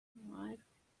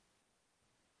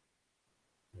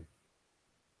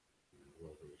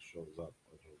shows up.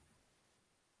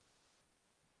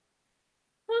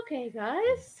 Okay,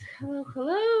 guys. Hello,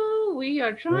 hello. We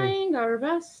are trying our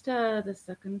best the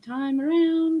second time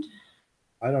around.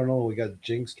 I don't know. We got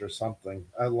jinxed or something.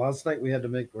 Last night we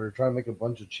were trying to make a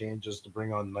bunch of changes to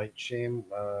bring on Night Shame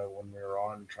when we were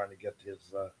on trying to get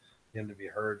him to be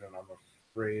heard, and I'm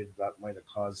afraid that might have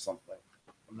caused something.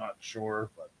 I'm not sure,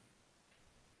 but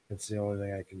it's the only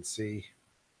thing I can see.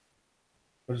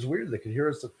 But it's weird. They could hear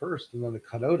us at first, and then it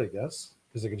cut out, I guess,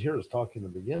 because they could hear us talking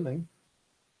in the beginning.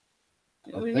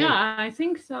 Yeah, I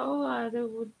think so. They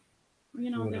would,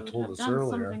 they would have done earlier.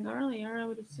 Something earlier, I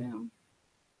would assume.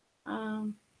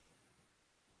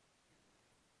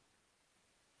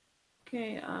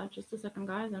 Okay, just a second,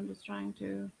 guys. I'm just trying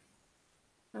to.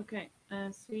 Okay,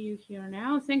 see you here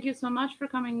now. Thank you so much for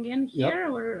coming in here.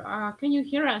 Yep. Can you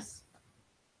hear us?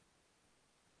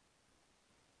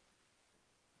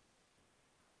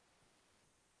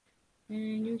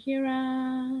 Can you hear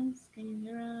us? Can you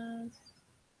hear us?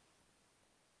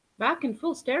 Back in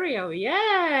full stereo.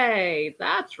 Yay!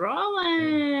 That's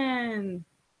rolling.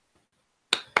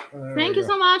 Thank you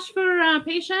so much for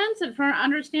patience and for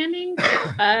understanding.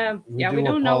 We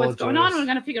don't know what's going on. We're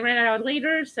going to figure it out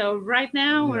later. So right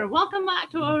now, we're welcome back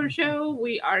to our show.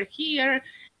 We are here.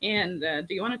 And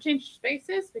do you want to change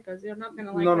spaces? Because you're not going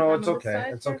to like No, it's okay.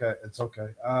 It's okay. It's okay.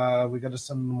 We got to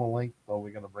send them a link, though.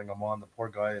 We got to bring him on. The poor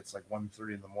guy, it's like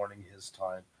 1:30 in the morning his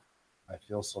time. I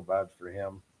feel so bad for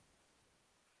him.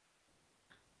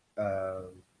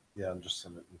 Yeah, I'm just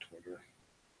sending it on Twitter.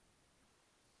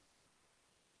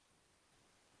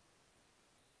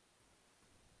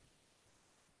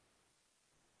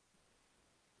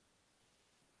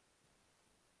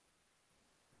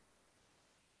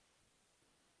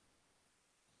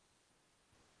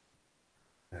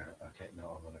 There. Okay,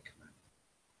 no, I'm gonna come in.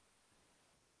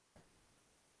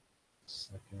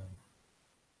 Second.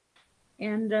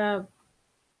 And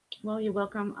well, you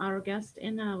welcome our guest,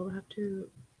 and we'll have to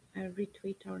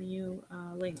retweet our new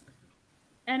link.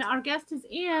 And our guest is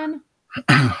Ian.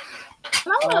 Hello,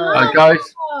 hi guys.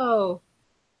 Hello.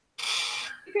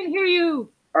 I can hear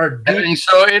you. Everything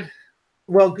sorted?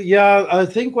 Well, yeah, I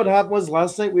think what happened was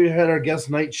last night we had our guest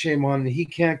Night Shame on, and he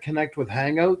can't connect with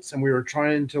Hangouts, and we were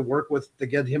trying to work to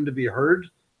get him to be heard,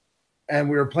 and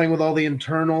we were playing with all the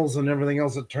internals and everything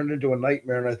else. It turned into a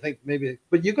nightmare, and I think maybe,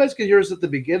 but you guys could hear us at the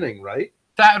beginning, right?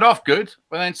 Started off good,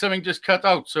 but then something just cut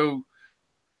out, so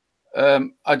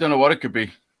I don't know what it could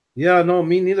be. Yeah, no,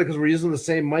 me neither, because we're using the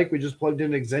same mic. We just plugged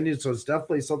in Xenia, so it's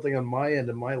definitely something on my end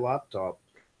and my laptop.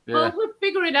 Yeah. Well, we'll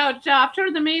figure it out after.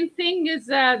 The main thing is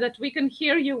that we can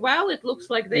hear you well. It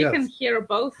looks like they can hear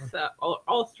both,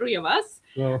 all three of us.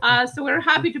 Well, so we're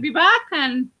happy to be back,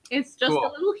 and it's just a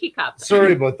little hiccup.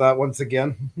 Sorry about that once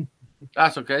again.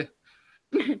 That's okay.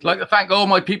 I'd like to thank all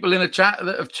my people in the chat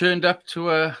that have turned up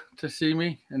to see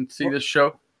me and see this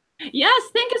show. Yes,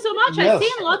 thank you so much. I've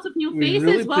seen lots of new faces.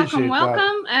 Really welcome.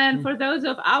 That. And for those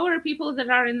of our people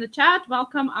that are in the chat,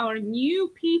 welcome our new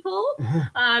people,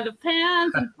 the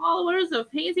fans and followers of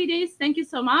Hazeydaze. Thank you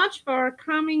so much for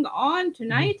coming on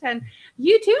tonight. And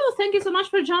you too, thank you so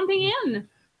much for jumping in.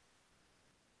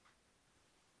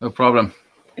 No problem.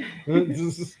 One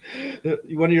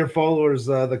of your followers,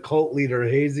 the cult leader,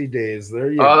 Hazeydaze.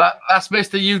 There you go. Oh, that's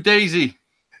Mr. U Daisy.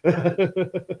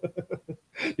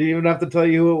 You even have to tell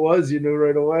you who it was. You knew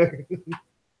right away.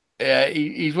 Yeah,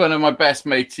 he's one of my best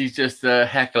mates. He's just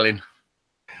heckling.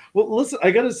 Well, listen,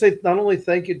 I got to say, not only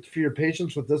thank you for your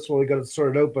patience with this while we got it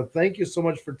sorted out, but thank you so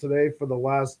much for today for the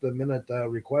last minute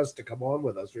request to come on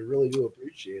with us. We really do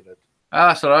appreciate it.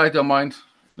 That's all right. Don't mind.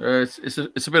 It's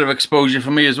a bit of exposure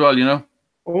for me as well, you know.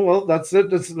 Oh, well, that's it.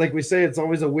 That's like we say, it's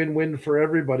always a win-win for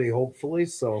everybody, hopefully.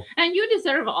 So, and you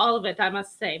deserve all of it, I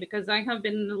must say, because I have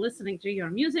been listening to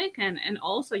your music and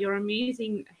also your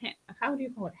amazing, how do you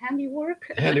call it,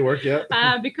 handiwork? Handiwork,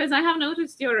 yeah. Because I have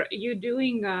noticed you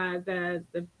doing the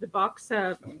box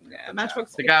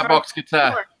Matchbox cigar box guitar.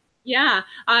 Before. Yeah,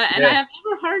 and I have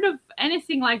never heard of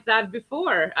anything like that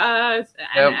before.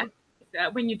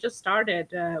 When you just started,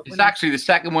 it's actually the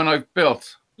second one I've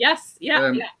built. Yes,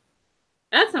 yeah.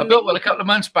 That's amazing. I built one a couple of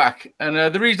months back,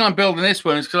 and the reason I'm building this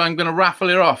one is because I'm going to raffle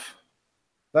it off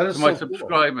to my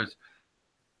subscribers.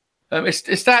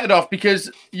 It started off because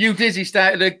Dizzy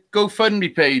started a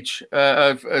GoFundMe page,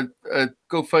 a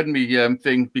GoFundMe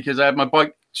thing, because I had my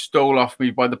bike stole off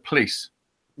me by the police,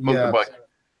 motorbike,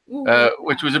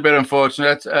 which was a bit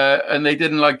unfortunate, and they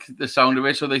didn't like the sound of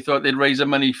it, so they thought they'd raise the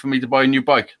money for me to buy a new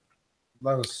bike.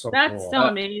 That's so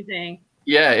amazing.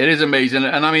 Yeah, it is amazing.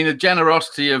 And I mean, the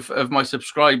generosity of my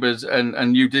subscribers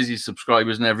and you Dizzy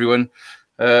subscribers and everyone,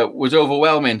 was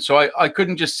overwhelming. So I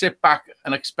couldn't just sit back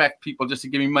and expect people just to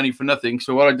give me money for nothing.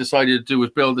 So what I decided to do was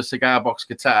build a cigar box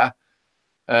guitar,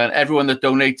 and everyone that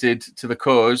donated to the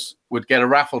cause would get a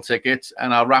raffle ticket,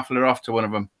 and I'll raffle it off to one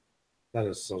of them. That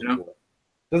is so cool.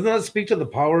 Doesn't that speak to the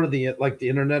power of the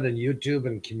internet and YouTube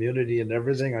and community and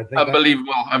everything? I think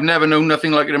unbelievable. I've never known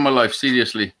nothing like it in my life.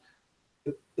 Seriously.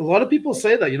 A lot of people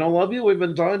say that. You know, a lot of people we've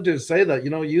been talking to say that. You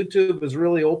know, YouTube has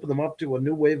really opened them up to a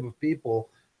new wave of people.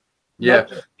 Yeah. Not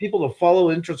just people to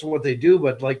follow interest in what they do,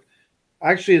 but like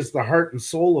actually it's the heart and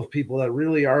soul of people that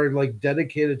really are like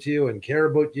dedicated to you and care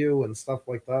about you and stuff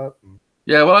like that.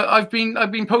 Yeah, well, I've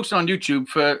been posting on YouTube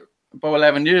for about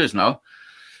 11 years now.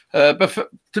 But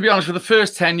to be honest, for the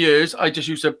first 10 years, I just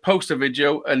used to post a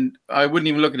video and I wouldn't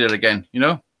even look at it again, you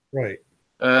know? Right.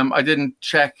 I didn't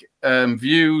check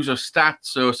views or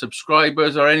stats or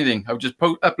subscribers or anything. I would just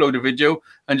upload a video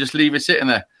and just leave it sitting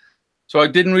there. So I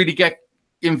didn't really get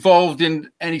involved in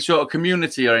any sort of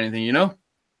community or anything, you know?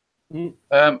 And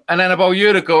then about a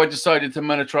year ago, I decided to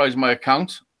monetize my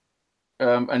account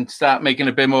and start making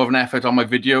a bit more of an effort on my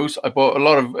videos. I bought a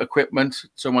lot of equipment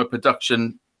so my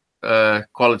production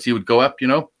quality would go up, you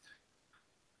know.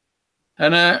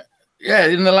 And yeah,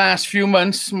 in the last few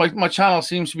months my channel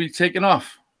seems to be taking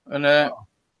off, and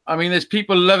I mean there's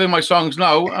people loving my songs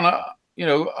now, and you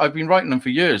know, I've been writing them for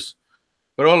years,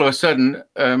 but all of a sudden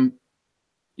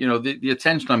you know, the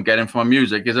attention I'm getting from my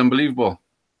music is unbelievable.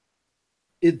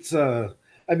 It's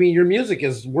I mean, your music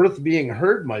is worth being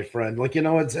heard, my friend. Like, you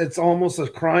know, it's almost a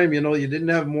crime. You know, you didn't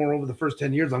have more over the first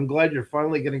 10 years. I'm glad you're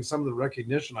finally getting some of the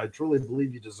recognition I truly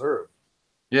believe you deserve.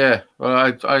 Yeah,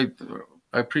 well, I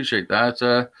appreciate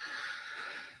that.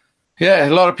 Yeah,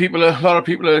 a lot of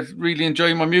people are really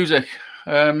enjoying my music,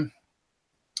 and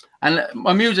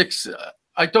my music's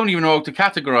I don't even know how to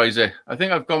categorize it. I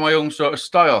think I've got my own sort of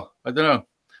style. I don't know.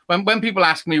 When people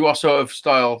ask me what sort of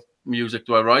style music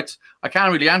do I write, I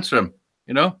can't really answer them.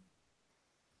 You know?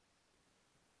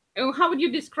 How would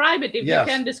you describe it? If you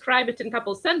can describe it in a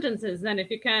couple sentences, then if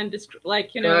you can,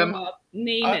 like, you know,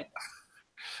 name it.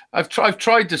 I've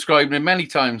tried describing it many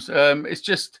times. It's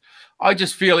just, I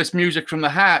just feel it's music from the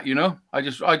heart. You know, I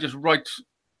just write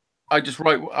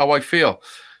how I feel.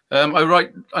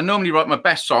 I normally write my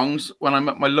best songs when I'm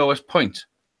at my lowest point.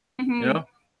 You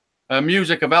know,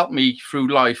 music have helped me through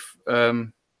life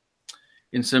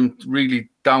in some really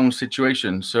down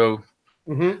situations. So.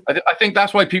 I think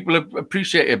that's why people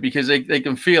appreciate it, because they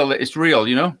can feel that it's real,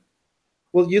 you know?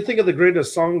 Well, you think of the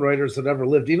greatest songwriters that ever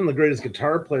lived, even the greatest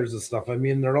guitar players and stuff. I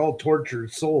mean, they're all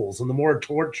tortured souls, and the more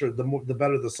tortured, the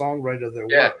better the songwriter they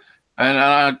were.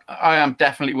 And I am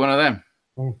definitely one of them.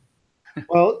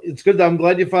 Well, it's good. I'm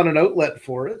glad you found an outlet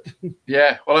for it.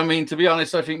 Yeah. Well, I mean, to be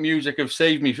honest, I think music have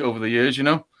saved me over the years, you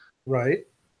know? Right.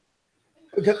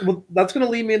 Okay, well, that's going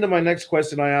to lead me into my next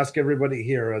question I ask everybody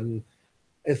here, and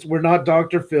we're not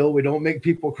Dr. Phil. We don't make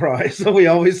people cry. So we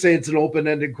always say it's an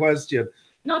open-ended question.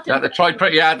 They tried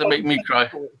pretty hard to make me cry.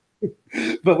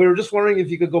 But we were just wondering if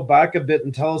you could go back a bit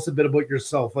and tell us a bit about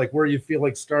yourself, like where you feel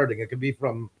like starting. It could be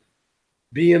from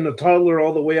being a toddler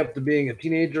all the way up to being a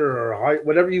teenager, or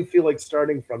whatever you feel like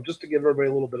starting from, just to give everybody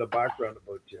a little bit of background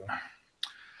about you.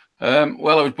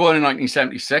 Well, I was born in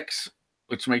 1976,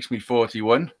 which makes me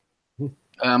 41.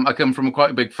 I come from quite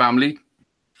a big family,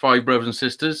 5 brothers and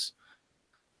sisters.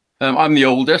 I'm the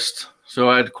oldest, so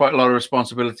I had quite a lot of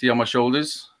responsibility on my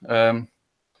shoulders.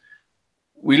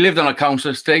 We lived on a council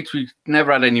estate. We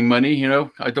never had any money, you know.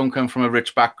 I don't come from a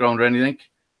rich background or anything.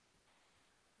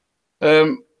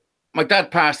 My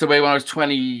dad passed away when I was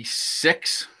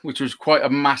 26, which was quite a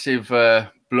massive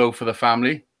blow for the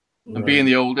family. Right. And being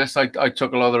the oldest, I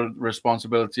took a lot of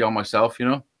responsibility on myself, you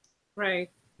know.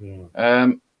 Right.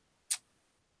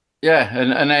 Yeah,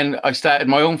 and then I started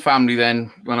my own family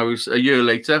then when I was a year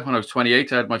later, when I was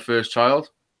 28, I had my first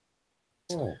child.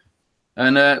 Oh.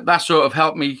 And that sort of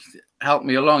helped me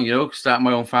along, you know, start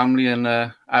my own family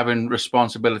and having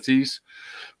responsibilities.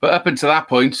 But up until that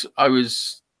point, I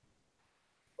was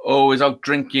always out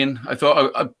drinking. I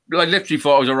literally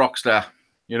thought I was a rock star,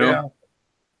 you know.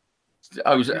 Yeah.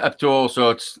 I was up to all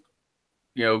sorts,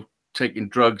 you know, taking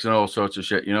drugs and all sorts of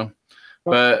shit, you know.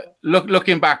 But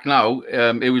looking back now,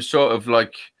 it was sort of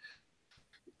like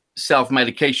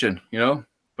self-medication, you know,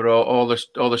 but all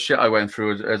the shit I went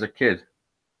through as a kid.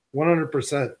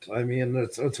 100%. I mean,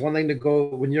 it's one thing to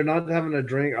go when you're not having a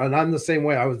drink, and I'm the same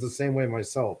way. I was the same way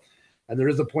myself. And there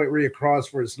is a point where you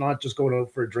cross where it's not just going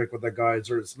out for a drink with the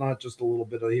guys, or it's not just a little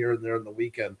bit of here and there on the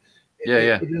weekend.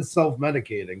 It is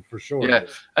self-medicating for sure. Yeah,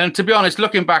 and to be honest,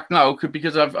 looking back now,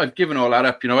 because I've given all that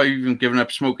up, you know, I've even given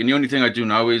up smoking. The only thing I do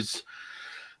now is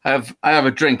I have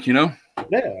a drink, you know.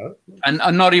 Yeah.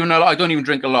 And not even a lot. I don't even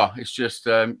drink a lot. It's just,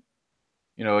 you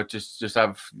know, just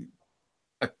have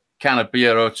a can of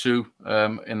beer or two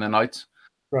in the night.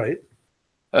 Right.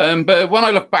 But when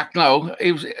I look back now,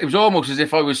 it was almost as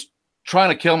if I was trying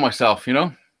to kill myself, you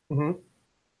know. Mm-hmm.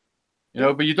 You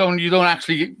know, but you don't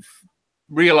actually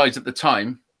realize at the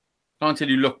time, not until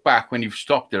you look back when you've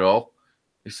stopped it all.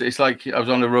 It's like I was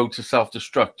on the road to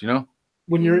self-destruct, you know.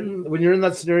 When you're in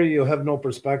that scenario, you have no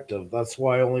perspective. That's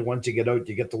why only once you get out,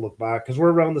 you get to look back. Because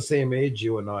we're around the same age,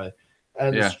 you and I.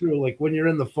 And it's true. Like when you're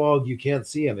in the fog, you can't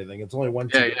see anything. It's only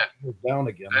once you get down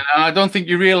again. And I don't think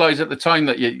you realize at the time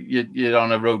that you're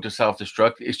on a road to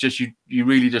self-destruct. It's just you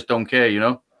really just don't care, you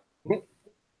know.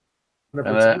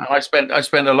 And I spent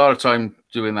a lot of time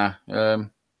doing that.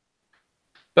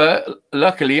 But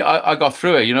luckily, I got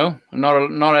through it. You know,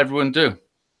 not everyone do.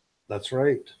 That's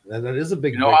right, and that is a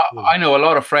big. You know, I know a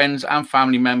lot of friends and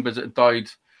family members that died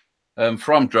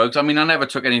from drugs. I mean, I never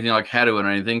took anything like heroin or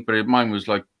anything, but mine was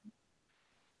like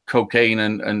cocaine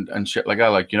and shit like that,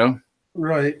 like, you know.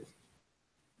 Right.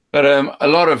 But a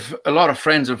lot of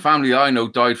friends and family that I know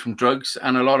died from drugs,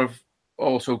 and a lot of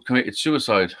also committed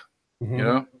suicide. Mm-hmm. You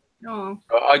know. Oh.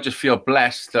 So I just feel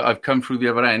blessed that I've come through the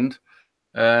other end,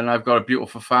 and I've got a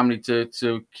beautiful family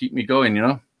to keep me going. You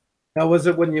know. Now, was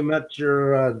it when you met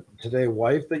your today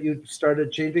wife that you started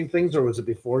changing things, or was it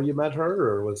before you met her,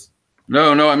 or was?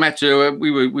 No, I met her. We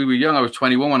were young. I was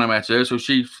 21 when I met her, so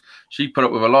she put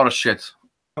up with a lot of shit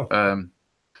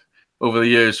over the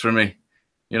years for me.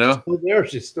 You know. She's still there.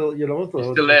 She's still, you know,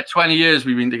 she's still there. 20 years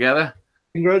we've been together.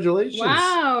 Congratulations!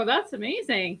 Wow, that's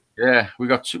amazing. Yeah, we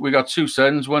got two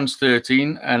sons. One's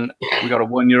 13, and we got a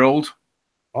 1-year-old.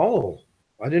 Oh.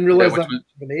 I didn't realize that was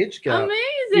an age gap. Amazing.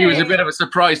 He was a bit of a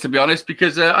surprise, to be honest,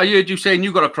 because I heard you saying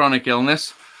you got a chronic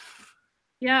illness.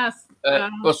 Yes.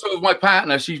 Well, so with my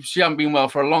partner, she hasn't been well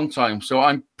for a long time, so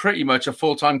I'm pretty much a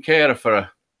full-time carer for her.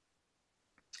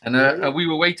 And we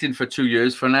were waiting for 2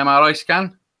 years for an MRI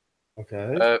scan.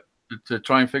 Okay. To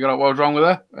try and figure out what was wrong with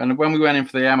her. And when we went in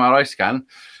for the MRI scan,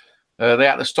 they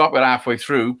had to stop it halfway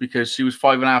through because she was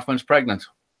 5.5 months pregnant.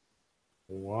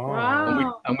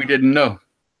 Wow. And we didn't know.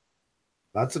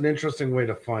 That's an interesting way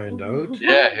to find out.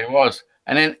 Yeah, it was.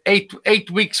 And then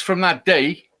eight weeks from that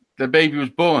day, the baby was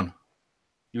born.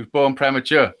 He was born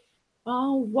premature.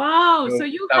 Oh, wow. So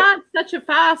you had such a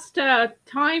fast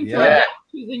time to adapt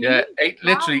to the news.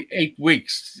 Literally 8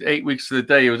 weeks. 8 weeks to the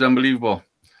day. It was unbelievable.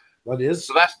 That is.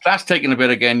 So that's taken a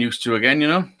bit of getting used to again, you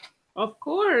know? Of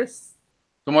course.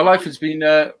 So my life has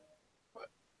been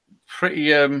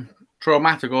pretty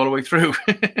traumatic all the way through.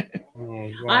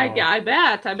 Oh, wow. I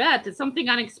bet it's something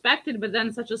unexpected, but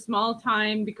then such a small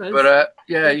time because. But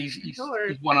he's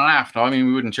 1.5 now. I mean,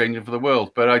 we wouldn't change it for the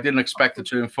world, but I didn't expect to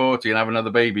turn 40 and have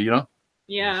another baby. You know.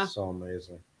 Yeah. That's so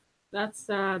amazing. That's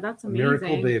amazing.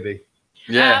 Miracle baby.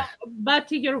 Yeah. But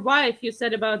to your wife, you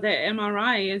said about the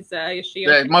MRI. Is she?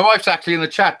 Yeah, my wife's actually in the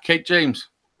chat. Kate James.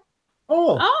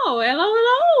 Oh,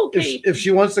 hello, Kate. If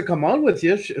she wants to come on with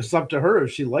you, it's up to her.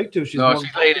 If she'd like to, she's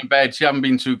laid in bed. She hasn't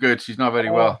been too good. She's not very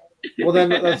well. Well,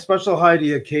 then a special hi to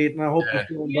you, Kate, and I hope you're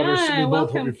feeling better. So we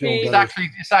both hope you're feeling better.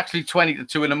 It's actually 20 to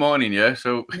 2 in the morning, yeah.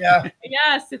 So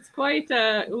yes, it's quite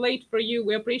late for you.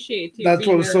 We appreciate you. That's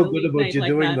what was so good about you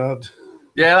doing that.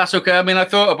 Yeah, that's okay. I mean, I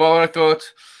thought,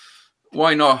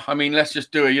 why not? I mean, let's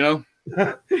just do it. You know,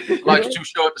 life's too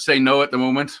short to say no at the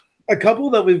moment. A couple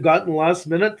that we've gotten last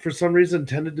minute for some reason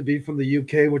tended to be from the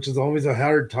UK, which is always a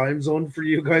hard time zone for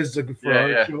you guys for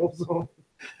our show. So.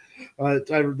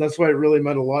 That's why it really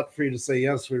meant a lot for you to say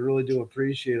yes. We really do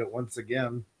appreciate it once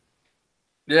again.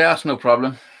 Yeah, that's no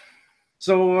problem.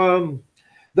 So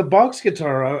the box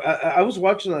guitar, I was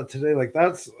watching that today. Like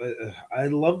I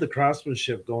love the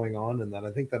craftsmanship going on in that.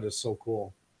 I think that is so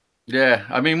cool. Yeah,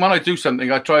 I mean, when I do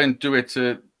something, I try and do it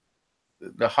to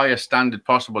the highest standard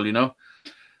possible, you know.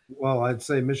 Well, I'd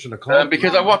say mission accomplished.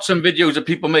 Because I watch some videos of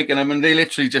people making them, and they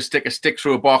literally just stick a stick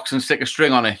through a box and stick a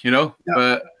string on it, you know. Yeah.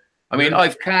 But I mean,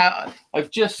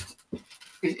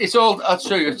 it's all, I'll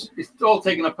show you, it's all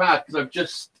taken apart because I've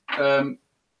just put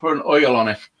an oil on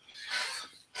it.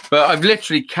 But I've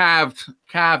literally carved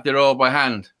it all by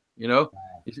hand, you know.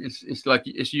 It's like,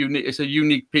 it's unique, it's a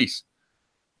unique piece.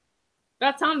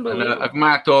 That's unbelievable. And I've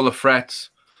marked all the frets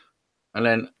and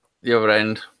then the other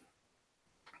end.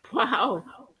 Wow.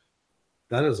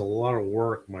 That is a lot of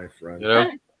work, my friend. You know?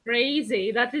 That's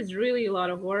crazy. That is really a lot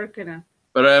of work.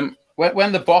 But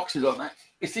when the box is on that,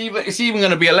 it's even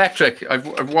going to be electric.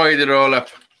 I've wired it all up.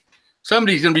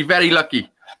 Somebody's going to be very lucky.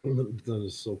 That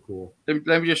is so cool.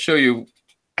 Let me just show you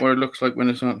what it looks like when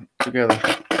it's not together.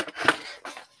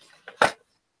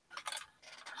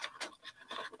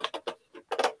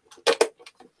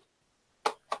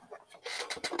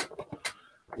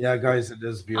 Yeah, guys, it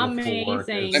is beautiful work.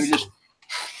 Amazing. Let me just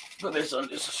put this on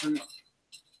just and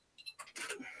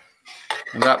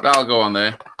that'll go on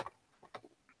there.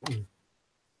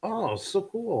 Oh, so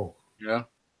cool. Yeah.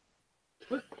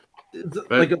 Is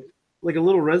it like a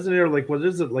little resonator? Like what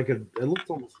is it? Like it looks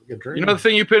almost like a drain. You know the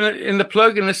thing you put in the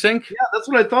plug in the sink? Yeah, that's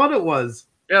what I thought it was.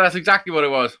 Yeah, that's exactly what it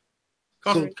was.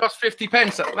 Cost 50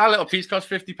 pence. That little piece cost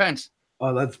 50 pence.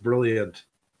 Oh, that's brilliant.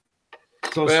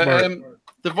 So smart.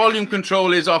 The volume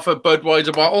control is off a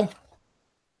Budweiser bottle.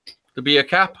 The beer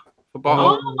cap for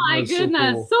bottle. Oh my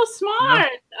goodness, so smart.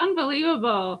 Yeah.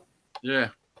 Unbelievable. Yeah.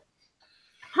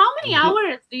 How many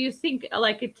hours do you think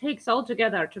like it takes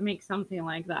altogether to make something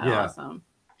like that? Yeah. Awesome.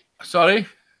 Sorry?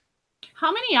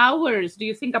 How many hours do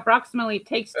you think approximately it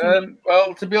takes to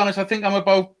well, to be honest, I think I'm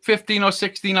about 15 or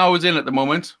 16 hours in at the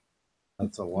moment.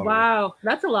 That's a lot. Wow,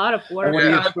 that's a lot of work.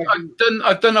 Yeah,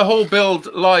 I've done a whole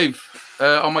build live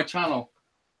on my channel.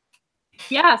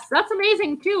 Yes, that's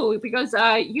amazing too, because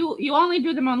you only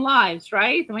do them on lives,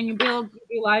 right? When you build,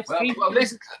 you do live stream. Well,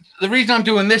 the reason I'm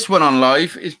doing this one on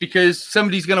live is because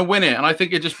somebody's going to win it, and I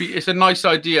think it's a nice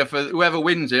idea for whoever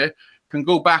wins it can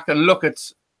go back and look at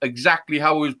exactly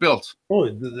how it was built. Oh,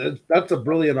 that's a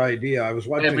brilliant idea. I was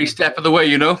watching every step of the way,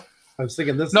 you know. I was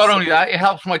thinking this. Not only that, it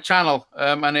helps my channel,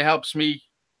 and it helps me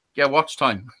get watch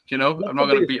time. You know, I'm not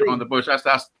going to beat around the bush.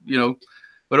 That's you know,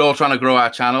 we're all trying to grow our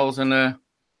channels, and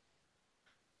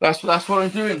that's what I'm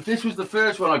doing. This was the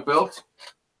first one I built.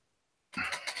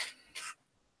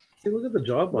 See, look at the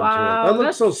job on it. That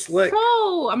looks so slick.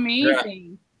 So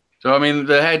amazing. Yeah. So I mean,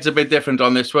 the head's a bit different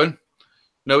on this one.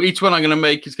 No, each one I'm going to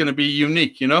make is going to be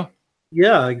unique. You know.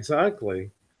 Yeah,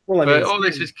 exactly. Well, I mean, all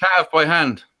this is carved by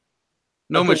hand.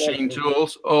 No machine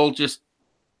tools, all just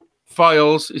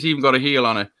files. It's even got a heel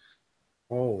on it.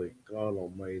 Holy God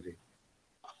Almighty!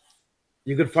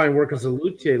 You could find work as a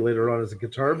luthier later on as a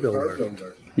guitar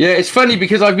builder. Yeah, it's funny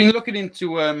because I've been looking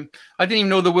into. I didn't even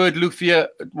know the word luthier,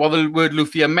 what the word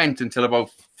luthier meant until about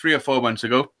 3 or 4 months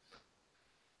ago.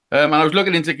 And I was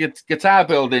looking into guitar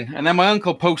building, and then my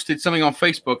uncle posted something on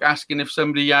Facebook asking if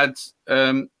somebody had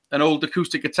an old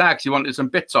acoustic guitar because he wanted some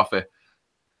bits off it.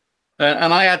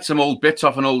 And I had some old bits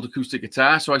off an old acoustic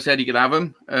guitar, so I said he could have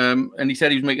them. And he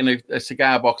said he was making a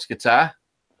cigar box guitar.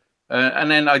 And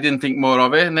then I didn't think more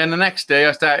of it. And then the next day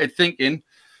I started thinking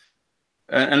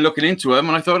and looking into them,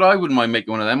 and I thought I wouldn't mind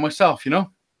making one of them myself, you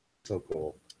know? So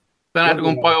cool. Then I had to go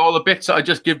and buy all the bits that I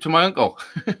just give to my uncle.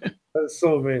 That's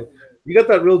so amazing. You got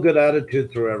that real good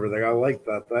attitude through everything. I like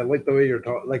that. I like the way you're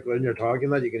talking. Like when you're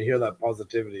talking that, you can hear that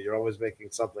positivity. You're always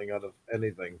making something out of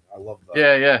anything. I love that.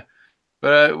 Yeah, yeah.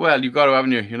 But, well, you've got to,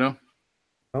 haven't you, you know?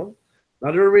 Well,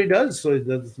 not everybody does, so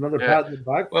that's another pat in the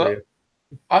back for you.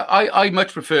 I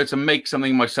much prefer to make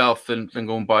something myself than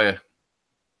go and buy it.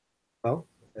 Well,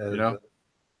 you know,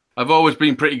 I've always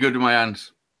been pretty good with my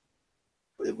hands.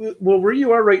 Well, where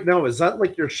you are right now, is that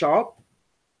like your shop?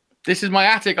 This is my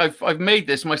attic. I've made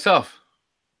this myself.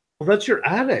 Well, that's your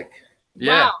attic.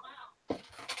 Yeah. Wow.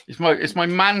 It's my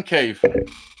man cave.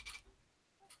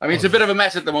 I mean, it's a bit of a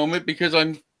mess at the moment because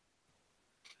there's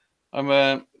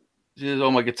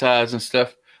all my guitars and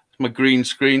stuff. It's my green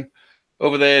screen.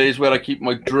 Over there is where I keep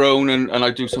my drone and I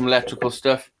do some electrical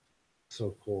stuff.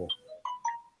 So cool.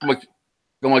 Got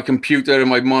my computer and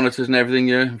my monitors and everything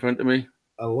here in front of me.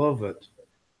 I love it.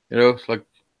 You know, it's like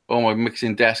all my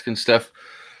mixing desk and stuff.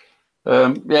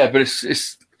 Yeah, but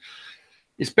it's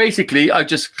basically I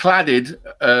just cladded.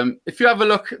 If you have a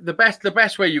look, the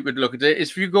best way you could look at it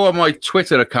is if you go on my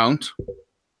Twitter account.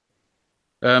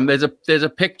 There's a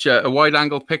picture, a wide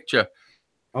angle picture.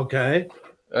 Okay.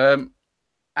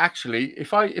 Actually,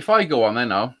 if I go on there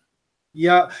now.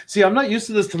 Yeah. See, I'm not used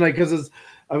to this tonight because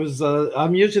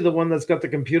I'm usually the one that's got the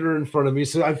computer in front of me,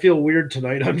 so I feel weird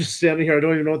tonight. I'm just standing here. I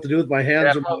don't even know what to do with my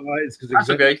hands or my eyes. That's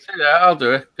okay. Yeah, I'll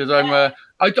do it because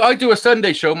I do a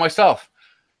Sunday show myself,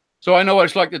 so I know what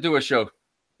it's like to do a show.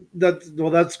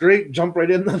 That's great. Jump right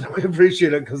in. I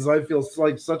appreciate it because I feel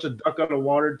like such a duck out of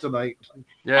water tonight.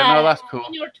 Yeah, no, that's cool.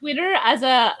 On your Twitter as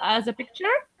a picture.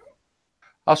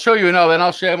 I'll show you now. Then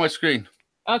I'll share my screen.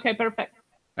 Okay, perfect.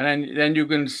 And then you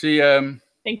can see.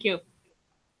 Thank you.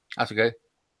 That's okay.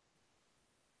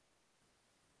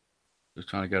 Just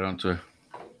trying to get onto.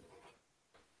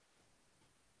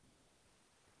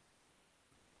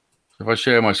 If I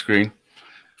share my screen,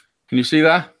 can you see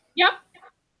that? Yep.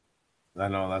 I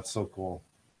know, that's so cool.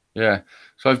 Yeah.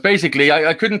 So I've basically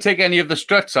I couldn't take any of the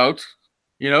struts out,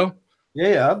 you know.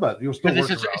 Yeah, but you'll still.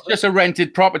 It's just a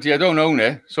rented property. I don't own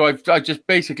it, so I just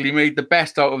basically made the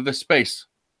best out of the space,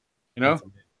 you know.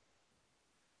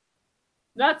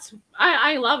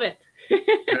 I love it.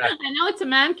 I know it's a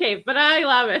man cave, but I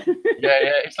love it. Yeah.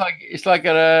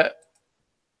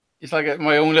 It's like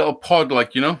my own little pod,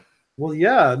 like, you know. Well,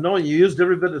 yeah, no, you used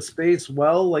every bit of space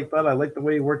well like that. I like the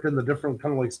way you worked in the different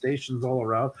kind of like stations all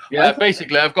around. Yeah,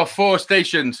 basically, I've got 4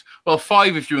 stations. Well,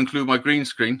 5 if you include my green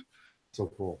screen.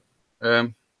 So cool.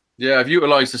 Yeah, I've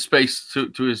utilized the space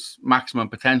to its maximum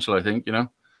potential, I think, you know.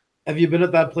 Have you been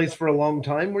at that place for a long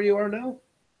time where you are now?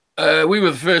 We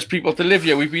were the first people to live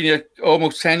here. We've been here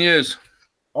almost 10 years.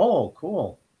 Oh,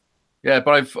 cool. Yeah,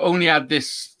 but I've only had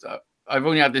this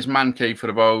man cave for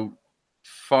about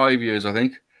 5 years, I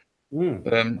think.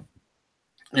 Yeah,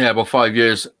 about 5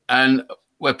 years. And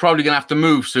we're probably going to have to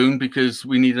move soon because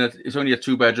it's only a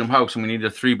 2-bedroom house and we need a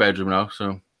 3-bedroom now.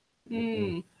 So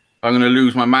I'm going to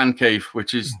lose my man cave,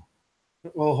 which is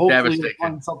hopefully you'll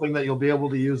find something that you'll be able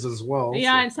to use as well.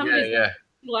 Yeah, so. And somebody's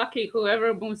lucky,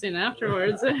 whoever moves in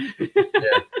afterwards.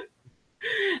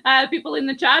 People in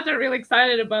the chat are really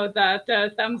excited about that.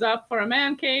 Thumbs up for a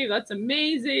man cave. That's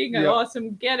amazing. An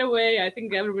awesome getaway. I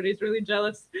think everybody's really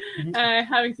jealous.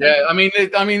 Having I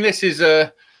mean, this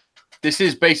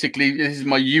is basically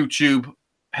my YouTube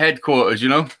headquarters, you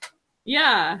know.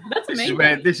 Yeah, that's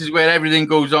amazing. This is where everything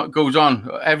goes on.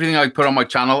 Everything I put on my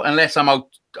channel, unless I'm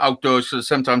outdoors. So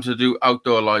sometimes I do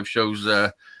outdoor live shows.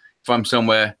 If I'm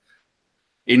somewhere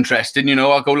interesting, you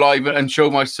know, I'll go live and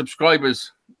show my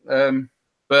subscribers.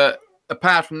 But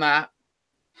apart from that,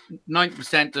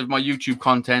 90% of my YouTube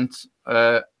content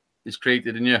is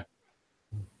created in here.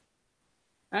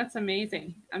 That's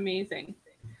amazing. Amazing.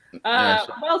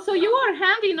 Well, so you are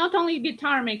handy not only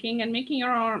guitar making and making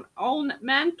your own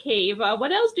man cave.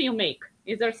 What else do you make?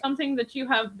 Is there something that you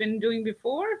have been doing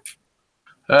before?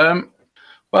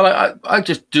 Well, I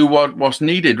just do what's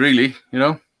needed, really, you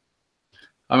know.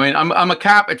 I mean, I'm a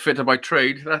carpet fitter by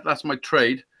trade. That's my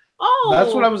trade. Oh,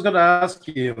 that's what I was going to ask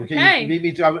you. Okay, you beat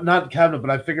me to not cabinet,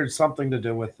 but I figured something to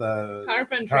do with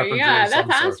carpentry. Yeah, that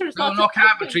answers. No, not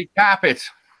carpentry, carpet.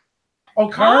 Oh,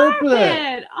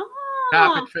 carpet. Oh,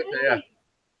 carpet fitter, yeah.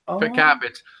 For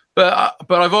carpet. But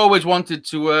I've always wanted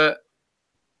to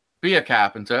be a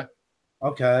carpenter.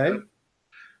 Okay.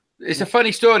 It's a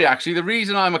funny story, actually. The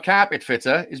reason I'm a carpet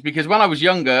fitter is because when I was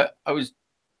younger, I was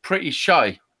pretty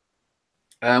shy.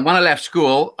 When I left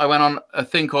school, I went on a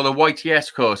thing called a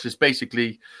YTS course. It's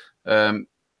basically when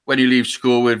you leave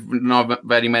school with not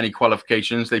very many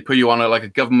qualifications, they put you on a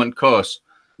government course.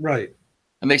 Right.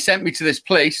 And they sent me to this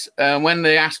place. When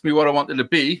they asked me what I wanted to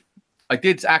be, I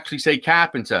did actually say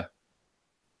carpenter.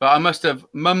 But I must have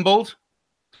mumbled.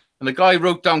 And the guy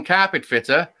wrote down carpet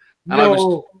fitter. And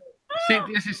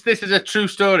this is a true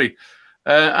story.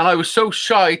 And I was so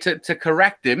shy to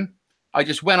correct him, I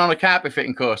just went on a carpet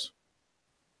fitting course.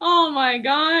 Oh my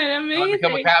God, amazing. I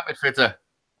become a carpet fitter.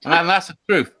 And that's the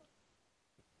truth.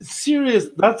 Serious,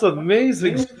 that's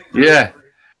amazing. Yeah.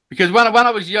 Because when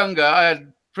I was younger, I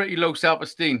had pretty low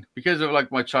self-esteem because of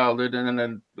my childhood and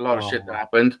then a lot of shit that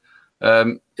happened.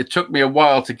 It took me a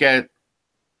while to get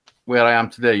where I am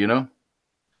today, you know?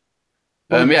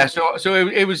 Yeah, so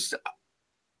it was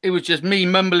just me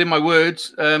mumbling my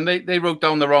words. They wrote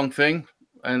down the wrong thing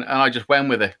and I just went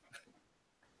with it.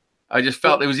 I just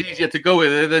felt it was easier to go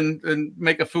with it than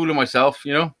make a fool of myself,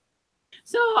 you know?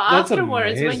 So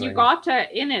afterwards, when you got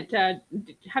in it,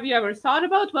 have you ever thought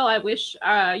about, well, I wish,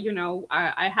 you know,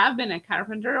 I have been a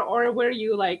carpenter, or were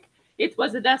you like, it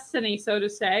was a destiny, so to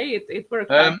say, it worked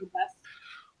out the best?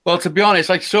 Well, to be honest,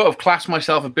 I sort of class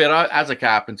myself a bit as a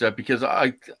carpenter because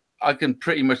I can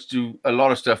pretty much do a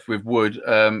lot of stuff with wood,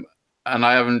 and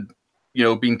I haven't, you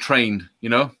know, been trained, you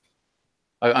know?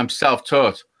 I'm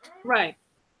self-taught. Right.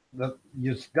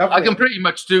 I can pretty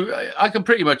much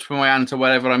put my hand to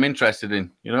whatever I'm interested in,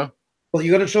 you know. Well,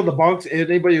 you got to show the box.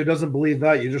 Anybody who doesn't believe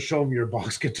that, you just show them your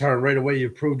box guitar right away. You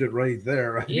proved it right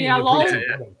there.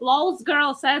 Lol's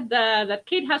girl said that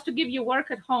kid has to give you work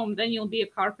at home, then you'll be a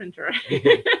carpenter.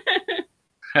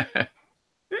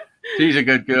 She's a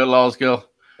good girl, Lol's girl.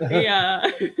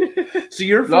 Yeah. So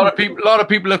a lot of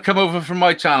people have come over from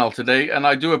my channel today, and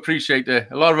I do appreciate it.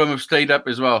 A lot of them have stayed up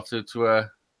as well to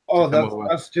Oh,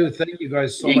 that's too. Thank you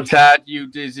guys so much. Tad, you,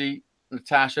 Dizzy,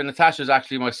 Natasha. Natasha's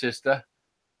actually my sister.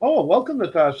 Oh, welcome,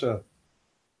 Natasha.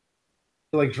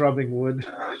 Like drumming wood.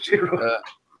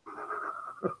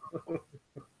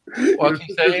 What are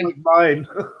you saying? Like mine.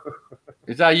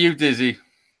 Is that you, Dizzy?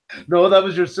 No, that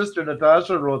was your sister.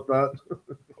 Natasha wrote that.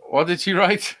 What did she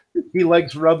write? He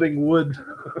likes rubbing wood.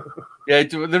 Yeah,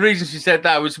 the reason she said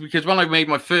that was because when I made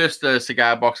my first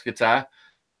cigar box guitar,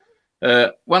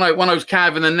 when I was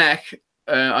carving the neck,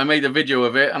 I made a video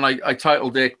of it and I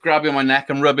titled it "Grabbing My Neck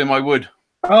and Rubbing My Wood."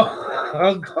 Oh.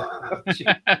 Oh, God.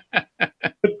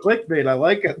 Clickbait. I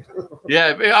like it.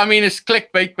 Yeah, I mean, it's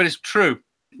clickbait, but it's true.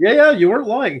 Yeah, you weren't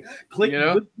lying. You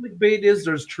know? Good clickbait is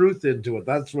there's truth into it.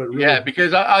 That's what really. Yeah,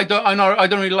 because I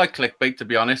don't really like clickbait, to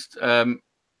be honest. Because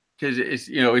it's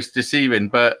it's deceiving.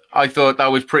 But I thought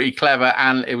that was pretty clever,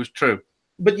 and it was true.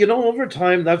 But over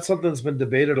time, that's something that's been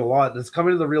debated a lot. It's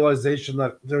coming to the realization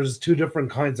that there's two different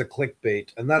kinds of clickbait,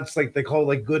 and that's like they call it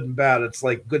like good and bad. It's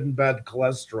like good and bad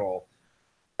cholesterol,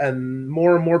 and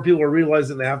more people are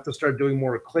realizing they have to start doing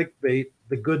more clickbait,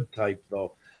 the good type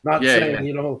though. Not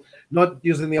saying not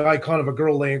using the icon of a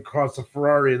girl laying across a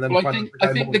Ferrari and then. Well, I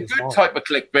think the good type of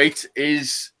clickbait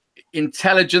is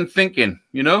intelligent thinking.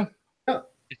 Yeah.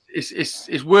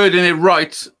 It's wording it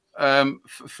right.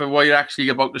 For what you're actually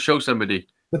about to show somebody.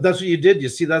 But that's what you did. You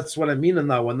see, that's what I mean in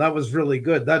that one. That was really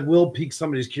good. That will pique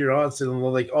somebody's curiosity, and they're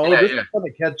like, "Oh, this is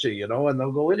gonna catch you," and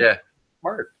they'll go in. Yeah,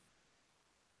 smart.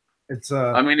 It's.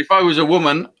 I mean, if I was a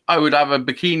woman, I would have a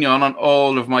bikini on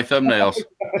all of my thumbnails.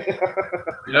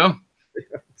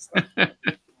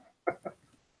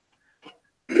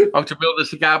 How to build a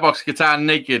cigar box guitar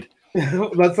naked.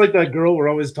 That's like that girl we're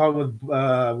always talking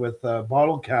with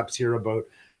bottle caps here about.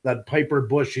 That Piper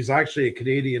Bush, she's actually a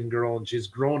Canadian girl, and she's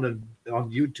grown on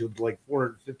YouTube to like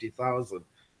 450,000.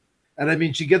 And I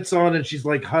mean, she gets on and she's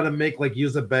like, how to make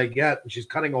use a baguette, and she's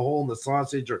cutting a hole in the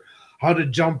sausage, or how to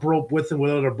jump rope with and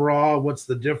without a bra. What's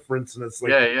the difference? And it's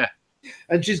like, yeah.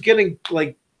 And she's getting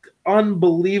like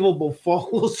unbelievable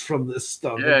follows from this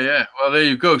stuff. Yeah. Well, there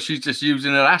you go. She's just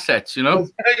using her assets,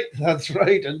 That's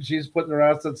right. And she's putting her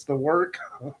assets to work.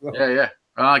 Yeah.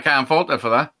 Well, I can't fault her for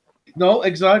that. No,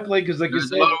 exactly, because like there's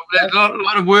you said, there's a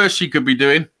lot of worse she could be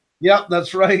doing. Yeah,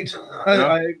 that's right.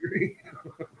 I agree.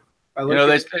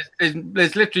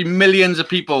 There's literally millions of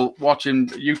people watching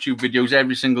YouTube videos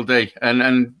every single day,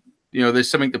 and there's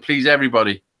something to please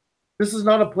everybody. This is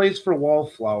not a place for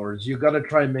wallflowers. You got to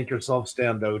try and make yourself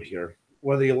stand out here.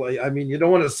 Whether you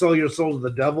don't want to sell your soul to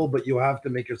the devil, but you have to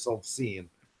make yourself seen.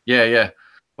 Yeah.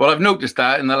 Well, I've noticed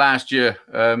that in the last year.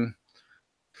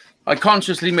 I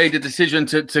consciously made a decision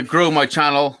to grow my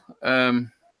channel,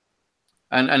 and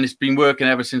it's been working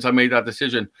ever since I made that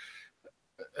decision.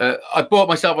 I bought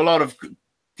myself a lot of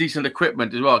decent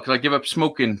equipment as well, because I gave up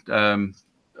smoking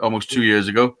almost 2 years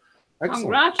ago. Excellent.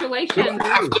 Congratulations.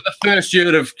 After the first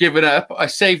year of giving up, I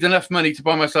saved enough money to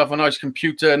buy myself a nice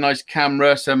computer, a nice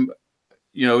camera, some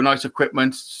nice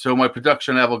equipment, so my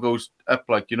production level goes up,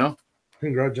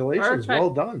 Congratulations. Perfect. Well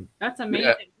done. That's amazing.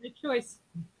 Yeah. Good choice.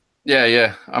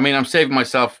 Yeah. I mean, I'm saving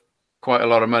myself quite a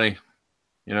lot of money,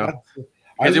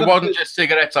 because it wasn't just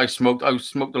cigarettes I smoked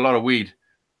a lot of weed.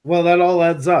 Well, that all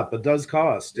adds up. It does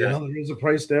cost. There is a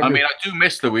price to everything. I mean, I do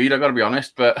miss the weed, I got to be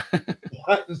honest, but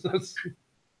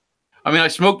I mean, I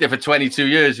smoked it for 22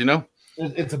 years,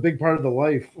 It's a big part of the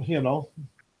life,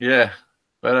 Yeah,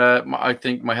 but I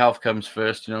think my health comes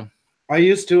first, I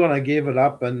used to, and I gave it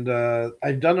up, and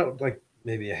I've done it like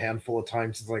maybe a handful of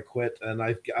times since I quit, and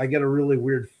I get a really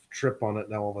weird trip on it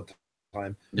now all the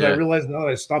time. Yeah. I realize now that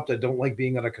I stopped, I don't like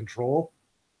being out of control.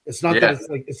 It's not that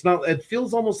it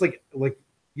feels almost like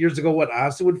years ago what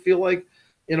acid would feel like,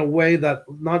 in a way that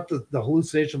not the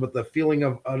hallucination, but the feeling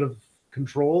of out of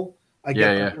control. I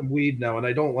get that from weed now, and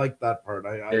I don't like that part.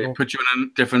 I don't put you in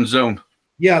a different zone.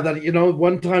 Yeah, that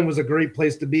one time was a great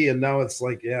place to be, and now it's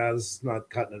like, this is not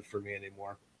cutting it for me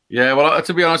anymore. Yeah, well,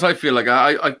 to be honest, I feel like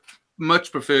I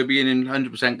much prefer being in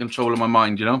 100% control of my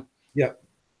mind, Yeah.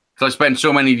 Because I spent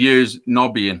so many years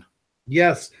not being.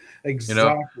 Yes,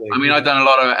 exactly. I mean, I've done a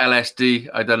lot of LSD,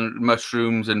 I've done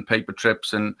mushrooms and paper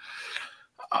trips, and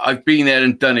I've been there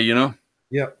and done it,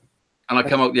 Yeah. And I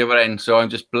come out the other end, so I'm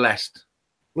just blessed.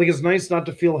 Like, it's nice not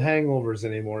to feel hangovers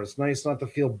anymore. It's nice not to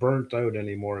feel burnt out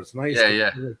anymore. It's nice.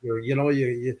 Yeah.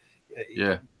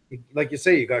 Like you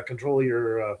say, you got control of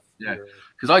your.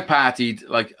 Because I partied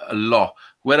like a lot.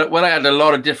 When I had a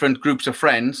lot of different groups of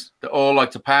friends that all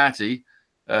like to party,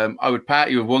 I would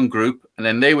party with one group, and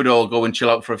then they would all go and chill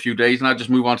out for a few days, and I'd just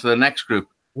move on to the next group.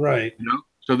 Right.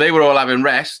 So they were all having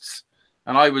rests,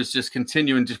 and I was just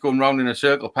continuing, just going round in a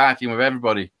circle, partying with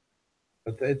everybody.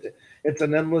 It's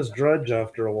an endless drudge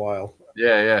after a while.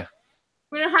 Yeah.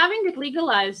 We're having it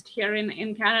legalized here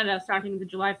in Canada starting the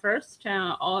July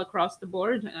 1st, all across the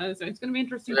board. So it's going to be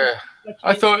interesting. Yeah.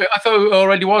 I thought it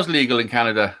already was legal in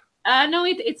Canada. No,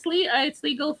 it's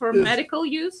legal for medical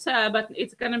use, but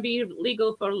it's going to be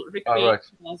legal for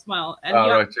recreation as well.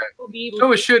 And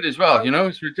so it should as well.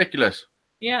 It's ridiculous.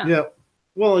 Yeah. Yeah.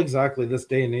 Well, exactly. This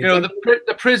day and age.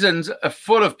 The prisons are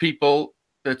full of people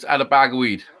that's had a bag of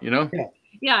weed.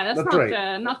 Yeah, that's not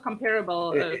right. Not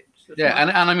comparable.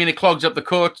 And I mean, it clogs up the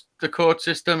court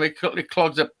system. It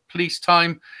clogs up police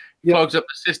time. clogs up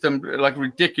the system like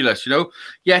ridiculous, you know.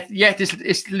 Yet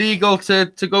it's legal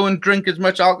to go and drink as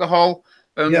much alcohol,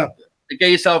 to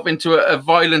get yourself into a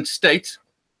violent state.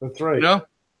 That's right. You know.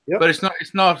 Yep. But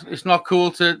it's not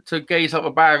cool to get yourself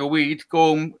a bag of weed, go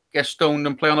home, get stoned,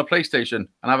 and play on a PlayStation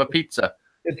and have a pizza.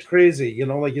 It's crazy, you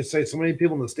know. Like you say, so many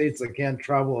people in the States that can't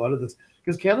travel out of this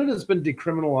because Canada's been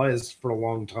decriminalized for a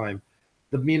long time.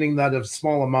 The meaning that if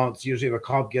small amounts, usually if a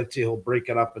cop gets you, he'll break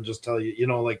it up and just tell you, you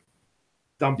know, like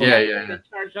dump it. Yeah.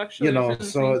 You know,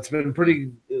 so it's been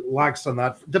pretty lax on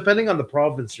that, depending on the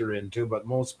province you're in too. But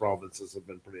most provinces have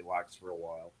been pretty lax for a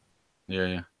while.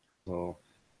 Yeah. So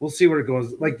we'll see where it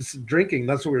goes. Like this drinking,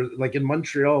 that's what we're like in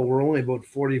Montreal. We're only about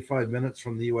 45 minutes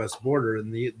from the U.S. border,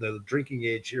 and the drinking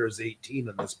age here is 18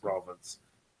 in this province.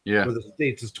 Yeah, where the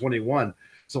States is 21.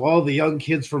 So all the young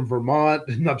kids from Vermont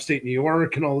and upstate New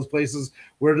York and all those places,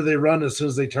 where do they run as soon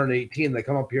as they turn 18? They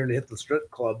come up here and hit the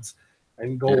strip clubs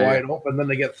and go wide open. Then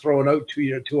they get thrown out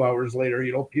 2 hours later,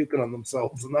 you know, puking on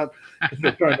themselves and that because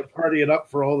they're trying to party it up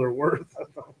for all they're worth.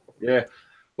 Yeah.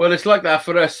 Well, it's like that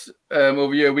for us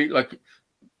over here.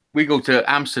 We go to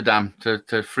Amsterdam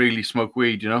to freely smoke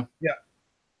weed, you know?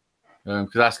 Yeah.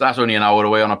 Because that's only an hour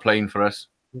away on a plane for us.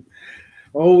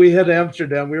 Oh, we had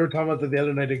Amsterdam. We were talking about that the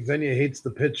other night. Xenia hates the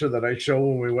picture that I show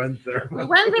when we went there. We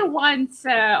went there once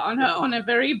on a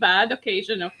very bad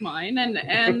occasion of mine,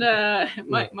 and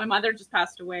my mother just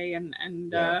passed away, and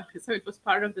so it was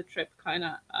part of the trip, kind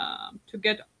of to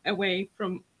get away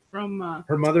from.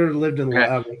 Her mother lived in.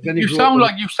 You sound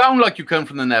like you come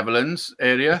from the Netherlands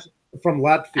area. From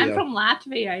Latvia. I'm from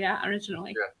Latvia, yeah,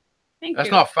 originally. Yeah. Thank That's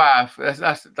you. not far.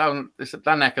 That's down. It's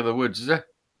that neck of the woods, is it?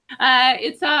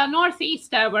 It's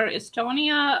northeast where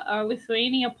Estonia,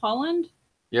 Lithuania, Poland.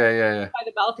 Yeah. By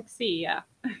the Baltic Sea, yeah.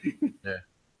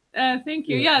 Yeah. Thank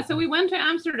you. Yeah, so we went to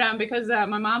Amsterdam because my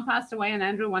mom passed away, and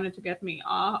Andrew wanted to get me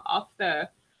off the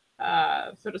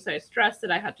so to say stress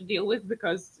that I had to deal with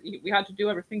because we had to do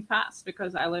everything fast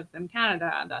because I lived in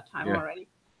Canada at that time already.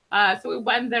 So we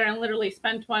went there and literally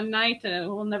spent one night, and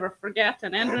we'll never forget.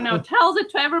 And Andrew now tells it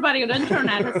to everybody on the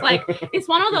internet. It's like, it's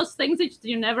one of those things that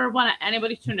you never want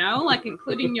anybody to know, like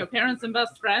including your parents and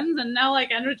best friends. And now,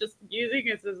 like, Andrew just using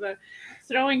it as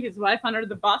throwing his wife under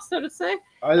the bus, so to say.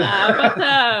 But it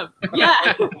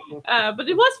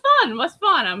was fun. It was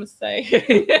fun, I must say.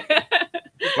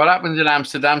 What happens in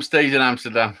Amsterdam stays in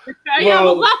Amsterdam.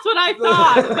 Well, that's what I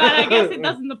thought, but I guess it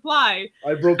doesn't apply.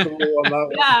 I broke the rule on that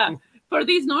one. Yeah. For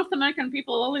these North American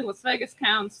people, only Las Vegas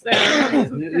counts.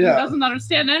 Doesn't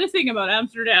understand anything about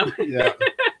Amsterdam. Yeah,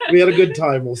 we had a good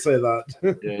time. We'll say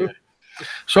that. Yeah.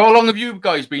 So, how long have you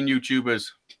guys been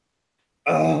YouTubers?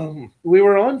 We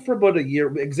were on for about a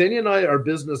year. Xenia and I, our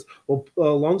business. Well,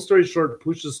 long story short,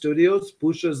 Puša Studios.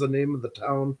 Puša is the name of the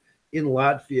town in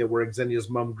Latvia where Xenia's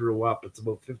mom grew up. It's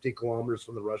about 50 kilometers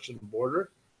from the Russian border.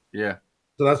 Yeah.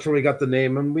 So that's where we got the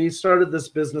name, and we started this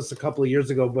business a couple of years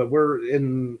ago. But we're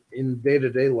in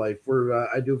day-to-day life.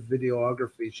 I do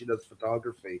videography. She does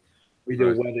photography. We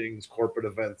do weddings, corporate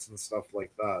events, and stuff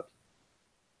like that.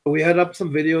 We had up some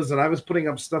videos, and I was putting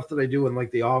up stuff that I do in like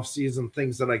the off-season,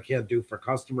 things that I can't do for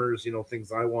customers, you know,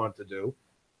 things I want to do.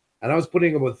 And I was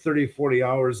putting about 30, 40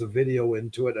 hours of video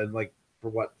into it, and like for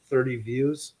what, 30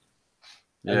 views.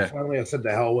 Yeah. And finally, I said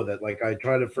to hell with it. Like I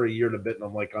tried it for a year and a bit, and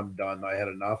I'm like, I'm done. I had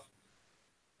enough.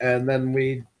 And then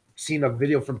we seen a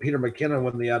video from Peter McKinnon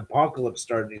when the apocalypse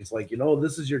started. He's like, you know,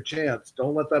 this is your chance.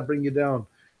 Don't let that bring you down.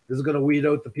 This is going to weed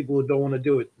out the people who don't want to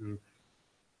do it. And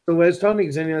so I was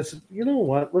telling Xenia, I said, you know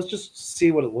what? Let's just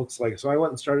see what it looks like. So I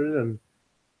went and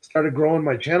started growing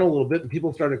my channel a little bit, and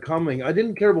people started coming. I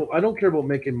don't care about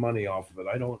making money off of it.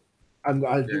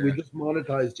 We just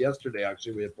monetized yesterday.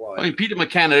 Actually, we applied. I mean, Peter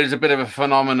McKinnon is a bit of a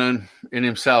phenomenon in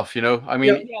himself. You know, I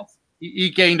mean. Yes.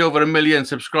 He gained over 1 million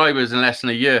subscribers in less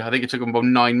than a year. I think it took him about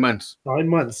 9 months. 9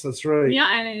 months, that's right.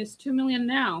 Yeah, and it's 2 million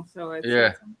now. So it's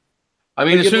I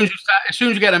mean, as soon as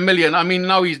you get 1 million, I mean,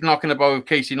 now he's knocking about with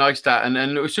Casey Neistat, and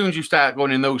as soon as you start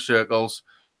going in those circles,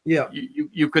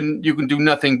 you can do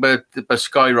nothing but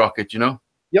skyrocket, you know.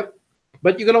 Yep.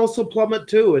 But you can also plummet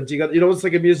too. And it's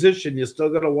like a musician. You still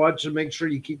got to watch and make sure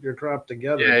you keep your crap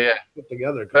together. Yeah. Put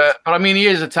together. But I mean, he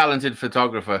is a talented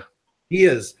photographer. He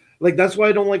is. Like, that's why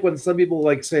I don't like when some people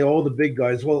like say, oh, the big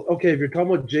guys. Well, okay, if you're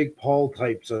talking about Jake Paul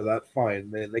types, so that's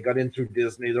fine. They got in through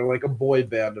Disney. They're like a boy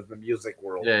band of the music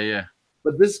world. Yeah.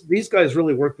 But these guys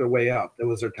really worked their way up. There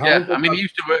was their talent. Yeah, I mean, he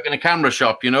used to work in a camera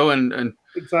shop, you know, and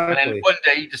exactly. And then one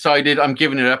day he decided, I'm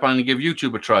giving it up. I'm going to give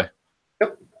YouTube a try.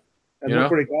 Yep. And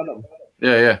look where he got him.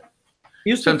 Yeah.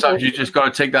 Sometimes you just got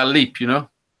to take that leap, you know.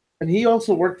 And he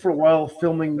also worked for a while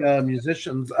filming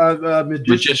magicians.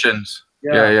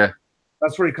 Yeah.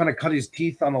 That's where he kind of cut his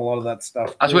teeth on a lot of that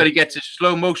stuff. That's where he gets his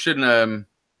slow motion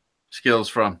skills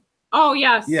from. Oh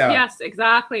yes, yes,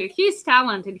 exactly. He's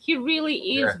talented. He really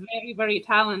is very, very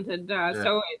talented.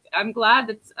 So I'm glad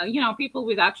that you know, people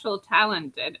with actual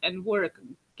talent and work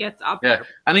gets up there.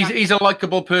 And he's a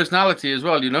likable personality as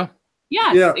well, you know.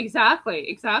 Yes,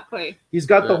 exactly. He's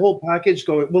got the whole package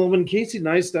going. Well, when Casey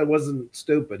Neistat wasn't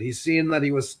stupid, he's seeing that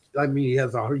he was. I mean, he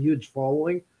has a huge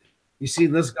following. He's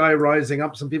seen this guy rising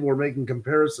up. Some people were making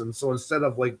comparisons. So instead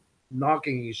of like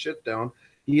knocking his shit down,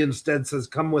 he instead says,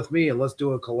 "Come with me and let's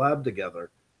do a collab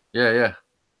together." Yeah.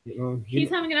 You know, he's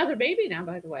having another baby now,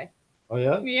 by the way. Oh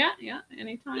yeah. Yeah.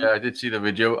 Anytime. Yeah, I did see the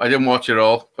video. I didn't watch it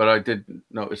all, but I did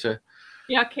notice it.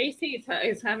 Yeah, Casey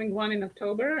is having one in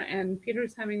October, and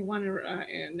Peter's having one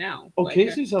now. Oh, like,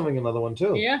 Casey's having another one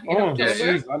too. Yeah.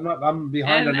 Geez, I'm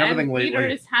behind on everything lately. Peter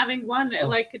is having one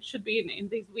like it should be in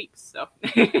these weeks. So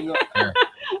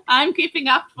I'm keeping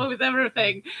up with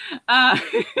everything. I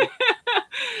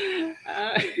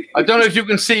don't know if you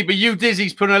can see, but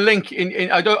Dizzy's putting a link in.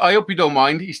 I hope you don't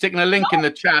mind. He's sticking a link in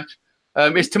the chat.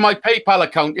 It's to my PayPal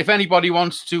account. If anybody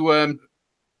wants to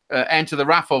enter the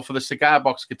raffle for the cigar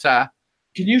box guitar.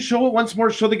 Can you show it once more?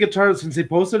 Show the guitar since he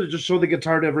posted it. Just show the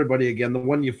guitar to everybody again. The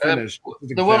one you finished.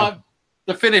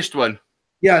 The finished one.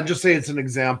 Yeah, just say it's an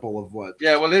example of what.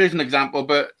 Yeah, well, it is an example,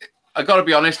 but I got to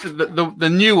be honest. The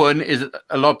new one is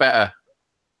a lot better.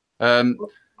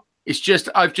 It's just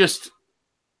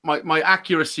my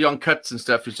accuracy on cuts and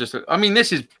stuff is just. I mean,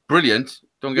 this is brilliant.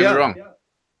 Don't get me wrong.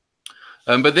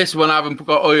 Yeah. But this one I haven't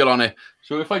got oil on it.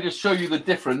 So if I just show you the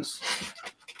difference.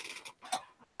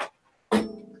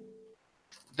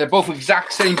 They're both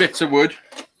exact same bits of wood,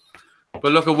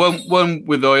 but look at one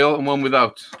with oil and one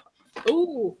without.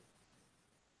 Ooh.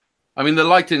 I mean, the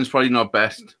lighting's probably not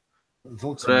best. It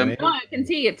looks amazing. Oh, I can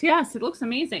see it. Yes, it looks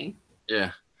amazing.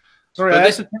 Yeah. Sorry,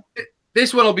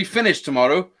 this one will be finished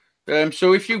tomorrow.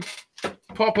 So if you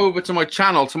pop over to my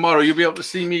channel tomorrow, you'll be able to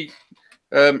see me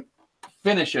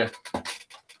finish it.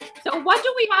 So what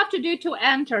do we have to do to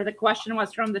enter? The question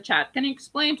was from the chat. Can you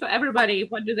explain to everybody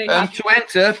what do they have to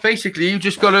enter? Basically, you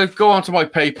just got to go onto my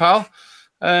PayPal,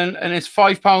 and it's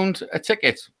 £5 a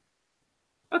ticket.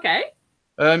 Okay.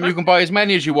 You can buy as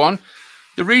many as you want.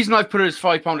 The reason I put it as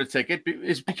 £5 a ticket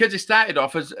is because it started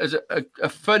off as a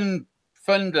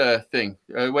funder thing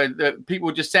where people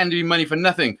were just sending me money for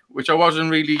nothing, which I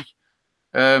wasn't really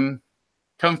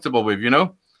comfortable with, you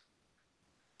know.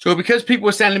 So because people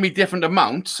were sending me different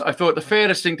amounts, I thought the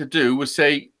fairest thing to do was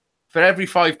say, for every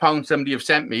 £5 somebody have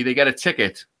sent me, they get a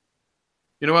ticket.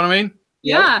 You know what I mean?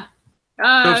 Yeah.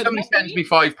 So if somebody sends me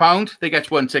 £5, they get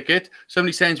one ticket.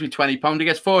 Somebody sends me £20, they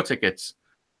gets 4 tickets.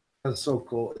 That's so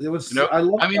cool. It was. You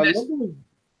know?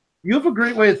 You have a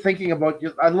great way of thinking about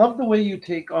you. I love the way you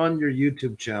take on your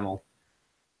YouTube channel.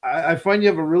 I find you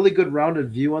have a really good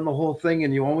rounded view on the whole thing,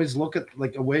 and you always look at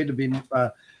like a way to be.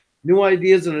 New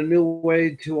ideas and a new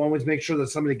way to always make sure that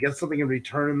somebody gets something in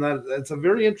return, and that it's a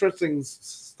very interesting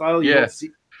style. You don't see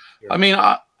here. I mean,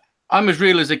 I'm as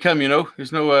real as they come. You know,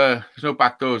 there's no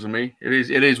back doors on me.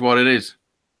 It is what it is.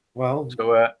 Well,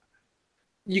 so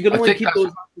you can only keep those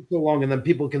up for so long, and then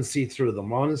people can see through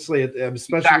them. Honestly,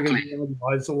 especially when you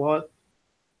lives a lot.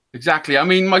 Exactly. I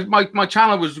mean, my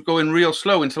channel was going real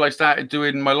slow until I started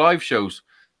doing my live shows.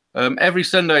 Every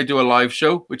Sunday I do a live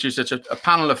show, which is such a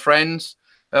panel of friends.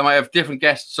 I have different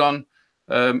guests on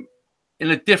in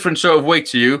a different sort of way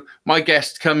to you. My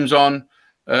guest comes on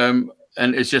and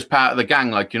it's just part of the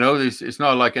gang, like, you know, it's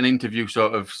not like an interview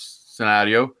sort of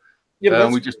scenario. Yeah,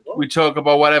 we talk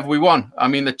about whatever we want. I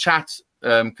mean, the chat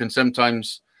can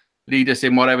sometimes lead us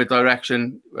in whatever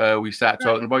direction we start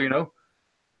talking about, you know.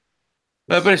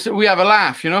 But we have a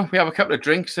laugh, you know. We have a couple of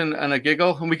drinks and a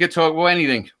giggle, and we could talk about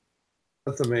anything.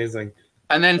 That's amazing.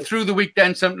 And then through the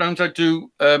weekend, sometimes I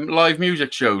do live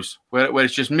music shows where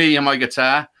it's just me and my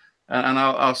guitar, and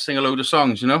I'll sing a load of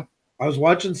songs, you know. I was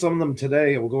watching some of them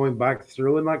today, and we're going back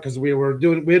through and that because we had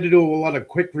to do a lot of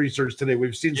quick research today.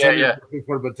 We've seen some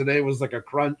before, but today was like a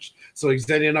crunch. So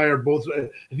Xenia and I are both.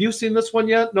 Have you seen this one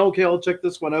yet? No, okay, I'll check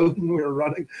this one out. And we were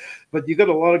running, but you got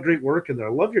a lot of great work in there.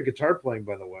 I love your guitar playing,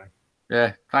 by the way.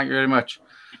 Yeah, thank you very much.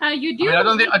 You do. I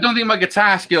mean, I don't think my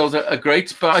guitar skills are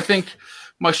great, but I think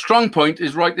my strong point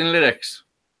is writing lyrics.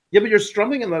 Yeah, but your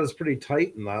strumming in that is pretty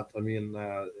tight in that. I mean,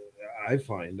 I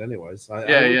find anyways.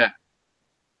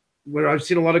 Where I've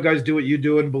seen a lot of guys do what you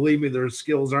do, and believe me, their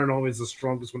skills aren't always the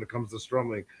strongest when it comes to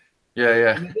strumming.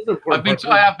 Yeah.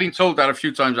 I have been told that a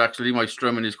few times actually. My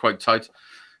strumming is quite tight.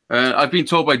 I've been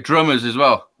told by drummers as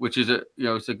well, which is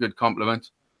it's a good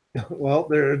compliment. Well,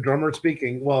 they're a drummer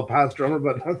speaking. Well, past drummer,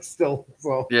 but still.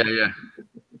 So. Yeah.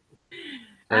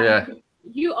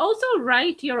 you also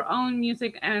write your own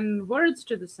music and words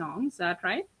to the songs, is that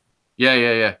right?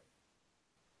 Yeah.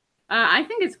 I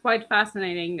think it's quite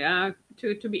fascinating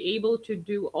to be able to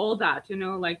do all that,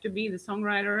 like to be the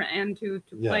songwriter and to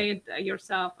play it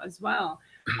yourself as well.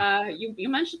 You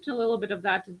mentioned a little bit of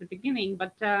that at the beginning,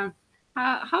 but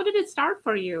how did it start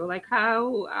for you? Like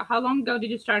how long ago did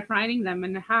you start writing them,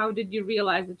 and how did you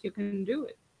realize that you can do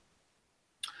it?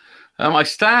 I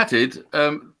started.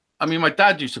 I mean, my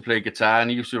dad used to play guitar and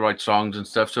he used to write songs and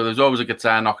stuff. So there's always a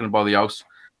guitar knocking about the house.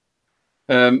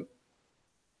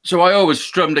 So I always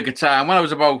strummed a guitar. And when I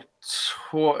was about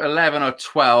 11 or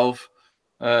 12,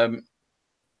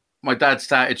 my dad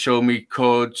started showing me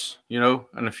chords,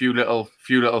 and a few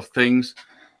little things.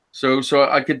 So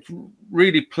I could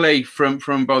really play from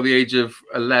about the age of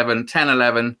 11,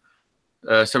 something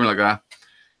like that.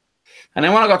 And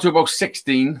then when I got to about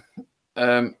 16,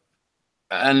 and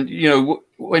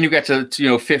when you get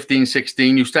to 15,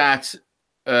 16, you start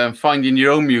finding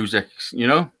your own music,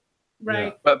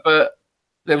 Right. But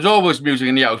there was always music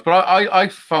in the house. But I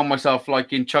found myself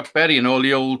liking Chuck Berry and all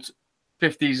the old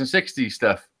 50s and 60s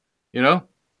stuff,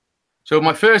 So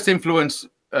my first influence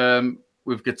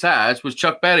with guitars was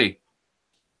Chuck Berry.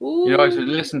 Ooh. I used to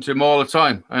listen to him all the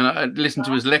time, and I'd listen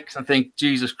to his licks and think,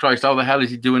 Jesus Christ, how the hell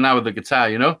is he doing now with the guitar?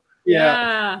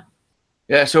 Yeah.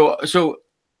 So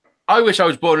I wish I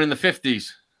was born in the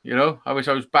 50s. I wish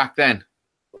I was back then.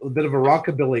 A bit of a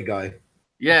rockabilly guy.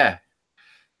 Yeah.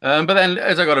 But then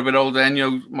as I got a bit older,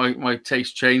 then my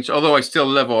taste changed. Although I still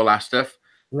love all that stuff.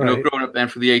 Right. Growing up then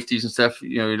for the 80s and stuff,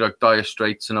 like Dire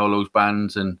Straits and all those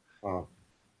bands, and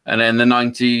then the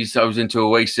 90s, I was into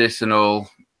Oasis and all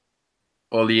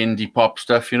the indie pop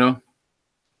stuff, Who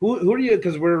are you?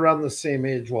 Because we're around the same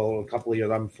age. Well, a couple of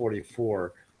years. I'm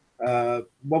 44.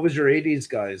 What was your 80s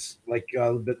guys like?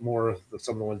 A bit more of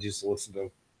some of the ones you used to listen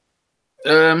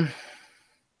to.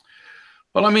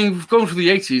 Well, I mean, going through the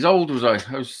 80s, how old was I?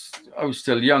 I was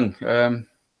still young.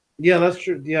 Yeah, that's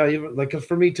true. Yeah, even like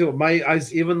for me too.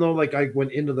 Even though like I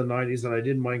went into the 90s and I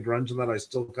didn't mind grunge and that, I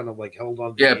still kind of like held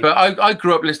on. Yeah, but I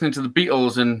grew up listening to the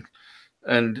Beatles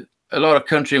and a lot of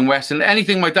country and western,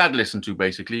 anything my dad listened to,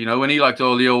 basically. When he liked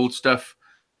all the old stuff,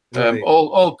 Right.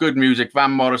 all good music,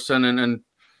 Van Morrison and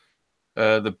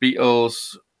the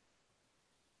Beatles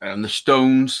and the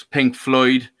Stones, Pink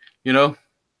Floyd,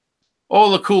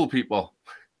 all the cool people.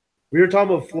 We were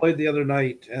talking about Floyd the other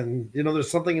night, and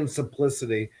there's something in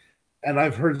simplicity. And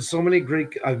I've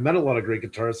met a lot of great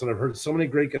guitarists, and I've heard so many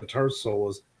great guitar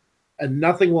solos, and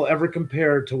nothing will ever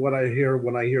compare to what I hear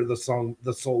when I hear the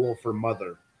solo for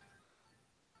Mother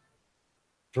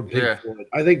from Pink Floyd.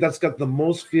 I think that's got the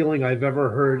most feeling I've ever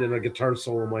heard in a guitar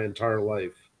solo my entire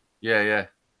life. Yeah.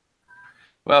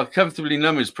 Well, Comfortably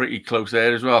Numb is pretty close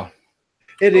there as well.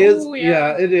 It is.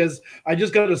 Yeah, it is. I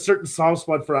just got a certain soft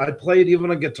spot for it. I played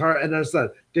even on guitar, and there's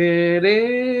that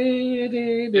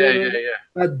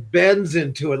that bends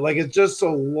into it. Like it's just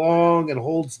so long and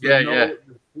holds the note.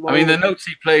 I mean, the notes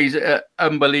he plays are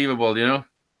unbelievable,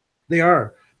 They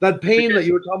are. That pain that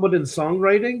you were talking about in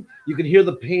songwriting, you can hear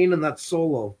the pain in that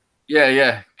solo.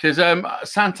 Yeah. Because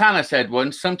Santana said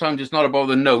once, sometimes it's not about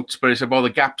the notes, but it's about the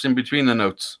gaps in between the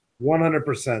notes.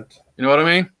 100%. You know what I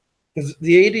mean? Because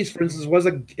the 80s, for instance, was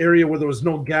an area where there was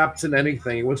no gaps in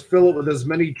anything. It was fill it with as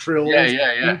many trills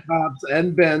and tops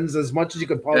and bends as much as you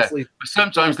could possibly. But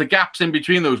sometimes the gaps in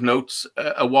between those notes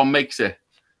are what makes it.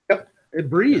 Yep, it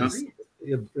breathes.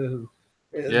 The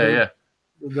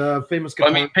famous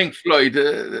guitar. I mean, Pink Floyd,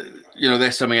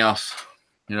 there's something else.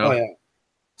 Oh, yeah.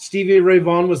 Stevie Ray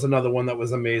Vaughan was another one that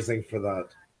was amazing for that.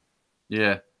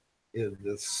 Yeah.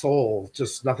 The soul,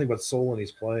 just nothing but soul when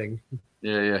he's playing.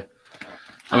 Yeah.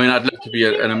 I mean, I'd love to be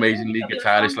an amazing lead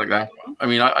guitarist like that. I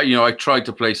mean, I tried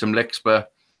to play some licks,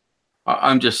 but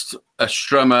I'm just a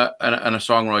strummer and a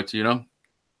songwriter,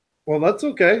 Well, that's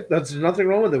okay. That's nothing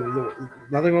wrong with it.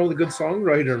 Nothing wrong with a good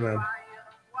songwriter, man.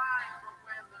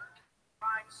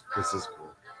 This is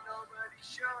cool.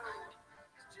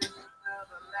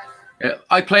 Yeah,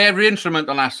 I play every instrument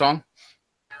on that song.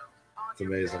 It's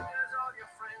amazing.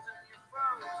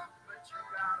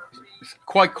 It's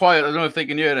quite quiet. I don't know if they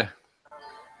can hear it.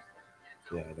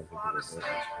 Yeah, I don't think it is.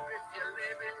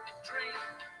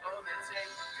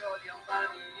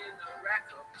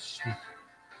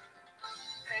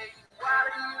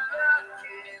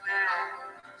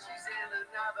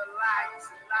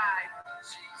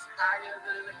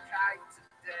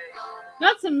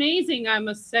 That's amazing, I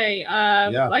must say.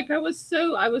 Like I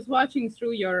was watching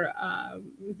through your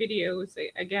videos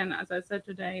again, as I said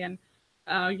today, and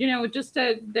just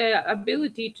the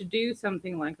ability to do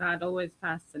something like that always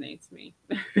fascinates me.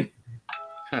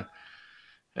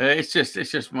 It's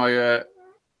just my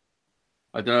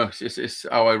I don't know. It's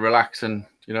how I relax, and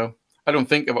you know, I don't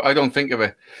think of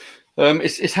it.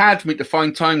 It's hard for me to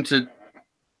find time to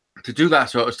do that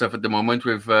sort of stuff at the moment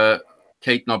with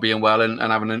Kate not being well and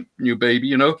having a new baby,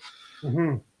 you know.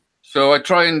 Mm-hmm. So I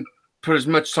try and put as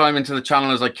much time into the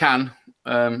channel as I can,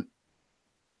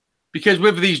 because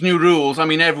with these new rules, I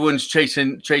mean, everyone's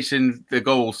chasing the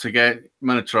goals to get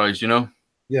monetized, you know.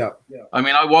 Yeah. I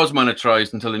mean, I was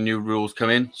monetized until the new rules come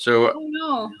in. So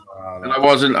no.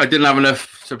 And I didn't have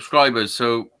enough subscribers.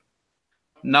 So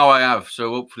now I have. So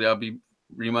hopefully I'll be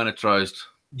remonetized.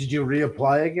 Did you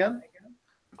reapply again?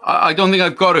 I don't think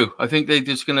I've got to. I think they're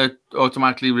just going to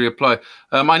automatically reapply.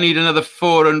 I need another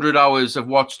 400 hours of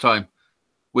watch time,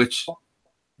 which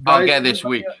I'll get this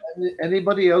week.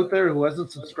 Anybody out there who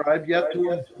hasn't subscribed yet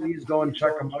to us, please go and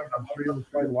check them out. I'm sure you'll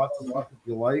find lots of stuff if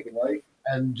you like.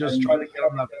 And just try to get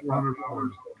them that 400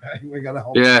 hours. Okay? We got to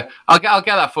help. Yeah, I'll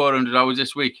get that 400 hours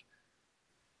this week.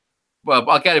 Well,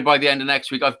 I'll get it by the end of next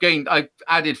week. I've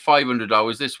added 500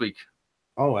 hours this week.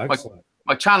 Oh, excellent.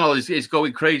 My channel is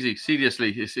going crazy.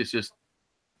 Seriously, it's just.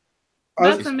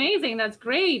 That's amazing. That's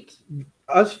great.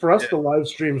 For us, the live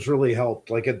streams really helped.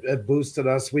 Like it boosted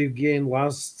us. We've gained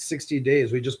last 60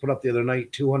 days. We just put up the other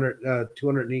night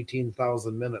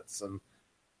 218,000 minutes, and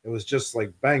it was just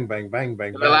like bang, bang, bang,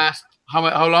 bang. The last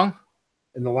how long?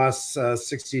 In the last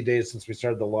 60 days since we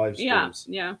started the live streams.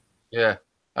 Yeah.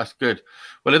 That's good.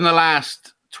 Well, in the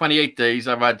last 28 days,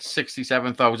 I've had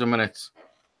 67,000 minutes.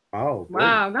 Oh, great.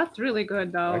 Wow, that's really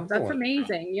good, though. Excellent. That's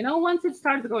amazing. You know, once it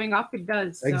starts going up, it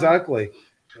does. So. Exactly.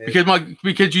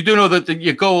 Because you do know that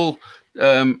your goal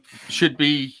should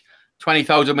be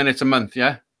 20,000 minutes a month,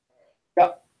 yeah?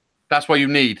 Yeah. That's what you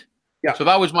need. Yeah. So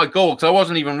that was my goal, because I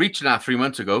wasn't even reaching that 3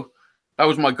 months ago. That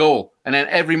was my goal. And then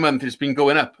every month it's been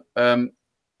going up.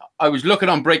 I was looking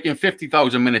on breaking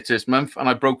 50,000 minutes this month, and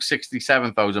I broke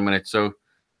 67,000 minutes. So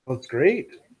that's great.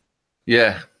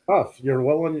 Yeah. Tough. You're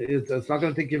well on. It's not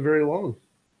going to take you very long.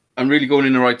 I'm really going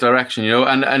in the right direction, you know,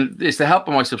 and it's the help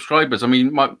of my subscribers. I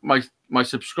mean, my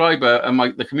subscriber and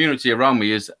the community around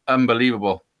me is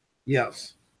unbelievable.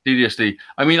 Yes. Seriously.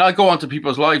 I mean, I go onto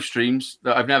people's live streams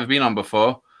that I've never been on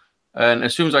before, and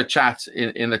as soon as I chat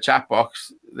in the chat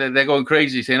box, they're going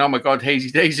crazy saying, "Oh my God,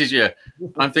 Hazeydaze is here."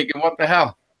 I'm thinking, what the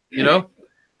hell? You know,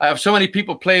 I have so many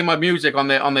people playing my music on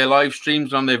their live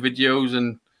streams, on their videos,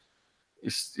 and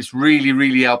it's really,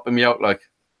 really helping me out. Like,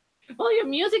 well, your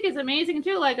music is amazing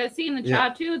too. Like I see in the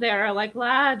chat too, there, like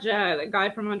Laj, the guy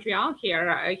from Montreal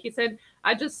here, he said,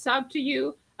 "I just subbed to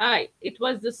you. It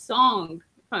was the song,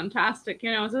 fantastic.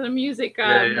 You know, so the music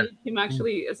made him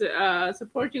actually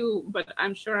support you. But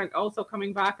I'm sure also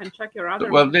coming back and check your other.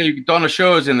 Well, Donna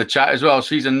Shaw's in the chat as well.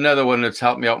 She's another one that's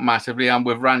helped me out massively. And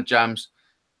with Rant Jams,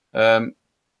 you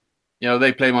know,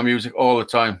 they play my music all the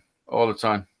time, all the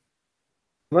time.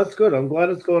 That's good. I'm glad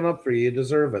it's going up for you. You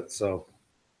deserve it. So,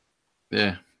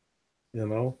 yeah, you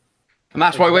know, and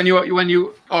that's why when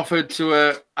you offered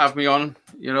to have me on,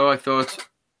 you know, I thought,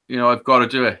 you know, I've got to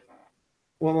do it.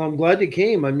 Well, I'm glad you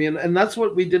came. I mean, and that's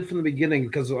what we did from the beginning,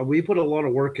 because we put a lot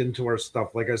of work into our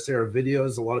stuff. Like I say, our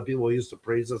videos, a lot of people used to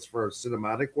praise us for our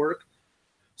cinematic work.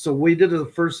 So we did the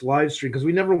first live stream because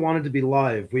we never wanted to be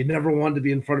live. We never wanted to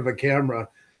be in front of a camera.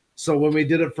 So when we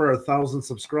did it for 1,000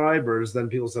 subscribers, then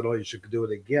people said, "Oh, you should do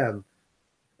it again."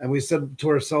 And we said to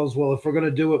ourselves, well, if we're going to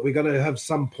do it, we got to have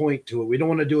some point to it. We don't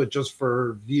want to do it just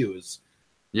for views.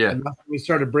 Yeah. And that's when we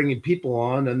started bringing people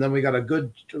on, and then we got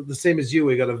the same as you,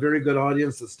 we got a very good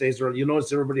audience that stays around. You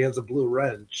notice everybody has a blue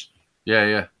wrench. Yeah,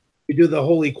 yeah. We do the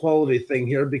whole equality thing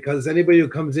here, because anybody who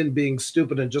comes in being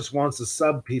stupid and just wants to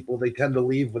sub people, they tend to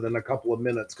leave within a couple of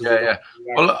minutes. Yeah.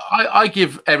 Well, I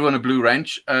give everyone a blue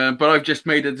wrench, but I've just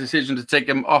made a decision to take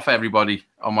them off everybody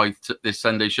on this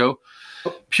Sunday show,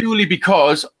 purely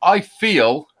because I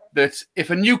feel that if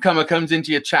a newcomer comes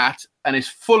into your chat and is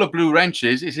full of blue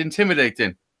wrenches, it's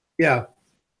intimidating. Yeah.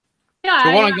 Yeah.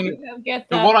 So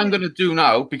what I'm going to do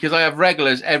now, because I have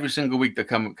regulars every single week that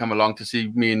come along to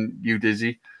see me and you,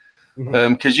 Dizzy.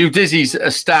 Because you Dizzy's a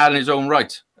star in his own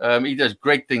right. He does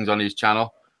great things on his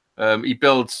channel. He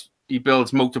builds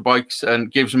motorbikes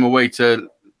and gives them away to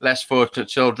less fortunate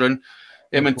children.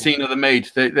 Him and Tina the maid,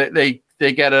 they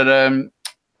get at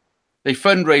they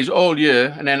fundraise all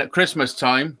year, and then at Christmas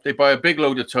time they buy a big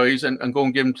load of toys and go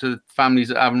and give them to families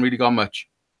that haven't really got much.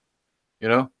 You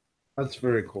know, that's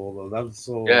very cool though. That's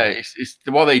so it's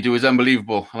what they do is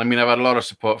unbelievable. And I mean, I've had a lot of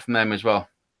support from them as well.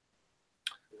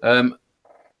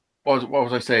 What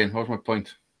was I saying? What was my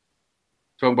point?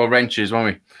 Talking about wrenches,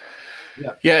 weren't we?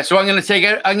 Yeah. So I'm going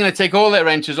to take all their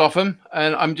wrenches off them,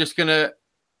 and I'm just going to.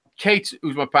 Kate,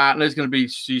 who's my partner, is going to be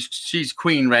she's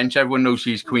Queen Wrench. Everyone knows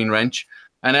she's Queen Wrench,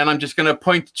 and then I'm just going to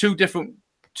appoint two different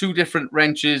 2 different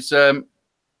wrenches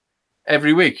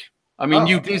every week. I mean,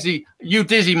 you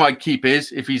Dizzy might keep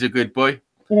his if he's a good boy.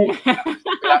 We'll have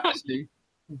to see.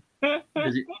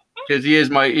 Because he is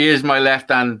my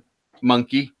left-hand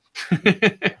monkey.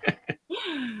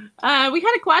 We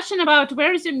had a question about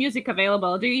where is your music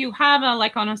available? Do you have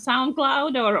like on a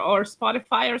SoundCloud or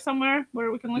Spotify or somewhere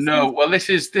where we can listen? No, well, this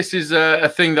is a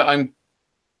thing that I'm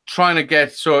trying to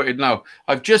get sorted now.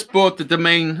 I've just bought the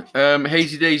domain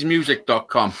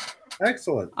hazeydazemusic.com.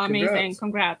 Excellent. Amazing.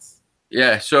 Congrats.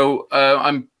 Yeah, so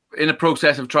I'm in the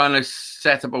process of trying to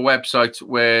set up a website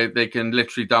where they can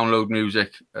literally download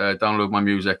music, download my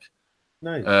music.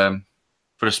 Nice.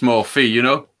 For a small fee, you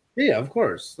know? Yeah, of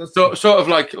course. That's sort of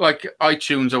like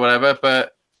iTunes or whatever,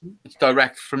 but it's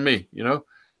direct from me, you know?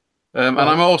 And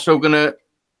I'm also going to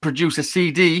produce a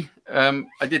CD.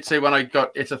 I did say when I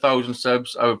got it 1,000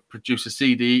 subs, I would produce a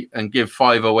CD and give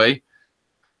 5 away.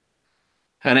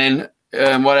 And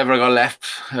then whatever I got left,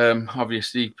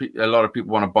 obviously a lot of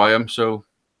people want to buy them, so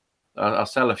I'll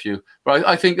sell a few. But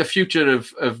I think the future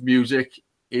of music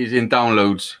is in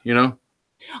downloads, you know?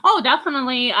 Oh,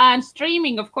 definitely. And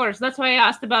streaming, of course. That's why I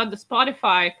asked about the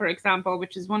Spotify, for example,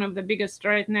 which is one of the biggest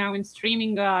right now in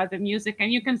streaming the music.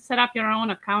 And you can set up your own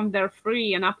account there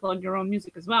free and upload your own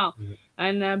music as well. Mm-hmm.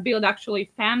 And build actually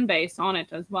fan base on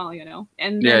it as well, you know.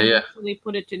 And then actually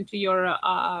put it into your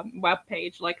web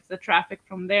page, like the traffic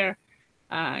from there.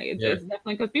 It's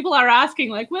definitely, because people are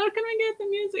asking, like, where can we get the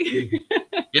music?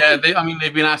 Yeah,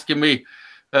 they've been asking me.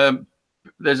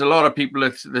 There's a lot of people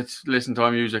that's listened to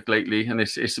our music lately, and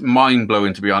it's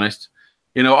mind-blowing, to be honest.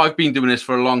 You know, I've been doing this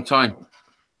for a long time.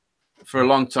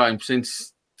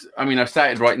 Since, I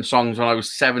started writing songs when I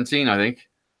was 17, I think.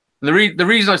 And the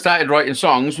reason I started writing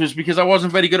songs was because I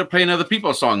wasn't very good at playing other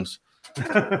people's songs. So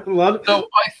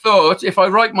I thought, if I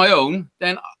write my own,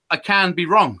 then I can be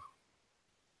wrong.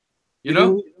 You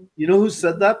know who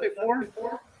said that before?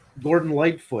 Gordon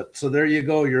Lightfoot. So there you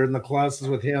go. You're in the classes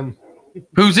with him.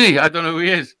 Who's he? I don't know who he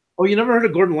is. Oh, you never heard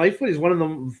of Gordon Lightfoot? He's one of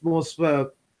the most,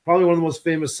 probably one of the most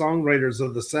famous songwriters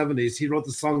of the 70s. He wrote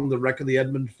the song "The Wreck of the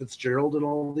Edmund Fitzgerald" and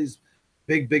all these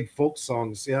big folk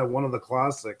songs. Yeah, one of the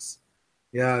classics.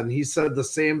 Yeah, and he said the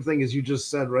same thing as you just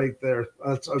said right there.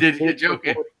 You're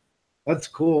joking? That's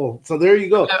cool. So there you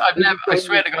go. I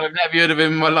swear to God, I've never heard of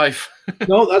him in my life.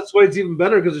 No, that's why it's even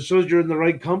better, because it shows you're in the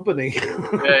right company.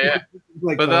 Yeah.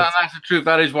 Like but that's the truth.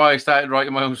 That is why I started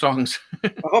writing my own songs.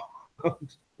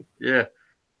 Yeah,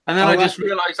 and then I just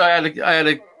realized I had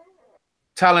a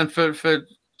talent for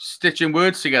stitching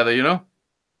words together, you know.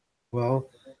 Well,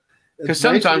 because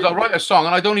sometimes I'll write a song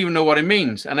and I don't even know what it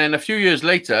means, and then a few years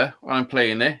later when I'm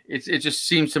playing it just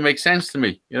seems to make sense to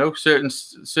me, you know. Certain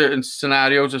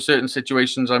scenarios or certain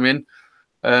situations I'm in,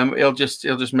 it'll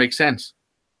just make sense.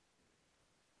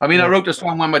 I mean, I wrote a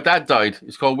song when my dad died.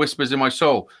 It's called "Whispers in My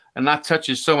Soul," and that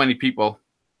touches so many people.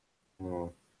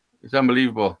 Oh. It's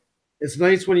unbelievable. It's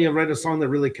nice when you write a song that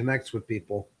really connects with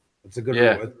people. It's a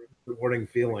good, rewarding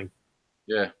feeling.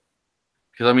 Yeah,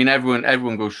 because I mean,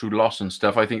 everyone goes through loss and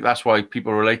stuff. I think that's why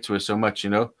people relate to it so much,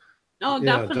 you know. Oh,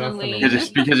 definitely.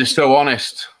 Because it's so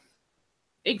honest.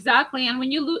 Exactly, and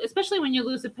when you lose, especially when you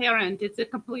lose a parent, it's a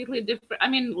completely different. I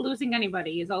mean, losing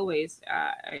anybody is always,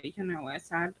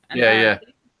 sad. And,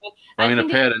 I mean, a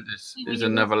parent is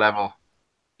another level.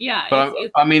 Yeah, but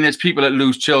I mean, there's people that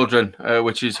lose children,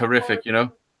 which is horrific, you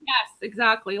know. Yes,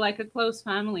 exactly, like a close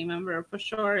family member, for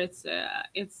sure. It's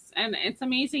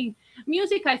amazing.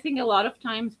 Music, I think, a lot of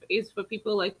times is for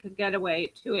people like to get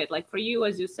away to it. Like for you,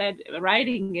 as you said,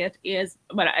 writing it is,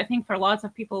 but I think for lots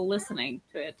of people listening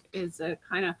to it is a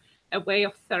kind of a way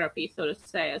of therapy, so to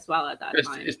say, as well at that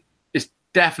time. It's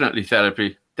definitely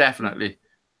therapy, definitely.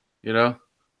 You know,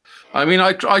 I mean,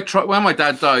 I tried when my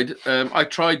dad died. I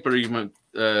tried bereavement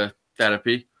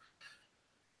therapy.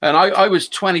 And I was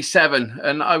 27,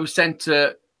 and I was sent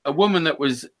to a woman that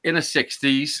was in her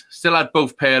 60s, still had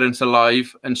both parents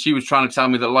alive, and she was trying to tell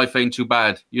me that life ain't too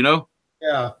bad, you know?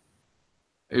 Yeah.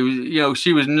 It was, you know,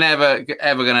 she was never,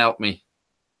 ever going to help me.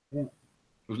 Yeah.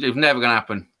 It was never going to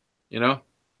happen, you know?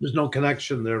 There's no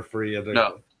connection there for you.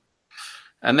 No.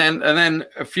 And then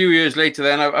a few years later,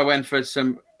 then I went for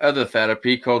some other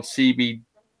therapy called CBD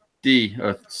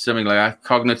or something like that,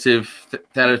 cognitive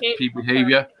therapy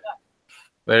behavior.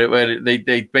 Where they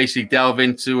basically delve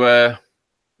into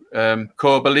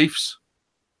core beliefs.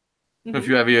 Mm-hmm. If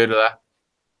you ever heard of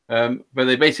that, but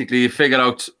they basically figured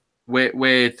out where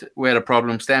the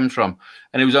problem stems from,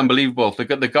 and it was unbelievable.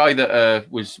 The guy that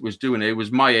was doing it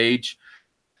was my age.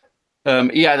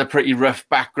 He had a pretty rough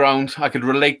background. I could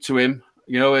relate to him.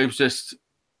 You know, it was just,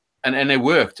 and it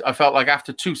worked. I felt like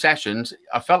after 2 sessions,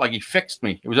 I felt like he fixed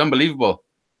me. It was unbelievable.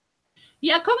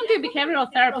 Yeah, cognitive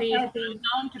behavioral therapy is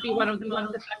known to be one of the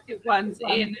most effective ones.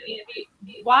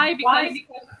 Why? Because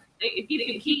it gives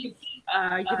you keys,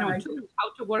 you know, to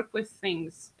how to work with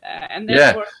things, and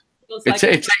therefore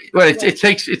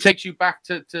it takes you back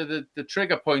to the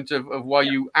trigger point of why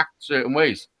you act certain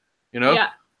ways, you know. Yeah,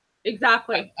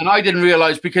 exactly. And I didn't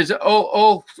realize, because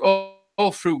all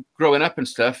through growing up and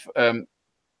stuff,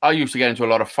 I used to get into a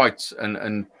lot of fights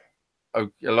and a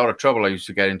lot of trouble I used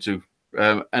to get into,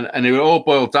 and it all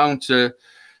boiled down to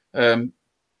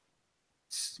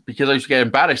because I used to get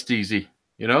embarrassed easy,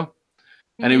 you know.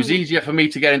 And it was easier for me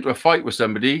to get into a fight with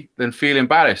somebody than feel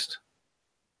embarrassed.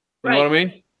 You know what I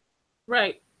mean?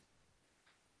 Right.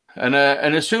 And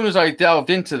as soon as I delved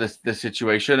into the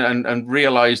situation and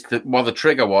realized that what the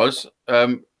trigger was,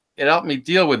 it helped me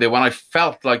deal with it when I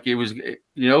felt like it was,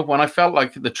 you know, when I felt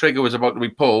like the trigger was about to be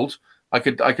pulled, I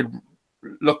could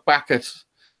look back at,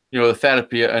 you know, the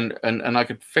therapy and I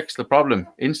could fix the problem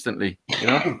instantly, you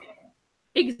know.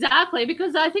 Exactly,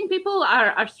 because I think people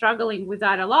are struggling with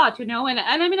that a lot, you know, and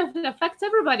I mean, it affects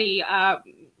everybody,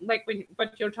 like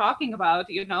what you're talking about,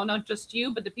 you know, not just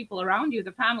you, but the people around you,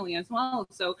 the family as well.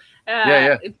 So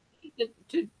that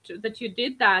you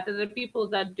did that, and the people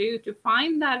that do, to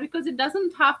find that, because it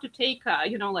doesn't have to take,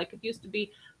 you know, like it used to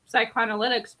be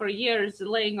psychoanalytics for years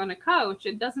laying on a couch.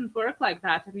 It doesn't work like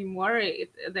that anymore.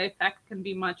 The effect can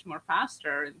be much more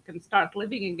faster and can start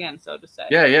living again, so to say.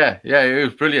 Yeah, it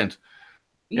was brilliant.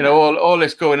 You know, all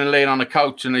this going and laying on a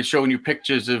couch and they're showing you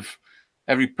pictures of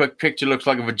every picture looks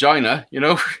like a vagina, you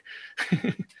know?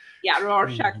 Yeah,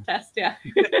 Rorschach test, yeah.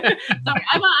 Sorry,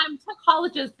 I'm a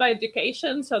psychologist by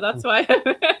education, so that's why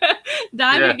I'm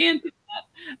diving into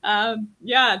that.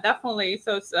 Yeah, definitely.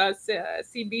 So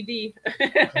CBD,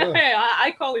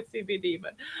 I call it CBD,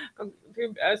 but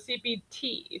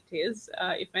CBT it is.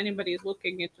 If anybody is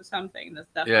looking into something, that's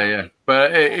definitely. Yeah.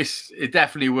 But it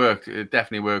definitely worked. It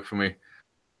definitely worked for me.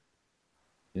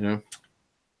 You know.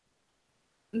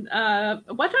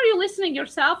 What are you listening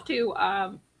yourself to?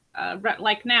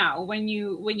 Like now, when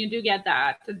you do get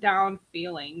that down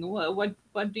feeling,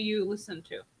 what do you listen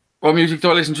to? What music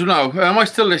do I listen to now? I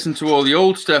still listen to all the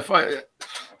old stuff. I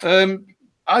don't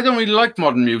really like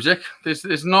modern music.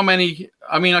 There's not many.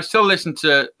 I mean, I still listen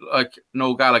to like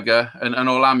Noel Gallagher and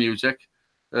all that music,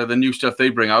 the new stuff they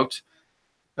bring out.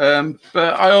 But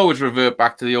I always revert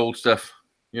back to the old stuff,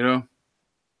 you know.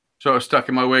 Sort of stuck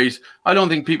in my ways. I don't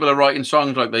think people are writing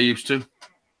songs like they used to.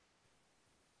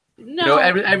 No. You know,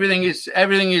 everything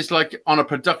is like on a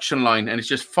production line, and it's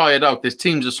just fired out. There's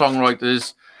teams of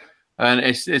songwriters, and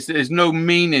there's no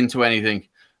meaning to anything.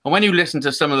 And when you listen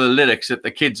to some of the lyrics that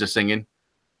the kids are singing,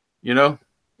 you know,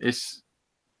 it's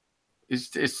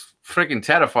freaking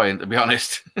terrifying, to be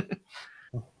honest.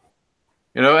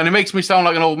 You know, and it makes me sound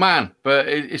like an old man, but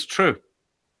it's true.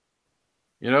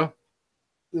 You know.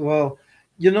 Well,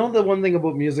 you know, the one thing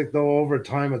about music, though, over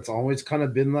time, it's always kind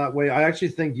of been that way. I actually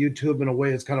think YouTube, in a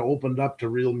way, has kind of opened up to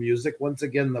real music once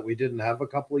again that we didn't have a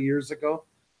couple of years ago.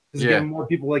 It's getting more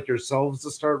people like yourselves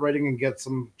to start writing and get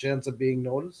some chance of being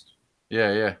noticed.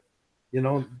 Yeah. You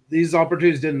know, these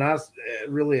opportunities didn't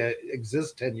really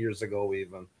exist 10 years ago,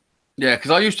 even. Yeah,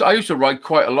 because I used to write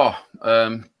quite a lot,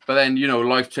 but then, you know,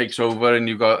 life takes over and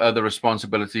you've got other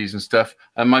responsibilities and stuff,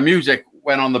 and my music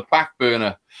went on the back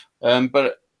burner.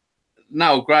 But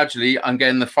now gradually I'm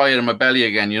getting the fire in my belly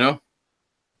again, you know.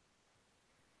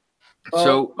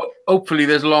 So hopefully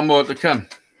there's a lot more to come.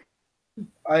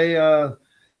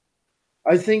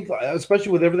 I think,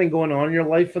 especially with everything going on in your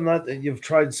life and that you've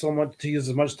tried so much to use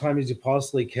as much time as you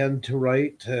possibly can to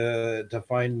write, to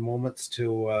find moments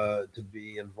to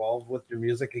be involved with your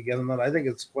music again, and that I think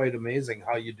it's quite amazing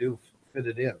how you do fit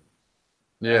it in.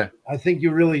 Yeah, I think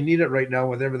you really need it right now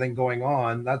with everything going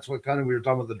on. That's what kind of we were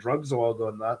talking about the drugs a while ago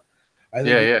and that. I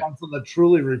think it's something that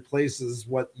truly replaces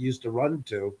what you used to run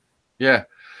to. Yeah.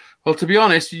 Well, to be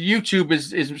honest, YouTube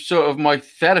is sort of my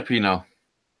therapy now.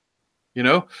 You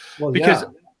know, because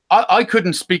I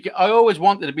couldn't speak. I always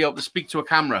wanted to be able to speak to a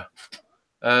camera.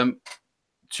 2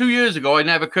 years ago, I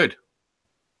never could.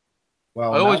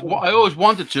 Well, I always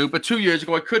wanted to, but 2 years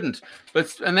ago I couldn't.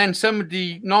 And then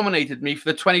somebody nominated me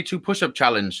for the 22 push-up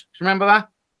challenge. Do you remember that?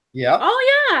 Yeah.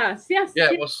 Oh yes.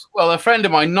 Yeah. Well, a friend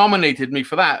of mine nominated me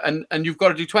for that, and you've got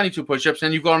to do 22 push-ups,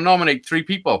 and you've got to nominate 3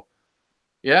 people.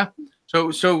 Yeah. So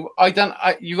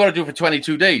you got to do it for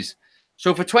 22 days.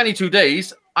 So for 22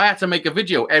 days, I had to make a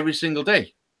video every single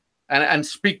day, and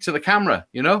speak to the camera.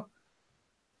 You know.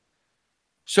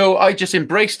 So I just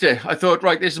embraced it. I thought,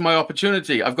 right, this is my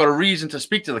opportunity. I've got a reason to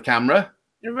speak to the camera.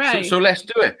 Right. So let's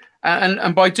do it.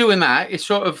 And by doing that, it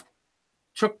sort of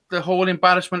took the whole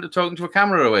embarrassment of talking to a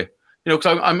camera away. you know,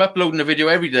 because I'm uploading a video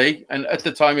every day, and at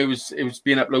the time it was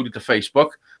being uploaded to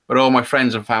Facebook, but all my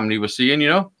friends and family were seeing, you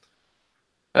know.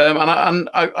 And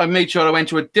I made sure I went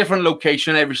to a different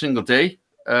location every single day.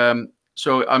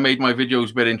 So I made my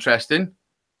videos a bit interesting.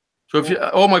 So if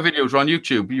all my videos are on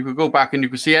YouTube, you could go back and you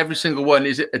can see every single one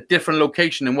is a different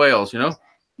location in Wales, you know,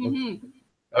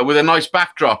 with a nice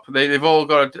backdrop. They've all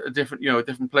got a different, you know, a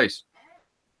different place.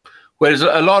 Whereas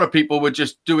a lot of people were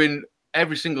just doing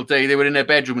every single day, they were in their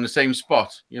bedroom in the same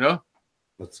spot, you know.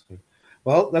 That's good.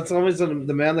 Well, that's always the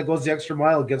man that goes the extra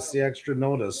mile gets the extra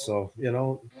notice. So, you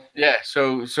know. Yeah.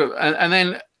 So and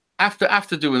then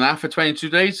after doing that for 22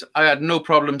 days, I had no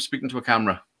problem speaking to a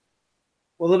camera.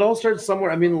 Well, it all starts somewhere.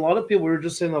 I mean, a lot of people, we were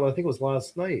just saying that, I think it was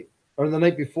last night or the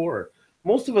night before.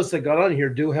 Most of us that got on here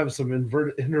do have some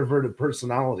introverted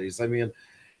personalities. I mean,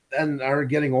 and are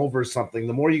getting over something.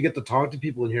 The more you get to talk to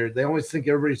people in here, they always think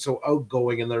everybody's so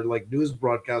outgoing and they're like news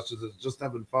broadcasters that just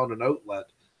haven't found an outlet.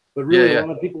 But really, a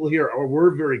lot of people here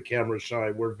we're very camera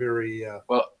shy. We're very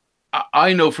well.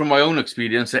 I know from my own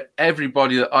experience that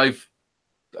everybody that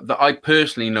I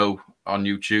personally know on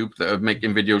YouTube that are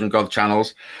making videos and got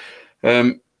channels,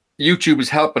 YouTube is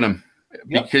helping them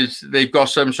because they've got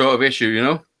some sort of issue, you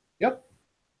know. Yep,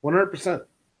 100%.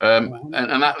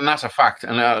 And that's a fact,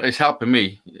 and it's helping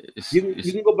me. You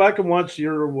can go back and watch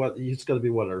your it's got to be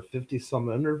our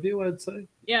 50-some interview, I'd say.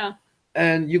 Yeah.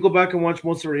 And you go back and watch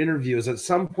most of our interviews. At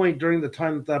some point during the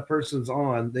time that person's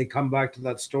on, they come back to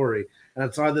that story, and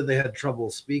it's either they had trouble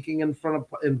speaking in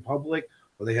public,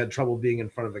 or they had trouble being in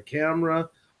front of a camera,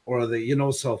 or the, you know,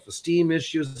 self-esteem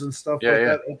issues and stuff like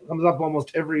that. It comes up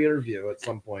almost every interview at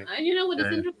some point. And you know what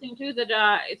is interesting too,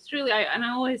 that it's really, and I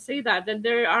always say that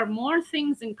there are more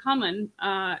things in common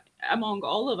among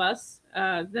all of us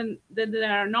than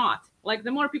there are not. Like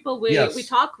the more people we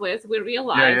talk with, we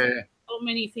realize so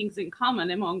many things in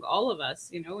common among all of us,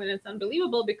 you know, and it's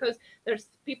unbelievable because there's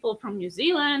people from New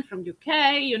Zealand, from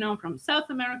UK, you know, from South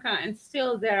America, and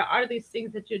still there are these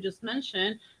things that you just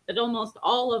mentioned that almost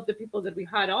all of the people that we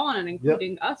had on, and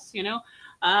including us, you know,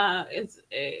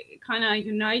 it kind of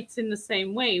unites in the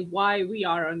same way why we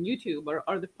are on YouTube, or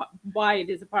why it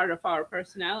is a part of our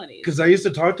personalities. Because I used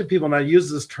to talk to people and I use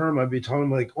this term, I'd be talking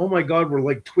like, oh my God, we're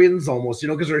like twins almost, you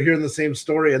know, because we're hearing the same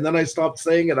story. And then I stopped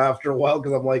saying it after a while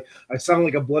because I'm like, I sound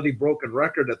like a bloody broken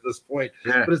record at this point.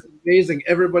 But it's amazing.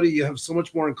 Everybody, you have so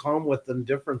much more in common with than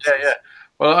differences.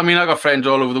 Well, I mean, I got friends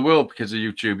all over the world because of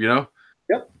YouTube, you know.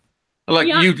 Like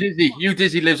you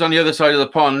Dizzy lives on the other side of the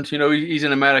pond. You know, he's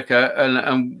in America,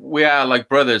 and we are like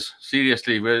brothers.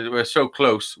 Seriously, we're so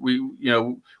close. We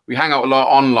hang out a lot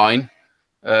online,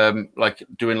 like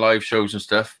doing live shows and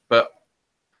stuff. But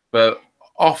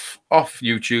off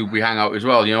YouTube, we hang out as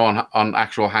well. You know, on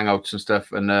actual hangouts and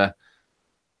stuff. And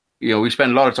you know, we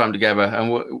spend a lot of time together.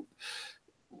 And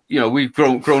we've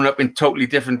grown up in totally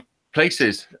different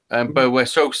places, but we're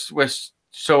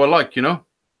so alike. You know.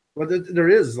 Well, there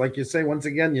is, like you say, once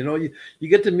again, you know, you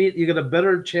get a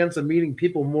better chance of meeting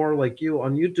people more like you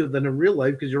on YouTube than in real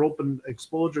life because you're open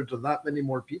exposure to that many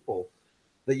more people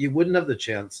that you wouldn't have the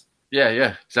chance.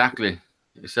 Yeah, exactly.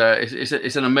 It's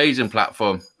an amazing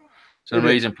platform. It's an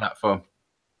amazing platform.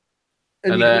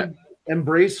 And you can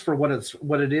embrace for what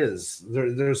it is.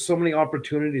 There's so many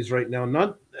opportunities right now.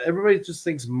 Not everybody just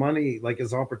thinks money like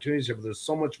is opportunities here, but there's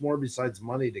so much more besides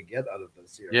money to get out of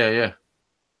this here. Yeah.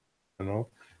 You know.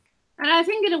 And I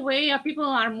think in a way, people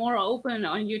are more open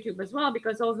on YouTube as well,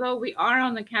 because although we are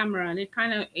on the camera and it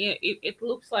kind of it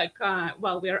looks like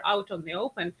we're out on the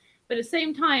open, but at the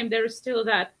same time there is still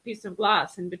that piece of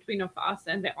glass in between of us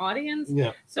and the audience.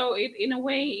 Yeah. So in a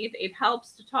way it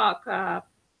helps to talk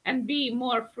and be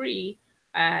more free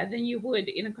than you would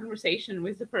in a conversation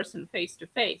with the person face to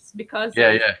face, because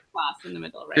there's glass in the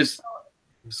middle, right?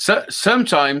 So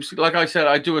sometimes, like I said,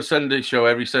 I do a Sunday show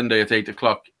every Sunday at 8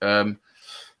 o'clock.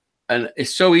 And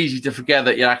it's so easy to forget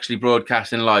that you're actually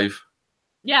broadcasting live.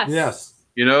 Yes.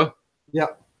 You know? Yeah.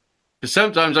 Because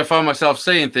sometimes I find myself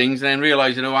saying things and then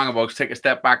realize, hang on, take a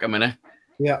step back a minute.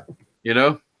 Yeah. You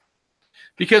know?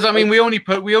 Because I mean, we only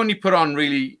put on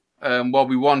really what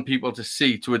we want people to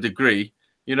see to a degree.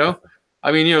 You know?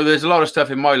 I mean, you know, there's a lot of stuff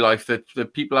in my life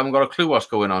that people haven't got a clue what's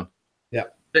going on. Yeah.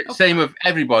 Same with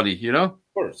everybody. You know?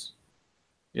 Of course.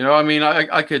 You know, I mean,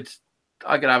 I could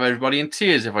have everybody in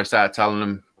tears if I started telling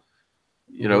them,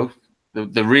 you know,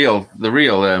 the real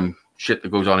shit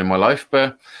that goes on in my life.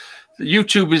 But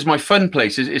YouTube is my fun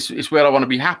place. It's where I want to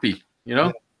be happy, you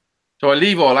know. So I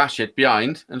leave all that shit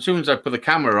behind, and as soon as I put the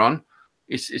camera on,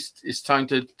 it's time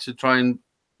to try and,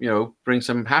 you know, bring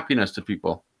some happiness to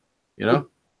people, you know.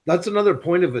 That's another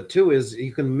point of it too, is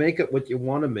you can make it what you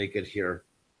want to make it here.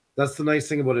 that's the nice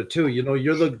thing about it too. You know,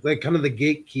 you're the kind of the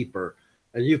gatekeeper,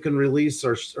 and you can release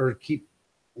or keep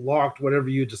locked whatever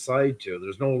you decide to.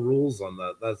 There's no rules on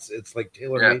that. It's like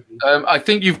tailor-made. Yeah. I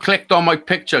think you've clicked on my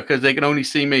picture because they can only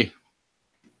see me.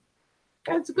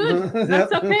 That's good.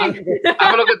 That's okay.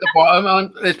 Have a look at the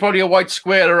bottom. There's probably a white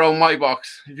square around my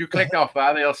box. If you click off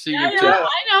that, they'll see you too. Yeah,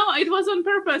 I know. It was on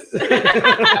purpose.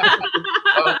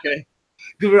 Okay.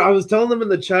 I was telling them in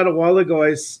the chat a while ago,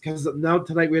 because now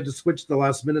tonight we had to switch the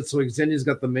last minute, so Xenia's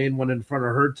got the main one in front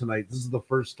of her tonight. This is the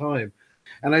first time.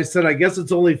 And I said, I guess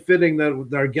it's only fitting that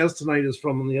our guest tonight is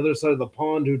from on the other side of the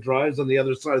pond who drives on the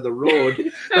other side of the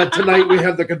road. That tonight we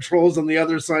have the controls on the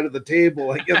other side of the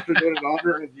table. I guess they're doing an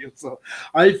honor of you. So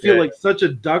I feel like such a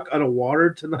duck out of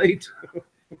water tonight.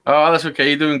 Oh, that's okay.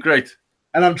 You're doing great.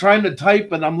 And I'm trying to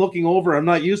type and I'm looking over. I'm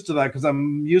not used to that because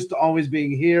I'm used to always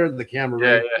being here, the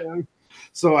camera. Yeah.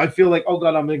 So I feel like, oh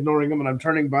God, I'm ignoring him and I'm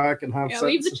turning back and have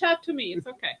leave the chat to me. It's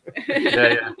okay.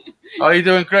 Yeah. Oh, you're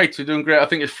doing great. You're doing great. I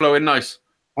think it's flowing nice.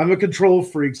 I'm a control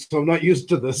freak, so I'm not used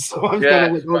to this. So I'm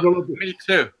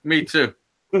Me too.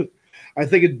 I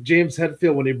think of James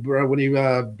Hetfield when he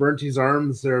burnt his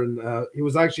arms there, and he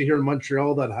was actually here in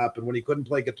Montreal. That happened when he couldn't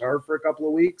play guitar for a couple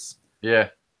of weeks. Yeah,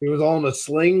 he was all in a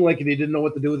sling, like, and he didn't know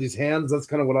what to do with his hands. That's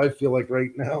kind of what I feel like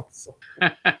right now. So.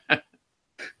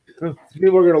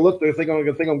 People are going to look. They think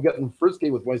I'm getting frisky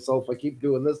with myself. I keep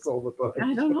doing this all the time.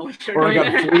 I don't know what you're doing. Or I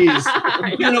got fleas.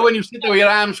 You know, when you sit there with your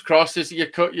arms crossed,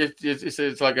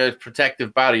 it's like a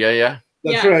protective barrier. Yeah.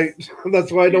 That's right.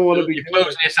 That's why I don't want to be. You're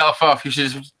closing yourself off. You should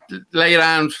just lay your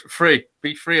arms free.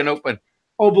 Be free and open.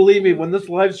 Oh, believe me, when this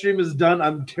live stream is done,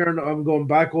 I'm going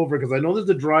back over because I know there's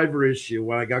a driver issue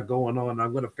what I got going on.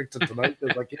 I'm going to fix it tonight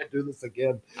because I can't do this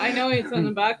again. I know it's on the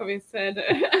back of his head.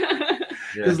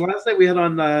 Because last night we had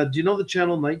on, do you know the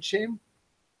channel Night Shame?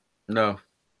 No.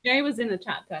 Yeah, he was in the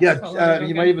chat. He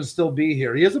might even still be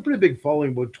here. He has a pretty big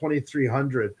following, about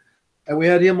 2,300. And we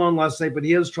had him on last night, but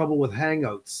he has trouble with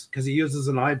Hangouts because he uses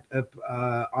an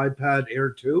iPad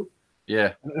Air 2.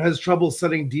 Yeah. And it has trouble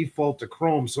setting default to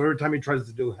Chrome. So every time he tries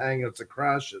to do Hangouts, it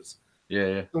crashes.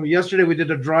 Yeah. So yesterday we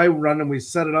did a dry run and we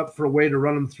set it up for a way to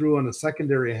run him through on a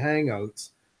secondary Hangouts.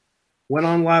 Went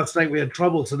on last night, we had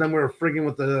trouble, so then we were frigging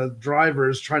with the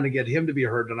drivers trying to get him to be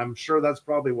heard, and I'm sure that's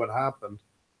probably what happened.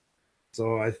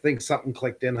 So I think something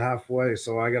clicked in halfway,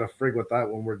 so I got to frig with that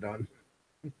when we're done.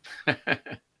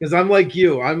 Because I'm like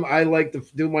you, I like to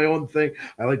do my own thing.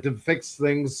 I like to fix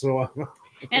things, so...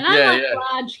 And I like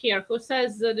Raj here, who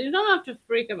says that you don't have to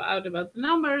freak out about the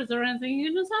numbers or anything.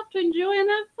 You just have to enjoy and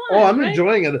have fun. Oh, I'm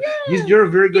enjoying it. Yeah. You're a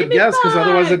very good guest because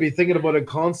otherwise I'd be thinking about it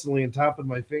constantly and tapping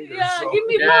my fingers. Yeah, so. Give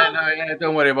me fun.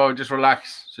 Don't worry about it. Just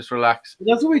relax. Just relax.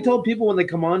 That's what we tell people when they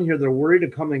come on here. They're worried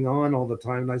of coming on all the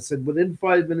time. And I said, within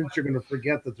 5 minutes, you're going to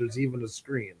forget that there's even a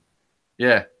screen.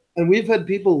 Yeah. And we've had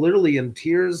people literally in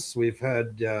tears. We've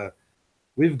gone...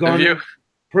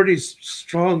 pretty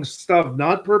strong stuff,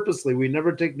 not purposely. We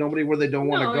never take nobody where they don't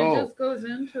want to go. It just goes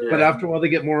into but after a while, they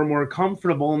get more and more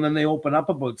comfortable, and then they open up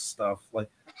about stuff. Like,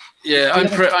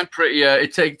 I'm pretty.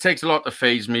 It takes a lot to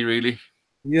phase me, really.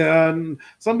 Yeah, and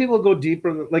some people go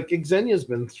deeper. Like Xenia's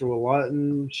been through a lot,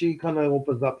 and she kind of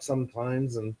opens up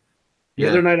sometimes. And the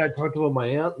other night, I talked about my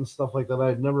aunt and stuff like that.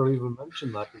 I'd never even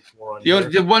mentioned that before.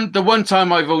 The one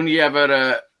time I've only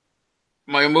ever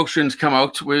my emotions come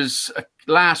out was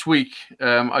last week.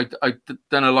 I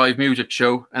done a live music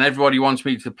show, and everybody wants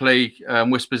me to play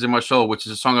 "Whispers in My Soul," which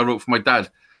is a song I wrote for my dad.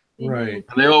 Right.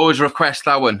 And they always request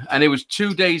that one, and it was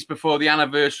 2 days before the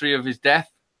anniversary of his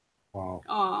death. Wow.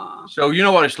 Aww. So you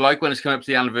know what it's like when it's coming up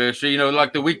to the anniversary. You know,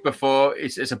 like the week before,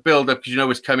 it's a build-up because you know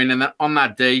it's coming, and then on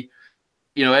that day,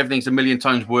 you know everything's a million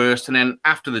times worse, and then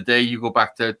after the day, you go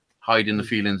back to hiding the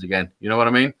feelings again. You know what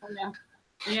I mean? Yeah.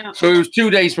 Yeah. So it was 2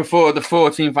 days before the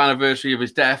 14th anniversary of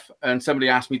his death, and somebody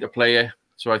asked me to play it.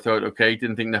 So I thought, okay,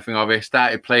 didn't think nothing of it.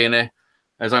 Started playing it.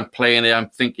 As I'm playing it, I'm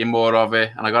thinking more of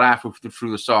it, and I got halfway through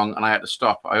the song, and I had to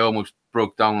stop. I almost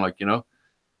broke down, like, you know.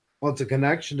 Well, it's a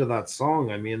connection to that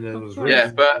song. I mean, it was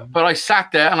really but I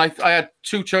sat there, and I had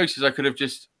two choices. I could have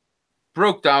just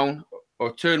broke down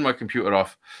or turned my computer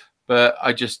off, but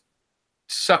I just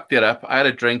sucked it up. I had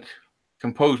a drink,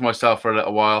 composed myself for a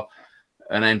little while,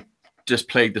 and then just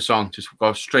played the song, just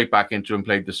got straight back into it and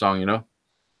played the song, you know.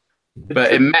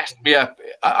 But it messed me up.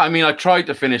 I mean, I tried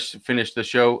to finish the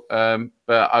show,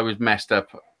 but I was messed up.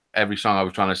 Every song I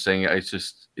was trying to sing, it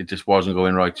just wasn't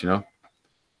going right, you know.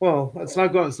 Well, it's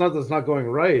not that it's not going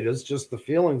right. It's just the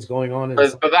feelings going on.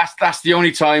 But that's the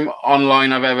only time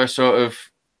online I've ever sort of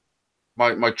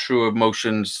my true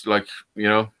emotions, like, you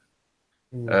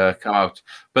know, come out.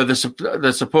 But the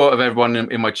support of everyone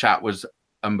in my chat was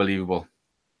unbelievable.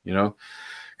 You know,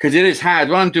 because it is hard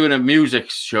when I'm doing a music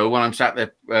show, when I'm sat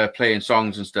there playing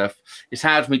songs and stuff. It's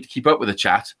hard for me to keep up with the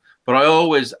chat, but I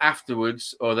always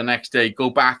afterwards or the next day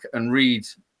go back and read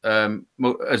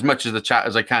as much of the chat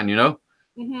as I can, you know.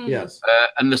 Mm-hmm. Yes.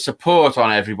 And the support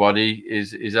on everybody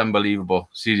is unbelievable.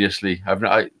 Seriously,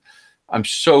 I'm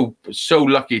so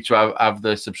lucky to have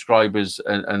the subscribers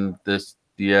and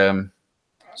the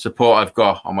support I've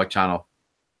got on my channel.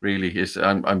 Really,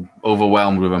 I'm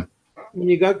overwhelmed with them. When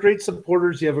you got great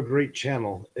supporters, you have a great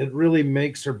channel. It really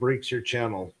makes or breaks your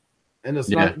channel. And it's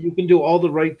not, you can do all the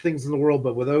right things in the world,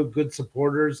 but without good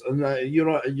supporters, and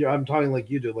I'm talking like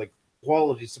you do, like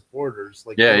quality supporters.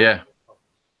 Like yeah.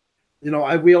 You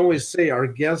know, we always say our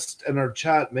guests and our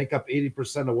chat make up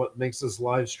 80% of what makes this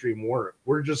live stream work.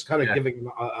 We're just kind of giving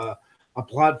a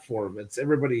platform. It's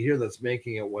everybody here that's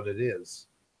making it what it is.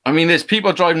 I mean, there's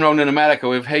people driving around in America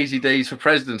with Hazeydaze for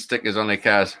President stickers on their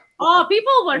cars. Oh,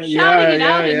 people were shouting it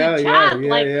out in the chat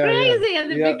like crazy at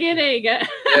the beginning.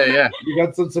 Yeah. You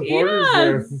got some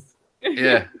supporters there.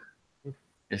 Yeah.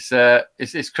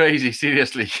 It's crazy,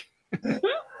 seriously.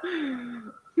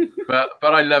 but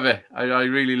I love it. I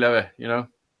really love it, you know.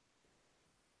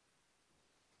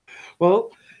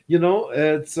 Well, you know,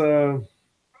 it's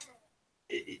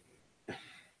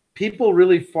people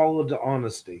really follow to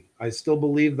honesty. I still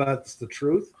believe that's the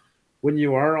truth. When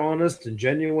you are honest and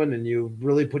genuine and you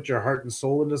really put your heart and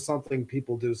soul into something,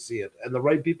 people do see it. And the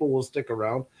right people will stick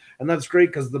around. And that's great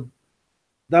because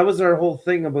that was our whole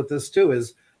thing about this too,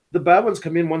 is the bad ones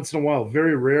come in once in a while,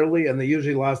 very rarely, and they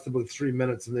usually last about 3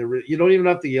 minutes. And you don't even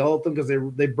have to yell at them because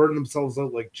they burn themselves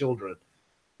out like children.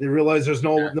 They realize there's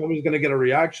nobody's going to get a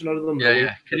reaction out of them.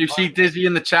 Yeah. Can you see Dizzy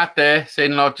in the chat there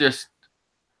saying not just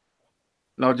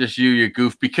you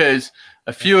goof, because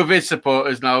a few of his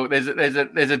supporters now there's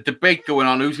a debate going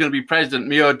on who's going to be president,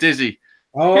 me or Dizzy.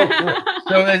 Oh,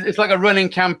 so it's like a running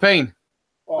campaign.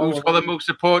 Who's got the most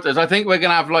supporters? I think we're going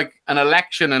to have like an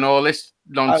election and all this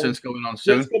nonsense going on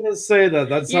soon. I was going to say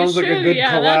that sounds like a good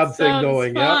collab thing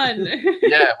going. Fun.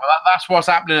 Yeah, well, that's what's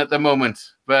happening at the moment.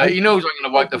 But he knows I'm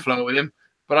going to wipe the floor with him.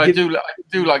 But I do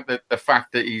like the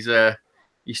fact that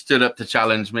he stood up to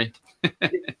challenge me.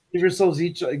 Give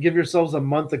yourselves a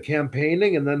month of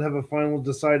campaigning and then have a final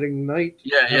deciding night.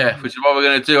 Yeah, which is what we're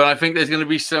going to do. And I think there's going to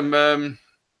be some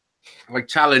like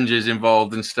challenges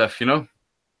involved and stuff, you know.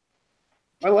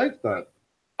 I like that.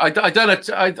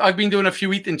 I've been doing a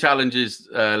few eating challenges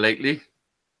lately.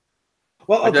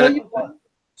 Well, I'll tell you what.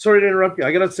 Sorry to interrupt you.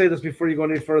 I got to say this before you go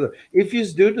any further. If you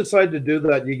do decide to do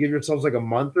that, you give yourselves like a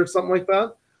month or something like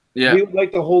that. Yeah. We would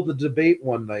like to hold the debate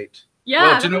one night. Yeah.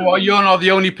 Well, do you know what? You're not the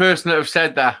only person that have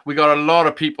said that. We got a lot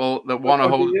of people that want to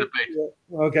hold the debate.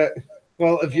 Yeah. Okay.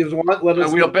 Well, if you want, let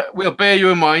us know. We'll bear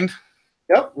you in mind.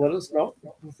 Yep. Let us know.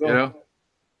 So. You know.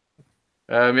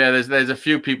 Yeah, there's a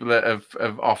few people that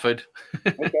have offered.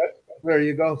 Okay, there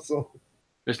you go. So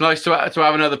it's nice to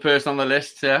have another person on the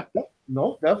list. Yeah.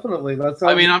 No, definitely. That's.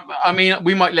 I mean,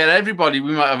 we might let everybody.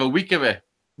 We might have a week of it.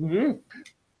 Mm-hmm.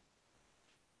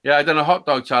 Yeah, I done a hot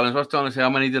dog challenge. I was trying to say, how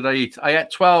many did I eat? I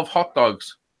ate 12 hot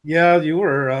dogs. Yeah, you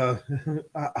were.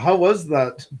 How was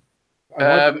that?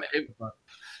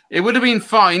 It would have been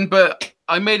fine, but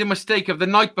I made a mistake of the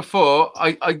night before.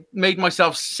 I made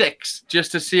myself 6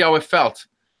 just to see how it felt.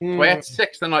 So I had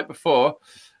 6 the night before,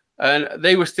 and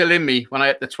they were still in me when I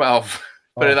ate the 12.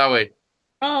 Put it that way.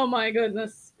 Oh my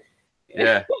goodness.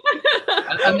 Yeah.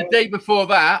 and the day before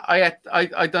that,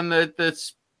 I done the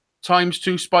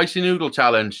 ×2 spicy noodle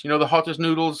challenge. You know, the hottest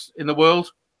noodles in the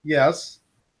world. Yes.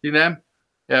 You know them?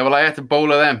 Yeah. Well, I had a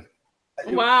bowl of them.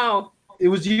 Wow. It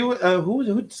was you.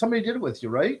 Who? Somebody did it with you,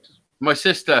 right? My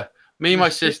sister. Me, my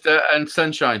sister, and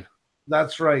Sunshine.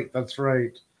 That's right. That's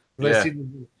right. Yeah.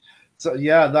 So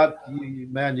yeah,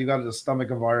 man, you got a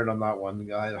stomach of iron on that one.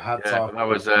 Hats off.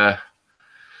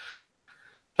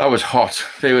 That was hot.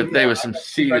 They were some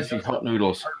seriously hot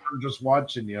noodles. I'm just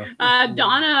watching you.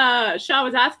 Donna Shaw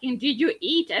was asking, did you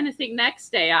eat anything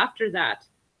next day after that?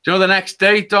 Do you know the next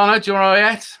day, Donna? Do you know what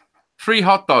I ate? 3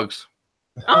 hot dogs.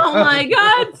 Oh my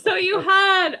God! So you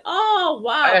had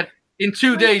wow. In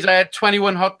 2 days, I had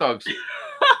 21 hot dogs.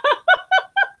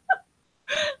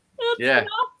 Yeah. Nuts.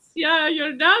 Yeah,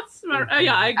 you're nuts.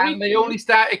 Yeah, I agree. And they only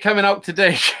started coming out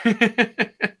today.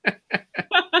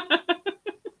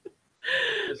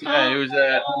 Yeah, it was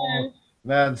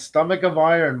man, stomach of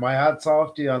iron. My hat's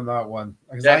off to you on that one.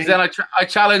 Yeah, then I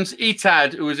challenged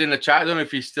Etad, who was in the chat. I don't know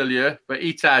if he's still here, but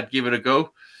Etad, give it a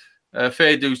go.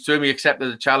 Fair dues to him. He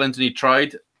accepted the challenge and he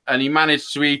tried, and he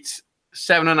managed to eat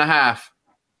 7.5.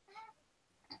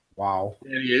 Wow.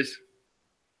 There he is.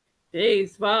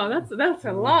 Jeez, wow, that's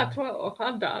a lot. 12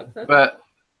 hot dogs. But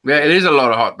yeah, it is a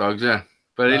lot of hot dogs, yeah.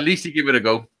 But at least you give it a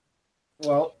go.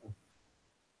 Well,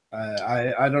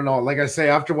 I don't know. Like I say,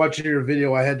 after watching your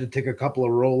video, I had to take a couple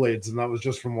of Rolaids, and that was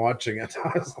just from watching it.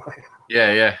 I was like,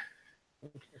 yeah.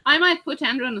 I might put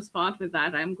Andrew on the spot with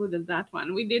that. I'm good at that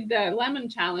one. We did the lemon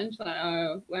challenge,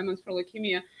 lemons for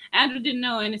leukemia. Andrew didn't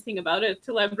know anything about it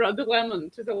till I brought the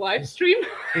lemon to the live stream.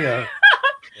 Yeah.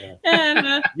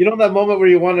 And you know that moment where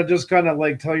you want to just kind of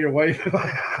like tell your wife,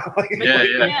 like,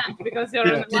 yeah, because you're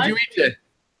on the Did you eat it?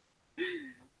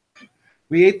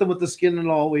 We ate them with the skin and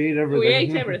all. We ate everything. We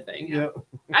ate everything. Yeah.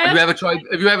 Have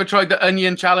you ever tried the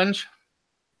onion challenge?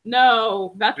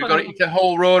 No, that's You've got to eat a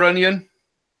whole raw onion.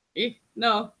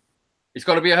 No. It's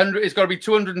got to be 100. It's got to be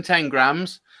 210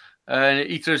 grams, and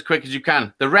eat it as quick as you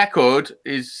can. The record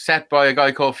is set by a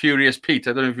guy called Furious Pete.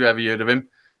 I don't know if you ever heard of him.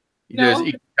 He does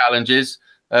eating challenges,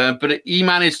 but he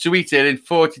managed to eat it in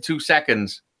 42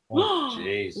 seconds. Oh,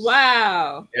 jeez!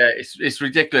 Wow. Yeah, it's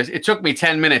ridiculous. It took me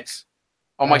 10 minutes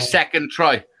on my second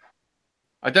try.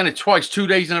 I've done it twice, 2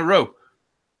 days in a row.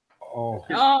 Oh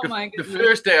my goodness. The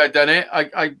first day I'd done it,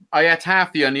 I ate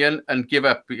half the onion and give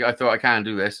up. I thought I can't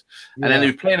do this. And then it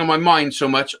was playing on my mind so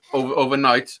much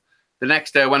overnight. The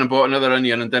next day I went and bought another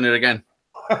onion and done it again.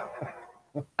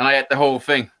 And I ate the whole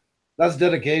thing. That's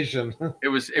dedication. It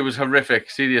was horrific,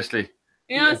 seriously.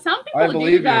 Yeah, some people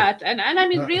do that, and I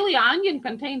mean, really, onion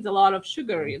contains a lot of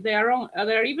sugar.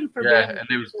 They're even for and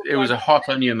it was a hot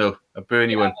onion though, a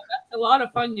burny one. That's a lot of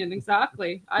onion,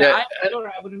 exactly. I'm sure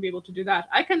I wouldn't be able to do that.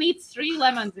 I can eat 3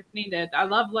 lemons if needed. I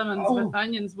love lemons, but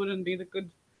onions wouldn't be the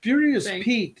good. Furious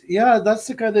Pete, yeah, that's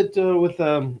the guy that with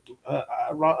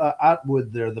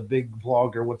Atwood there, the big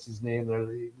vlogger. What's his name there?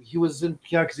 He was in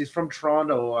because he's from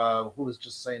Toronto. Who was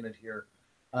just saying it here?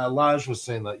 Laj was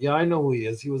saying that. Yeah, I know who he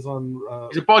is. He was on.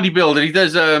 He's a bodybuilder. He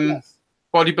does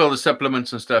bodybuilder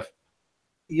supplements and stuff.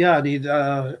 Yeah, and he.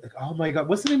 Oh my God,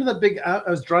 what's the name of that big? It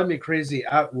was driving me crazy.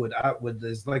 Atwood. Atwood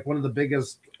is like one of the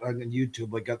biggest on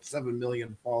YouTube. Like got 7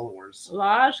 million followers.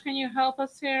 Laj, can you help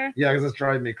us here? Yeah, because it's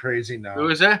driving me crazy now. Who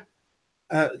is that?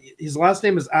 His last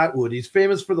name is Atwood. He's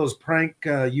famous for those prank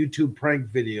YouTube prank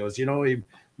videos. You know, he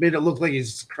made it look like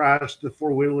he's crashed the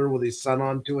 4-wheeler with his son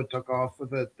onto it, took off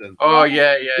with it. And,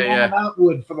 yeah.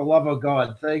 Atwood, for the love of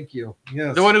God, thank you.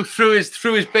 Yes. The one who threw his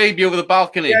baby over the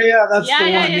balcony. Yeah, that's the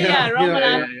one. Yeah.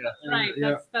 Right,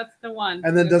 that's the one.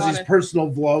 And then does his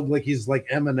personal vlog like he's like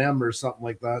Eminem or something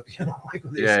like that. You know, like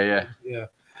yeah.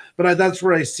 But that's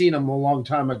where I seen him a long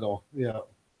time ago. Yeah.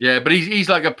 Yeah, but he's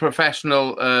like a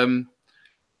professional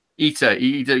eater.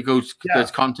 He goes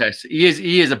contests.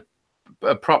 He is a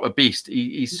proper beast.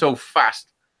 He's so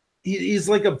fast. He's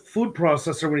like a food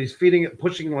processor when he's feeding it,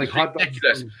 pushing like hot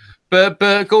dogs. But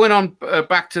going on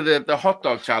back to the hot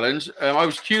dog challenge, I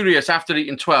was curious after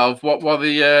eating 12 what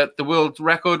the world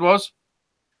record was,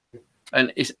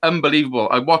 and it's unbelievable.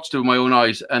 I watched it with my own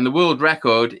eyes, and the world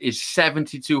record is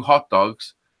 72 hot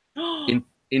dogs in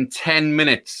 10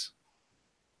 minutes.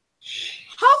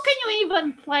 How can you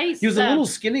even place? He was a little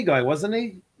skinny guy, wasn't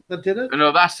he? That did it.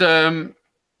 No, that's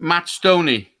Matt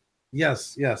Stoney.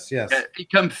 Yes. He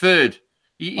come third.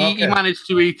 He managed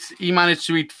to eat. He managed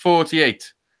to eat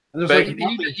 48. But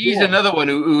he's another one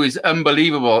who is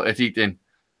unbelievable at eating.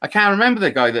 I can't remember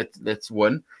the guy that's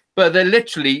won, but they're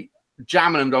literally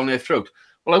jamming them down their throat.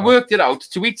 Well, I worked it out.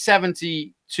 To eat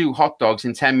 72 hot dogs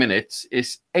in 10 minutes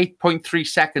is 8.3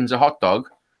 seconds a hot dog,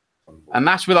 and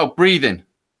that's without breathing.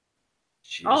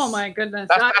 Jeez. Oh my goodness!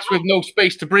 That's with no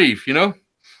space to breathe. You know.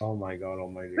 Oh my God!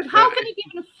 But how can it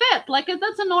even fit? Like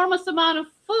that's enormous amount of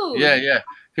food. Yeah.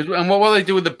 And what they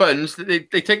do with the buns, they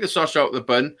take the sauce out of the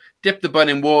bun, dip the bun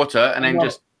in water, and then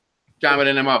just jam it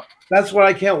in them up. That's why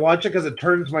I can't watch it, because it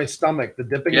turns my stomach. The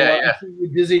dipping. Yeah.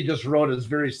 Dizzy just wrote is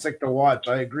very sick to watch.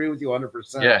 I agree with you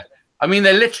 100%. Yeah. I mean,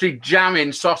 they're literally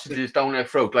jamming sausages down their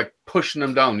throat, like pushing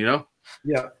them down. You know.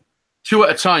 Yeah. 2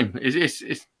 at a time.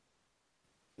 It's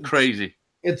crazy.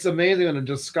 It's amazing and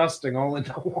disgusting all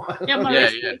into one. Yeah,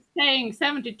 Maurice saying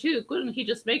 72. Couldn't he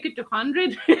just make it to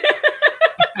 100? You're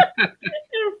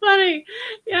funny.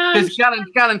 Yeah. It's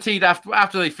guaranteed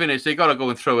after they finish, they got to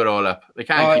go and throw it all up. They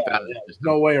can't keep that. There's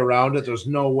no way around it. There's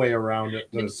no way around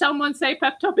it. Did someone say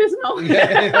Pepto-Bismol?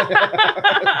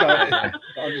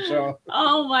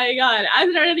 Oh my God.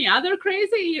 Are there any other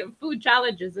crazy food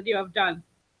challenges that you have done?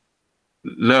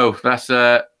 No, that's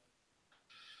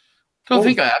don't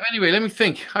think I have. Anyway, let me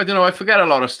think. I don't know. I forget a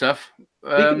lot of stuff.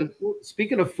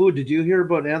 Speaking of food, did you hear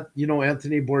about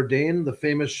Anthony Bourdain, the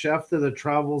famous chef that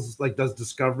travels, like does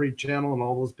Discovery Channel and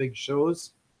all those big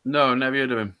shows? No, never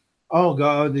heard of him. Oh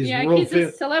God, he's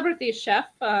a celebrity chef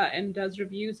and does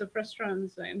reviews of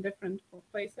restaurants in different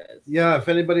places. Yeah, if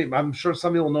anybody, I'm sure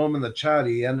some people know him in the chat.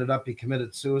 He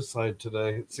committed suicide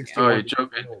today. 61. Oh, you're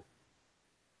joking.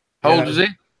 How old is he?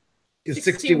 He's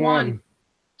 61.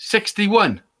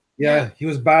 61. Yeah, he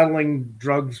was battling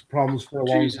drugs problems for a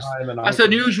long time. And that's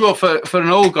unusual for an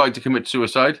old guy to commit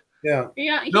suicide. Yeah.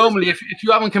 Yeah. Normally, if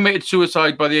you haven't committed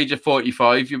suicide by the age of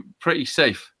 45, you're pretty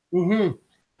safe. Mm-hmm.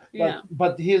 Yeah.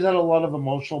 But he's had a lot of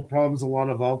emotional problems, a lot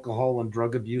of alcohol and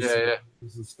drug abuse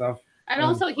and stuff. And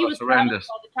also he was traveling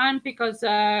all the time because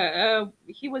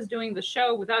he was doing the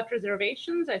show without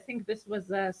reservations. I think this was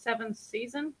the 7th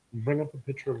season. Bring up a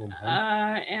picture of him.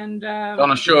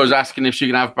 Donna Shaw is asking if she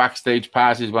can have backstage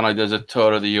passes when I does a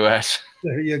tour of the US.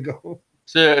 There you go.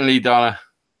 Certainly, Donna.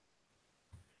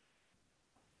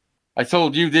 I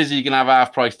told you, Dizzy, you can have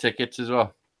half-price tickets as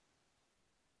well.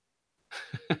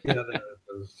 Yeah,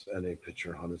 there's any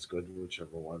picture on it's good,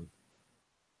 whichever one.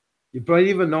 You might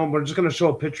even know him. We're just going to show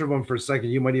a picture of him for a second.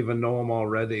 You might even know him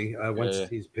already once you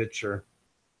see his picture.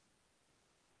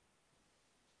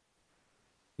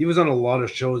 He was on a lot of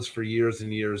shows for years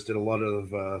and years. Did a lot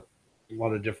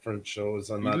of different shows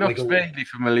on that. He looks vaguely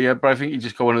familiar, but I think he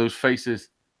just got one of those faces.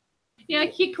 Yeah,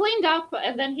 he cleaned up,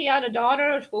 and then he had a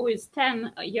daughter who is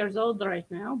 10 years old right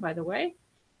now, by the way.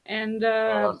 And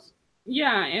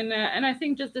yeah, and I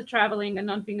think just the traveling and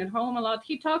not being at home a lot.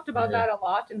 He talked about that a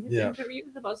lot in his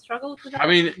interviews about struggles with that. I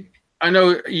mean, I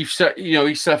know he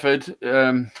suffered.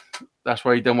 That's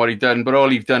why he done what he done. But all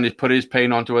he's done is put his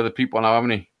pain onto other people now, haven't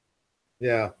he?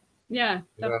 Yeah. Yeah,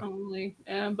 definitely.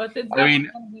 But it's I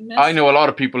mean, I know a lot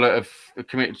of people that have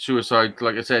committed suicide.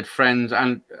 Like I said, friends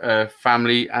and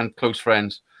family and close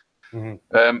friends. Mm-hmm.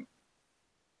 And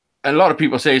a lot of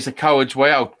people say it's a coward's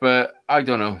way out, but I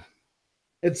don't know.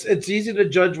 It's easy to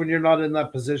judge when you're not in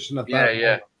that position at that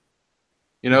point.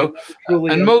 You know,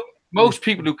 and most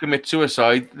people who commit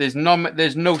suicide, there's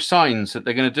no signs that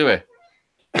they're going to do it.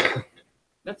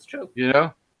 That's true. You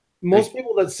know, most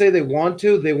people that say they want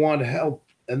help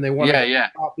and they want to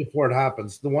stop before it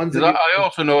happens. The ones that I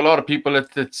also know a lot of people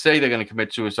that say they're going to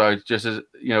commit suicide just as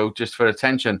just for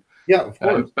attention. Yeah, of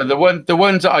course. But the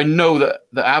ones that I know that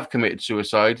have committed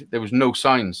suicide, there was no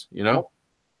signs. You know.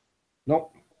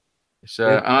 Nope. So,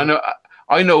 and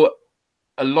I know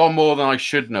a lot more than I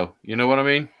should know. You know what I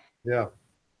mean? Yeah.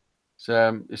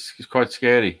 It's quite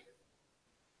scary.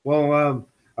 Well,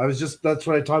 that's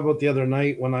what I talked about the other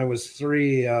night when I was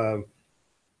 3.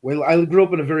 Well, I grew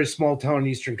up in a very small town in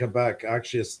eastern Quebec.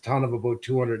 Actually, it's a town of about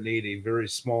 280, very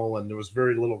small, and there was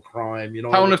very little crime. You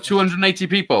know, town of 280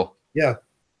 people. Yeah.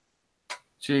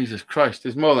 Jesus Christ,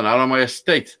 there's more than that on my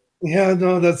estate. Yeah,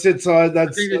 no, that's it. So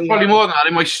that's probably more than that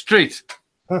in my street.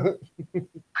 It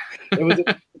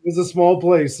was a small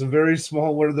place, a very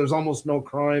small, where there's almost no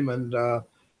crime. And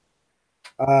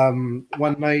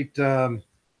one night,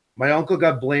 my uncle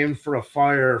got blamed for a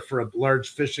fire for a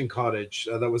large fishing cottage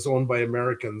that was owned by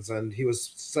Americans, and he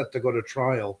was set to go to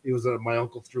trial. He was my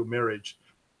uncle through marriage,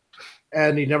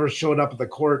 and he never showed up at the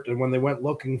court. And when they went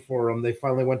looking for him, they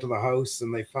finally went to the house,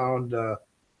 and they found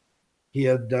he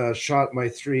had shot my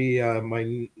 3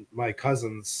 my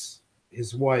cousins,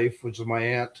 his wife, which is my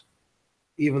aunt.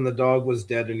 Even the dog was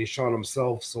dead, and he shot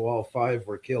himself, so all 5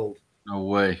 were killed. No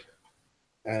way.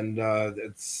 And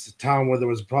it's a town where there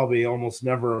was probably almost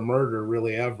never a murder,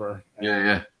 really, ever.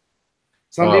 And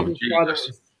some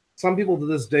people to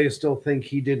this day still think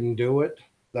he didn't do it,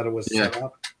 that it was set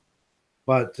up.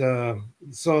 But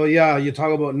so you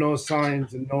talk about no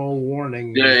signs and no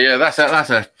warning. Yeah, that's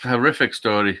a horrific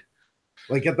story.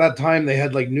 Like at that time, they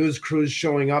had like news crews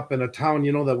showing up in a town,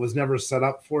 that was never set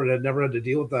up for it. Had never had to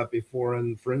deal with that before.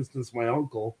 And for instance, my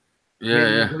uncle made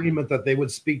an agreement that they would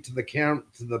speak to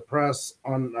the press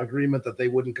on agreement that they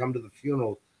wouldn't come to the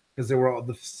funeral because they were all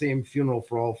the same funeral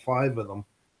for all 5 of them.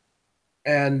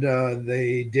 And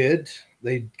they did.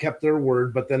 They kept their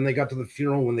word, but then they got to the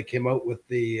funeral when they came out with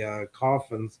the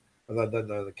coffins,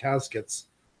 the caskets.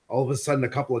 All of a sudden, a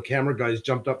couple of camera guys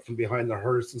jumped up from behind the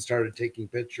hearse and started taking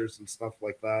pictures and stuff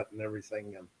like that and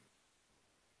everything.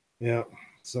 And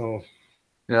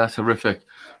that's horrific.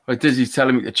 Like Dizzy's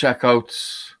telling me to check out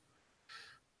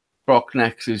Brock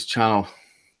Nex's channel.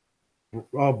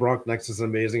 Oh, Brock Nex is an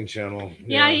amazing channel.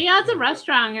 Yeah, he has a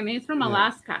restaurant and he's from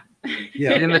Alaska.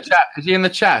 Yeah. Is he in the chat? Is he in the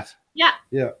chat? Yeah.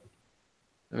 Yeah.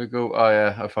 There we go. Oh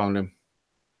yeah, I found him.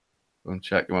 Go and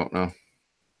check him out now.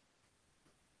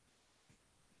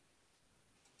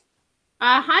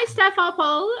 Hi, Steph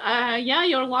Apple. Yeah,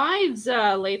 your lives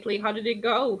lately. How did it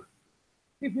go?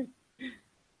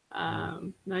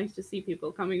 Nice to see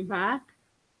people coming back.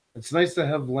 It's nice to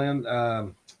have Land.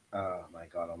 My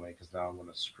God, because now I'm going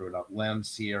to screw it up. Land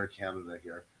Sierra Canada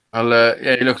here.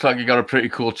 It looks like you got a pretty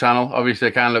cool channel. Obviously,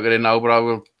 I can't look at it now, but I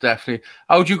will definitely.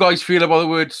 How do you guys feel about the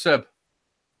word sub?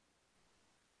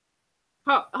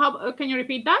 How can you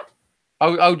repeat that?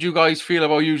 How do you guys feel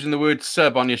about using the word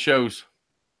sub on your shows?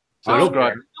 Subscribe.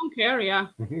 I don't care, yeah.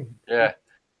 Yeah.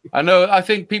 I know. I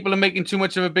think people are making too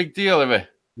much of a big deal of it.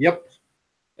 Yep.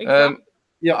 Exactly.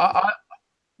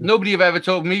 Nobody have ever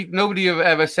told me. Nobody have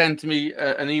ever sent me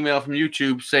an email from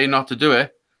YouTube saying not to do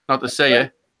it, not to say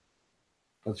it.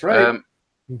 That's right.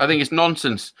 I think it's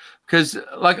nonsense because,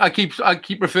 like, I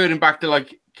keep referring back to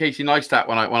like Casey Neistat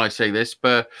when I say this,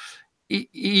 but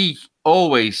he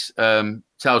always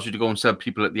tells you to go and sub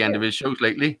people at the end of his shows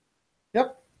lately.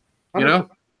 Yep. 100%. You know,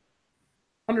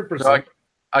 100%. So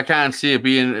I can't see it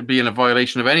being a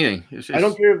violation of anything. I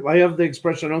don't care. I have the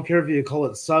expression. I don't care if you call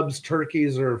it subs,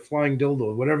 turkeys, or flying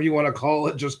dildo. Whatever you want to call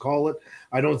it, just call it.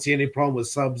 I don't see any problem with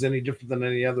subs any different than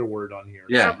any other word on here.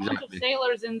 Yeah, exactly. A bunch of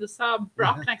sailors in the sub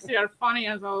rock next to you are funny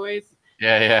as always.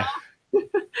 Yeah.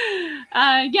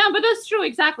 Yeah, but that's true.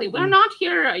 Exactly. We're not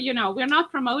here, we're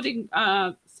not promoting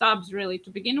subs really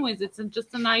to begin with. It's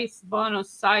just a nice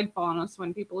bonus, side bonus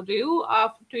when people do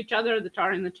to each other that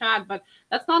are in the chat, but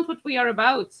that's not what we are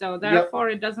about. So therefore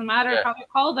it doesn't matter how you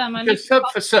call them. And sub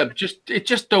for sub, it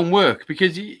just don't work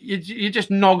because you're just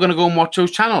not going to go and watch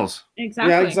those channels.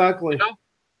 Exactly. Yeah, exactly.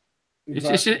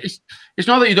 It's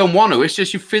not that you don't want to, it's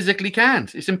just you physically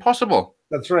can't. It's impossible.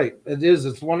 That's right. It is.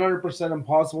 It's 100%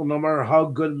 impossible. No matter how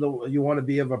good you want to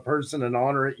be of a person and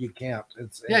honor it, you can't.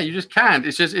 You just can't.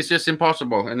 It's just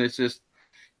impossible. And it's just,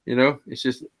 it's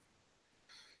just.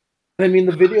 I mean,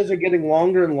 the videos are getting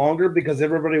longer and longer because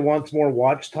everybody wants more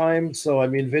watch time. So, I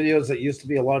mean, videos that used to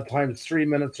be a lot of times 3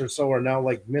 minutes or so are now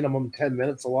like minimum 10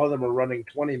 minutes. A lot of them are running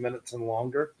 20 minutes and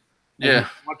longer. Yeah.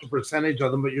 Watch a percentage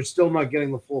of them, but you're still not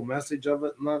getting the full message of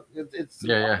it. And it's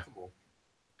impossible.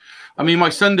 I mean, my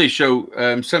Sunday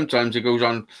show, sometimes it goes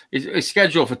on, it's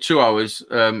scheduled for 2 hours.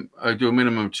 I do a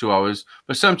minimum of 2 hours,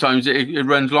 but sometimes it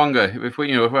runs longer. If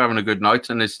we're having a good night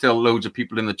and there's still loads of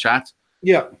people in the chat.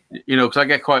 Yeah. Because I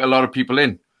get quite a lot of people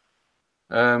in.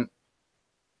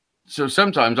 So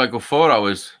sometimes I go 4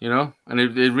 hours, and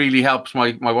it really helps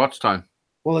my watch time.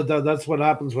 Well, that's what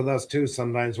happens with us too.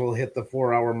 Sometimes we'll hit the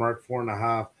 4 hour mark,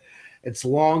 4.5. It's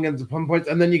long at some points,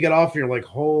 and then you get off and you're like,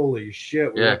 holy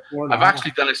shit. Yeah. I've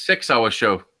actually done a 6 hour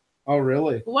show. Oh,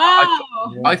 really? Wow.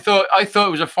 I thought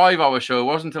it was a 5 hour show. It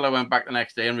wasn't until I went back the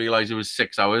next day and realized it was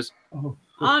 6 hours. Oh.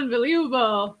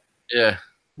 Unbelievable. Yeah.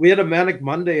 We had a Manic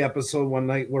Monday episode one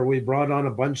night where we brought on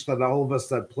a bunch that all of us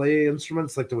that play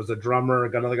instruments, like there was a drummer,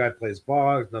 another guy plays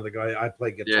box, another guy, I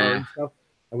play guitar and stuff.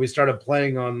 And we started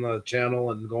playing on the channel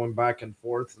and going back and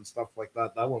forth and stuff like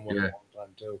that. That one went a long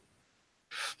time too.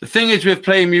 The thing is with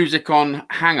playing music on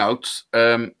Hangouts,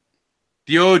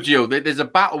 the audio, there's a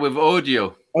battle with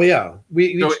audio. Oh, yeah.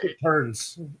 We took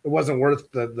turns. It wasn't worth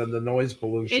the noise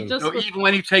pollution. Even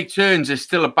when you take turns, it's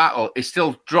still a battle. It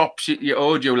still drops your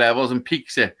audio levels and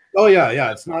peaks it. Oh,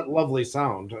 yeah. It's not lovely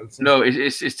sound.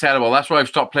 It's terrible. That's why I've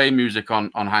stopped playing music on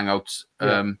Hangouts.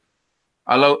 Yeah.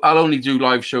 I'll only do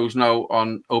live shows now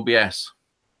on OBS.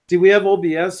 See, we have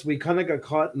OBS. We kind of got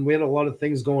caught, and we had a lot of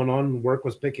things going on. Work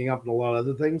was picking up and a lot of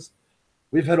other things.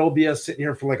 We've had OBS sitting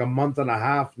here for like a month and a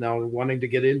half now, wanting to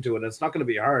get into it. It's not going to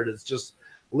be hard. It's just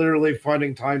literally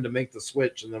finding time to make the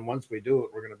switch, and then once we do it,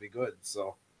 we're going to be good.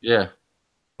 So yeah,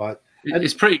 but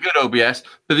it's pretty good OBS.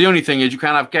 But the only thing is, you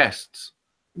can't have guests.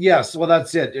 Yes, well,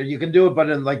 that's it. You can do it, but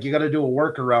you got to do a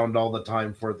workaround all the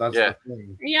time for it. That's the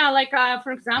thing. Yeah, like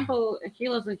for example,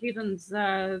 Healers and Heathens,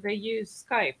 they use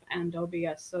Skype and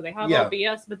OBS. So they have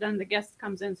OBS, but then the guest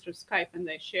comes in through Skype and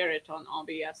they share it on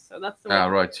OBS. So that's the way.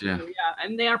 Right, yeah. Yeah,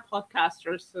 and they are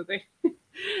podcasters, so they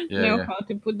know how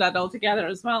to put that all together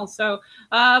as well. So,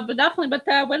 but definitely,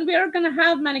 when we are going to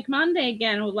have Manic Monday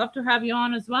again, we'd love to have you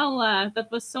on as well. That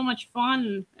was so much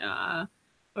fun. Yeah.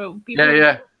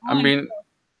 I mean.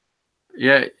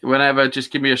 Yeah, whenever,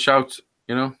 just give me a shout,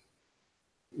 we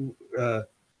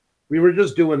were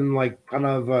just doing like kind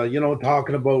of,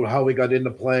 talking about how we got into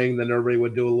playing. Then everybody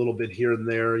would do a little bit here and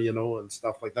there, and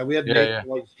stuff like that. We had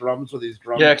like drums with these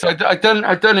drums. Yeah, because I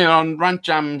done it on Rant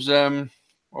Jam's,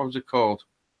 what was it called?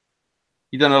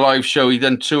 He done a live show. He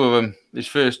done 2 of them, his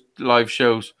first live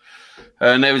shows.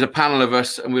 And there was a panel of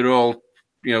us, and we were all,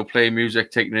 playing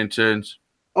music, taking it in turns.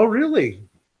 Oh, really?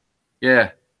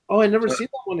 Yeah. Oh, I never seen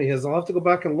that one of his. I'll have to go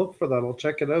back and look for that. I'll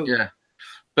check it out. Yeah.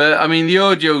 But, I mean, the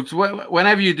audio,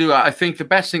 whenever you do it, I think the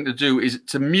best thing to do is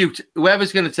to mute.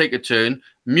 Whoever's going to take a turn,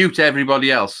 mute everybody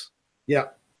else. Yeah.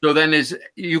 So then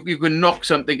you can knock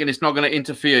something and it's not going to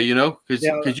interfere, because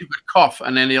you could cough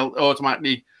and then he'll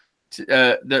automatically,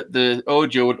 the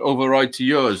audio would override to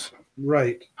yours.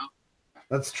 Right.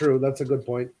 That's true. That's a good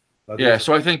point.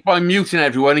 So I think by muting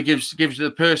everyone, it gives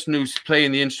the person who's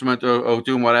playing the instrument or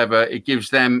doing whatever, it gives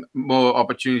them more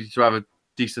opportunity to have a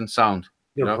decent sound.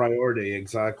 Your priority,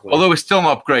 exactly. Although it's still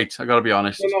not great, I got to be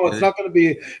honest. No, it's not going to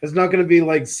be. It's not going to be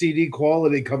like CD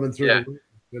quality coming through.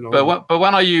 Yeah. But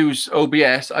when I use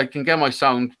OBS, I can get my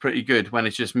sound pretty good when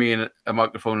it's just me and a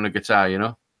microphone and a guitar.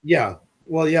 Yeah.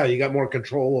 Well, yeah, you got more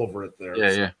control over it there.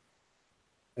 Yeah.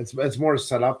 It's more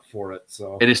set up for it.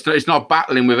 So it's not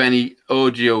battling with any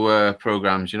audio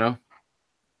programs.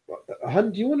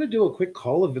 Hun, do you want to do a quick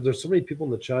call? If there's so many people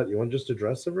in the chat, you want to just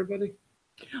address everybody?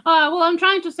 Well, I'm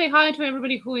trying to say hi to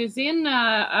everybody who is in.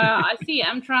 I see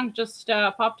M-Trunk just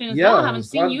popped in as well. I haven't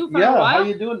seen you for a while. How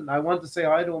you doing? I want to say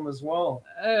hi to him as well.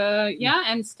 Yeah,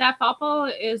 and Steph Apple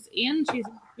is in. She's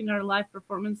in our live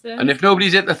performances. And if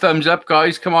nobody's hit the thumbs up,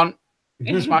 guys, come on.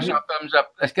 Smash that thumbs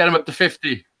up. Let's get them up to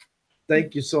 50.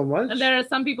 Thank you so much. And there are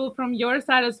some people from your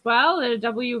side as well.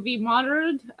 WV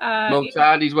Moderate.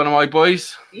 Montreal, he's one of my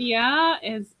boys. Yeah,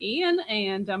 is Ian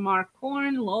and Mark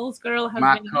Korn. Lol's Girl has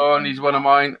Mark Korn, he's one of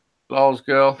mine. Lol's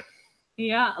Girl.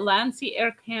 Yeah, Lancy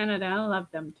Air Canada. I love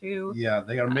them too. Yeah,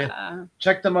 they are amazing.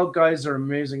 Check them out, guys. They're an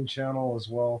amazing channel as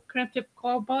well. Cryptic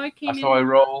Cowboy came in. That's how I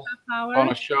roll on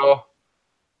a show.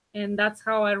 And That's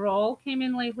How I Roll came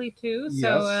in lately too.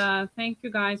 So yes. Thank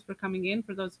you guys for coming in.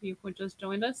 For those of you who just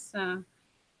joined us,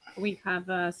 we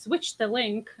have switched the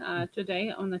link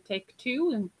today on the Take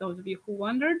 2. And those of you who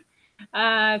wondered,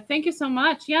 thank you so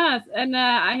much. Yes, and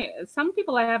some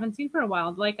people I haven't seen for a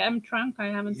while, like M-Trunk, I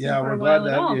haven't seen for a while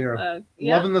at all.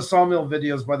 Loving the Sawmill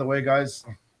videos, by the way, guys.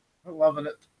 I'm loving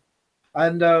it.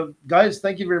 And guys,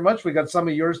 thank you very much. We got some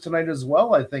of yours tonight as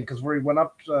well, I think, because we went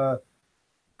up.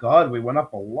 God, we went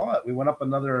up a lot. We went up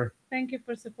another. Thank you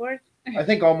for support. I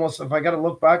think almost, if I got to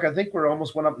look back, I think we're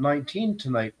almost went up 19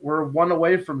 tonight. We're one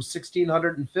away from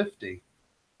 1,650.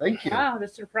 Thank you. Wow, the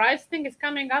surprise thing is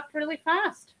coming up really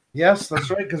fast. Yes, that's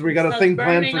right, because we got a thing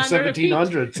planned for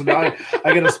 1,700. So now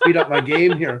I got to speed up my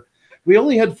game here. We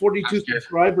only had 42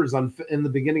 subscribers in the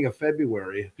beginning of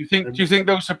February. Do you think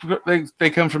those they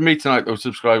come from me tonight? Those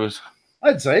subscribers?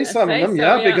 I'd say some of them,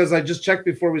 yeah, because I just checked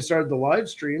before we started the live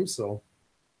stream. So.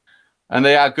 And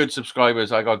they are good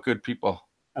subscribers. I got good people.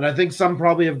 And I think some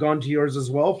probably have gone to yours as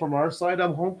well from our side,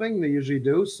 I'm hoping. They usually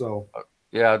do, so.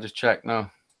 Yeah, I'll just check now.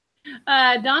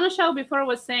 Donna Shaw before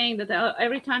was saying that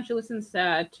every time she listens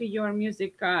to your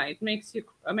music, it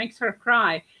makes her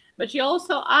cry. But she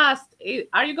also asked,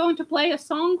 are you going to play a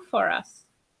song for us?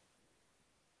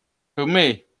 Who,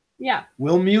 me? Yeah.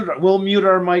 We'll mute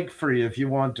our mic for you if you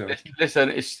want to. Listen,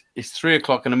 it's 3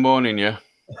 o'clock in the morning, yeah?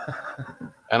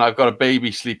 And I've got a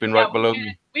baby sleeping right below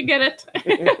me. We get it.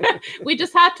 We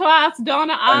just had to ask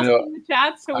Donna in the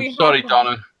chat. So I'm sorry,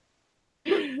 Donna.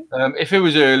 If it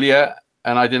was earlier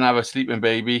and I didn't have a sleeping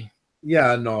baby.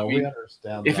 Yeah, no, we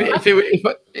understand. If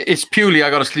it's purely I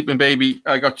got a sleeping baby,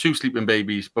 I got 2 sleeping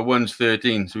babies, but one's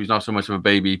 13, so he's not so much of a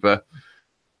baby, but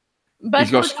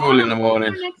he's got school in the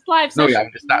morning. Next live session. No, yeah,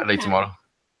 it's Saturday tomorrow.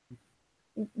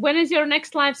 When is your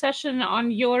next live session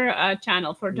on your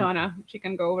channel for Donna? She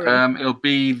can go over it. It'll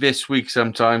be this week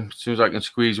sometime, as soon as I can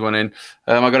squeeze one in.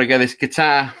 I got to get this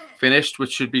guitar finished,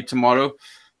 which should be tomorrow.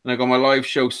 And I got my live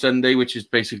show Sunday, which is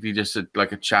basically just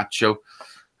like a chat show.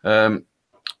 And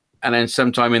then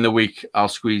sometime in the week, I'll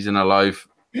squeeze in a live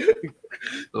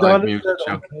music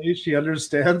show. Okay, she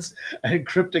understands. And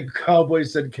Cryptic Cowboy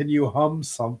said, "Can you hum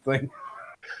something?"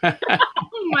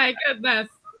 Oh my goodness.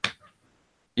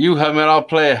 You hum and I'll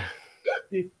play.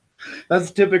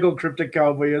 That's typical Cryptic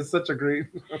Cowboy. It's such a great.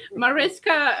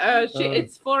 Mariska,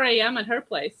 it's 4 a.m. at her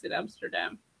place in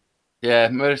Amsterdam. Yeah,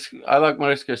 Mariska, I like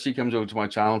Mariska. She comes over to my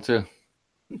channel too.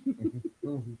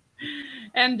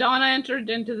 And Donna entered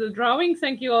into the drawing.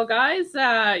 Thank you all, guys.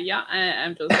 Yeah,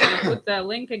 I'm just going to put the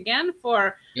link again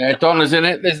for. Yeah, Donna's in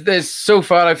it. There's so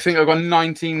far, I think I've got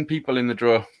 19 people in the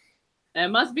draw. It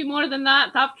must be more than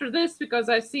that after this, because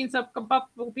I've seen some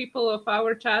couple people of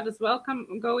our chat as well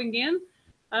going in.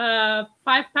 £5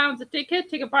 a ticket.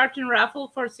 Take a part in raffle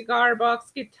for cigar box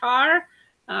guitar.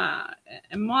 A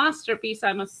masterpiece,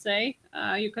 I must say.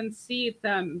 You can see it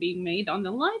being made on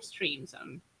the live streams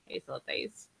on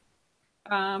Hazeydaze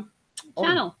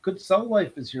channel. Good Cell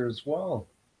Life is here as well.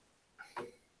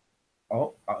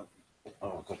 Go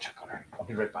check on her. I'll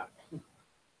be right back.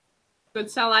 Good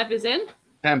Cell Life is in.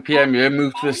 10 p.m. You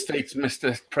move to the States,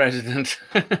 Mr. President.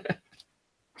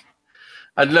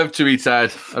 I'd love to eat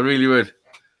that. I really would.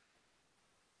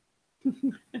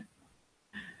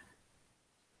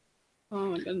 Oh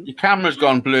my goodness. Your camera's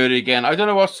gone blurry again. I don't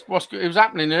know what's it was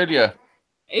happening earlier.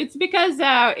 It's because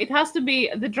it has to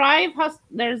be the drive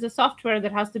there's a software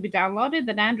that has to be downloaded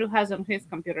that Andrew has on his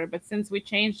computer, but since we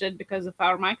changed it because of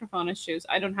our microphone issues,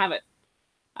 I don't have it.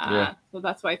 So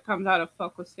that's why it comes out of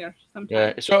focus here sometimes.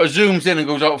 Yeah, it sort of zooms in and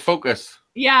goes out of focus.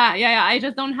 Yeah, yeah, yeah. I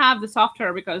just don't have the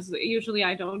software because usually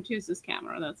I don't use this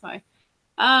camera. That's why.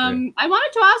 I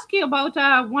wanted to ask you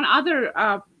about one other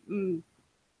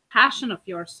passion of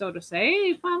yours, so to say.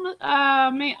 If I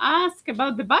may ask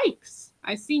about the bikes.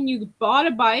 I seen you bought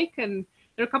a bike, and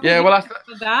there are a couple of well,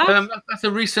 that. that's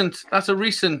a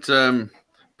recent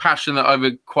passion that I've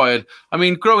acquired. I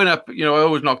mean, growing up, you know, I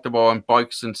always knocked the ball on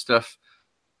bikes and stuff.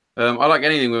 I like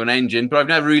anything with an engine, but I've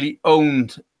never really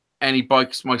owned any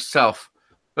bikes myself.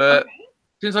 But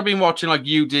since I've been watching like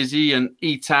You Dizzy and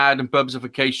ETAD and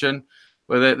Bubsification,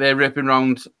 where they're ripping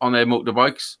around on their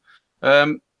motorbikes,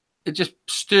 it just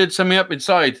stirred something up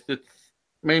inside that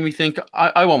made me think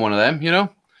I want one of them. You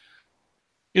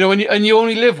know, and you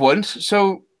only live once,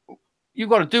 so you've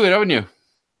got to do it, haven't you?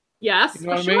 Yes, you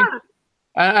know for sure. I mean?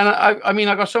 And I mean,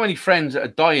 I got so many friends that are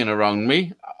dying around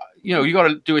me. You know, you got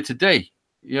to do it today.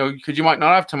 You know, because you might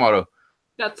not have tomorrow.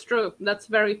 That's true. That's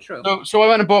very true. So I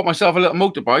went and bought myself a little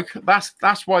motorbike.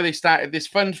 That's why they started this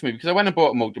fund for me, because I went and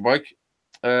bought a motorbike,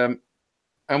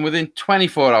 and within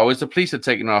 24 hours, the police had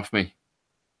taken it off me.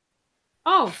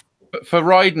 Oh. For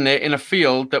riding it in a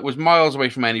field that was miles away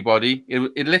from anybody.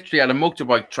 It literally had a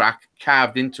motorbike track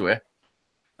carved into it.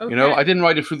 Okay. You know, I didn't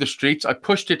ride it through the streets. I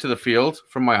pushed it to the field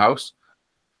from my house,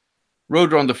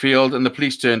 rode around the field, and the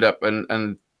police turned up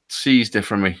and seized it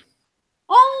from me.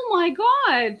 Oh my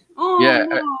God. Oh yeah.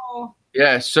 No.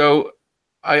 Yeah. So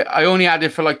I only had it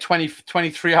for like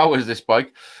 23 hours, this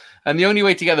bike. And the only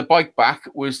way to get the bike back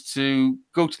was to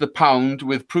go to the pound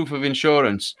with proof of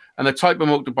insurance. And the type of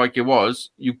motorbike it was,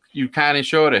 you can't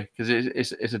insure it because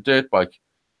it's a dirt bike.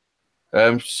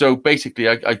 So basically,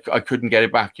 I couldn't get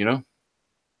it back, you know.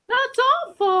 That's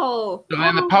awful. So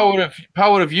then the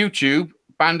power of YouTube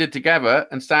banded together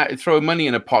and started throwing money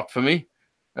in a pot for me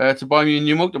to buy me a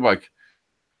new motorbike,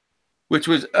 which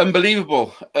was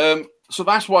unbelievable. So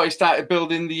that's why I started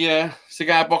building the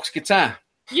cigar box guitar.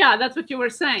 Yeah, that's what you were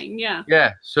saying. Yeah.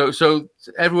 Yeah. So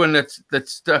everyone that's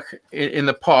stuck in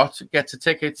the pot gets a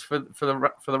ticket for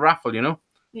the raffle, you know.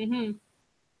 Mm-hmm.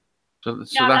 So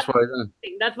that's what I done.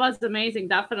 That was amazing,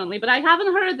 definitely. But I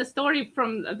haven't heard the story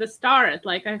from the start.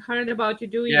 Like I heard about you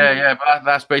doing. Yeah. But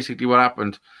that's basically what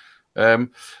happened. And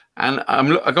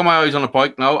I got my eyes on a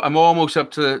bike now. I'm almost up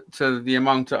to the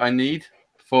amount that I need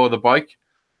for the bike.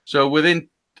 So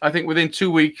I think within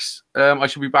 2 weeks, I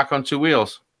should be back on two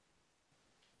wheels.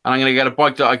 And I'm going to get a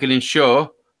bike that I can insure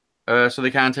so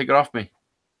they can't take it off me.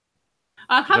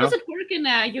 How does it work in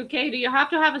UK? Do you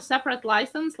have to have a separate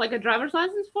license, like a driver's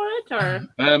license for it? Or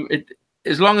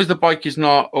as long as the bike is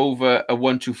not over a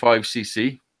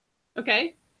 125cc.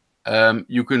 Okay.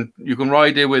 You can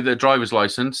ride it with a driver's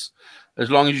license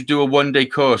as long as you do a one-day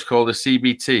course called a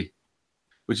CBT,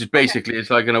 which is basically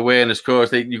it's like an awareness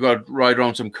course. You got to ride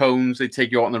around some cones. They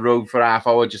take you out on the road for a half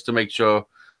hour just to make sure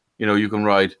you can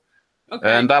ride. Okay.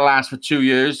 And that lasts for 2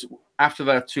 years. After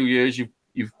that 2 years, you've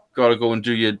got to go and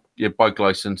do your bike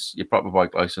license, your proper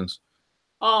bike license.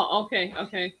 Oh, okay.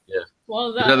 Yeah.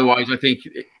 Well, otherwise, I think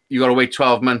you got to wait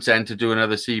 12 months then to do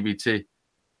another CBT.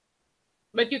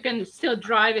 But you can still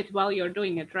drive it while you're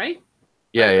doing it, right?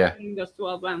 Yeah. Those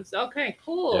 12 months. Okay,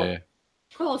 cool. Yeah.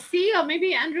 Cool. See,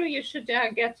 maybe Andrew, you should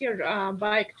get your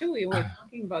bike too. You were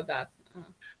talking about that.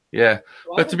 Yeah,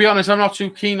 but to be honest, I'm not too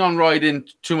keen on riding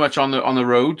too much on the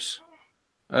roads.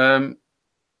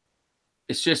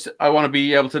 It's just I want to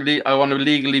be able to I want to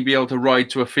legally be able to ride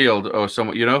to a field or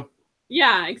somewhere, you know.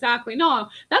 Yeah, exactly. No,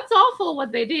 that's awful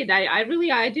what they did. I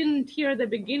didn't hear the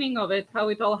beginning of it, how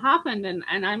it all happened,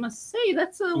 and I must say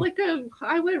that's like a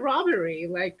highway robbery.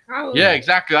 Like how? Yeah,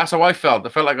 exactly. That's how I felt. I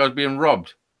felt like I was being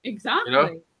robbed. Exactly. You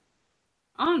know?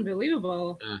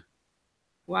 Unbelievable. Yeah.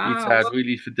 Wow. It's had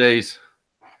really for days.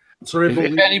 Sorry, if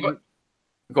anybody...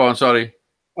 Go on. Sorry.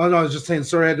 Oh no, I was just saying.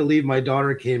 Sorry, I had to leave. My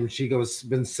daughter came. She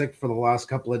been sick for the last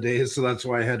couple of days, so that's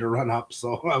why I had to run up.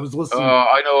 So I was listening. Oh,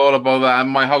 I know all about that.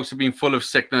 My house has been full of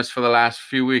sickness for the last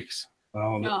few weeks.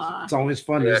 It's always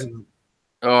fun, isn't it?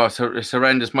 Oh, it's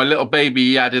horrendous. My little baby,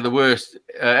 he had it the worst.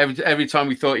 Every time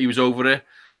we thought he was over it,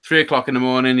 3 o'clock in the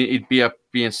morning, he'd be up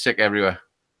being sick everywhere.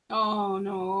 Oh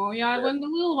no! Yeah, when the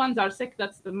little ones are sick,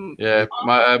 that's the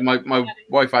my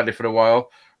wife had it for a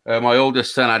while. My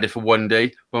oldest son had it for 1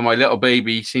 day, but my little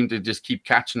baby seemed to just keep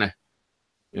catching it,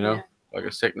 like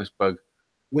a sickness bug.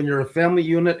 When you're a family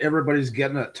unit, everybody's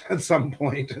getting it at some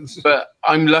point. But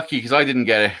I'm lucky because I didn't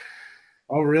get it.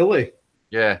 Oh, really?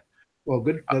 Yeah. Well,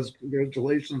 good.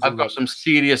 Congratulations. I've got some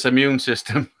serious immune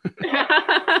system.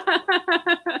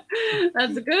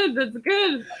 That's good. That's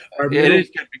good. It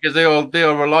is good because they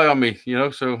all rely on me,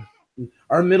 so.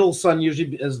 Our middle son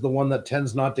usually is the one that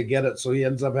tends not to get it, so he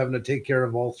ends up having to take care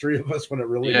of all three of us when it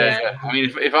really does. I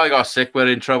mean, if I got sick, we're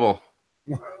in trouble.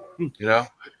 You know?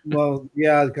 Well,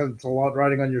 yeah, because it's a lot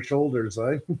riding on your shoulders,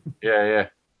 eh? Yeah.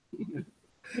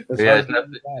 It's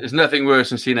There's nothing worse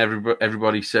than seeing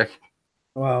everybody sick.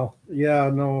 Well, yeah,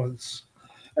 no,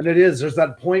 and it is. There's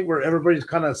that point where everybody's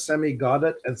kind of got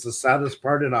it. It's the saddest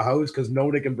part in a house because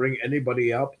nobody can bring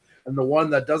anybody up. And the one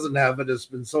that doesn't have it has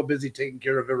been so busy taking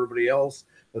care of everybody else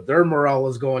that their morale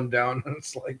is going down.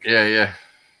 It's like, yeah.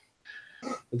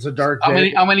 It's a dark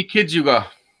day. How many kids you got?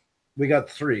 We got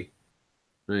 3.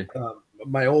 3.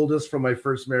 My oldest from my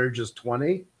first marriage is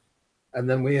 20. And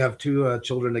then we have 2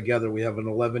 children together. We have an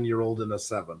 11-year-old and a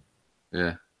 7.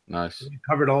 Yeah, nice. We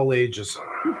covered all ages.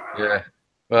 Yeah.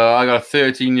 Well, I got a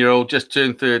 13-year-old, just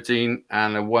turned 13,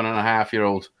 and a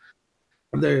 1.5-year-old.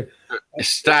 It's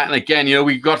starting again. You know,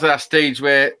 we got to that stage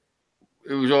where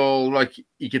it was all like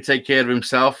he could take care of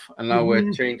himself, and now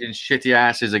we're changing shitty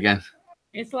asses again.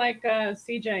 It's like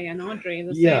CJ and Audrey,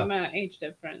 the same age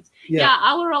difference. Yeah,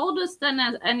 our oldest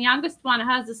and youngest one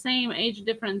has the same age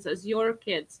difference as your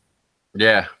kids.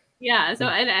 Yeah. Yeah, so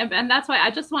and that's why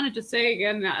I just wanted to say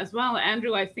again as well,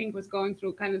 Andrew, I think, was going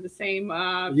through kind of the same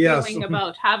feeling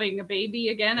about having a baby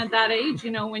again at that age, you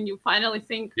know, when you finally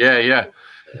think. Yeah.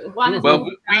 Well,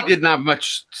 we didn't have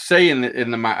much say in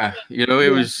the matter, you know. It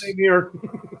was same here.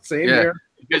 Same here.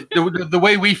 The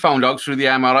way we found out through the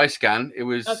MRI scan, that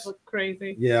was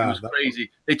crazy. Yeah, it was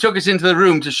crazy. They took us into the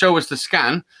room to show us the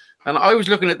scan, and I was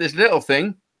looking at this little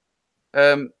thing,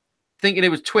 thinking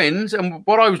it was twins, and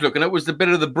what I was looking at was the bit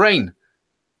of the brain.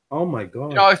 Oh my god!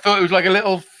 You know, I thought it was like a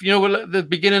little, you know, the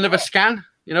beginning of a scan,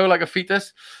 you know, like a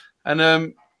fetus. And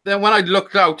then when I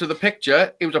looked out of the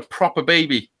picture, it was a proper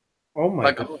baby. Oh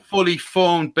my god! Like a fully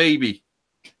formed baby.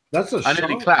 That's a shock. I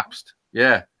nearly collapsed.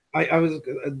 Yeah. I was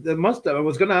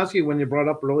going to ask you when you brought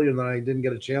up earlier, and then I didn't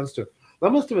get a chance to.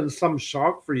 That must have been some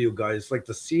shock for you guys, like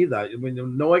to see that. I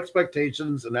mean, no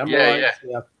expectations and MRI,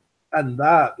 and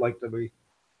that, like to be.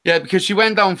 Yeah, because she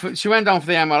went down for the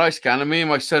MRI scan, and me and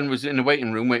my son was in the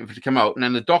waiting room waiting for it to come out, and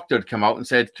then the doctor had come out and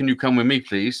said, "Can you come with me,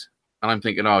 please?" And I'm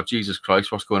thinking, "Oh, Jesus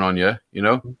Christ, what's going on here?" You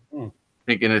know,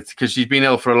 thinking it's because she's been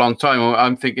ill for a long time.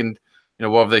 I'm thinking, you know,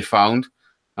 what have they found?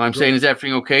 And I'm saying, "Is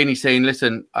everything okay?" And he's saying,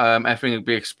 "Listen, everything will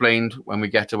be explained when we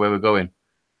get to where we're going."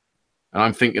 And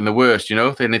I'm thinking the worst, you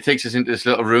know. Then it takes us into this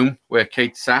little room where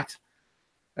Kate sat,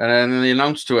 and then they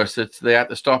announced to us that they had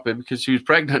to stop it because she was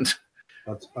pregnant.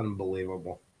 That's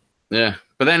unbelievable. Yeah,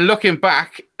 but then looking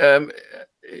back,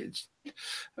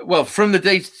 well, from the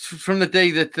day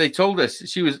that they told us,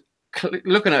 she was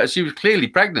looking at us, she was clearly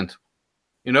pregnant,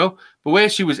 you know. But where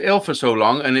she was ill for so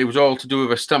long, and it was all to do with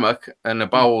her stomach and the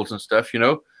bowels and stuff, you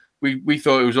know, we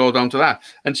thought it was all down to that.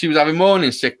 And she was having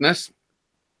morning sickness,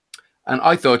 and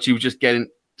I thought she was just getting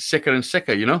sicker and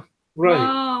sicker, you know. Right.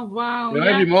 Oh, wow. You know,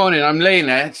 every morning I'm laying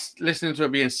there listening to her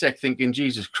being sick, thinking,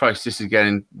 Jesus Christ, this is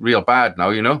getting real bad now,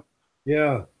 you know.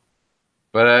 Yeah.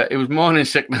 But it was morning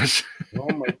sickness. Oh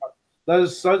my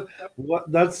god,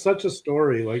 that's such a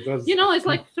story. Like that's, you know, it's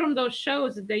like from those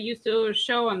shows that they used to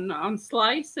show on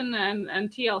Slice and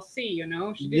TLC. You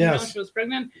know, she didn't know she was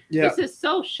pregnant. Yeah. This is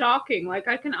so shocking. Like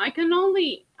I can't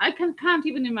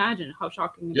even imagine how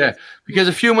shocking it is. Because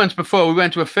a few months before we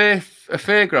went to a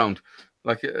fairground,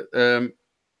 like a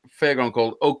fairground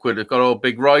called Oakwood. It got all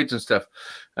big rides and stuff.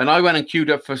 And I went and queued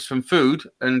up for some food,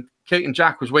 and Kate and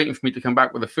Jack was waiting for me to come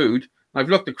back with the food. I've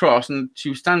looked across, and she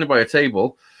was standing by a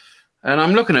table, and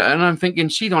I'm looking at her, and I'm thinking,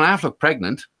 she don't have to look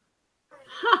pregnant.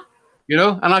 Huh. You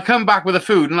know? And I come back with the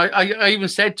food, and I even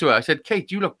said to her, I said, Kate,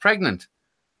 you look pregnant.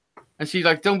 And she's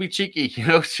like, don't be cheeky, you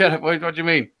know, shut up, what do you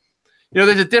mean? You know,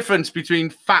 there's a difference between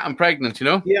fat and pregnant, you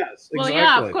know? Yes, exactly. Well,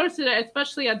 yeah, of course,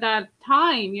 especially at that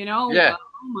time, you know? Yeah.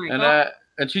 Oh, my God.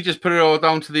 And she just put it all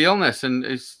down to the illness, and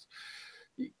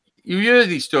you hear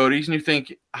these stories, and you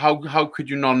think, how could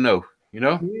you not know? You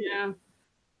know?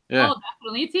 Yeah. Oh,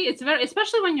 definitely. It's very,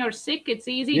 especially when you're sick, it's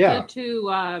easy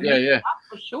to make it up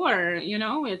for sure. You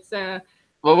know, it's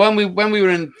well, when we were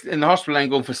in the hospital and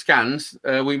going for scans,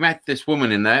 we met this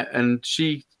woman in there, and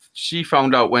she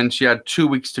found out when she had 2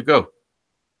 weeks to go.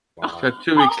 Wow. She had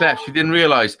 2 weeks left. She didn't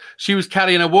realize she was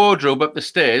carrying a wardrobe up the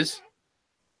stairs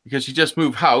because she just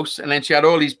moved house, and then she had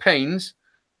all these pains,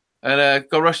 and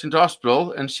got rushed into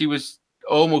hospital, and she was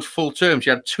almost full term. She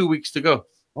had 2 weeks to go.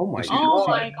 Oh my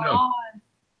God.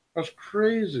 That's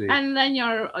crazy. And then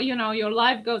your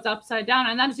life goes upside down.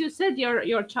 And as you said,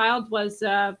 your child was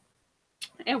a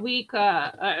week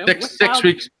 6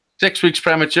 weeks. 6 weeks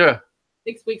premature.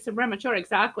 6 weeks of premature,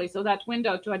 exactly. So that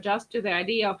window to adjust to the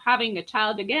idea of having a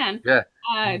child again,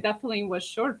 definitely was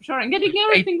short. And getting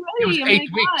everything ready.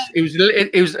 It was 8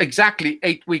 weeks. It was exactly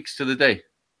 8 weeks to the day.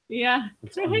 Yeah,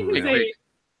 it's crazy.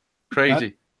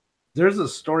 Crazy. There's a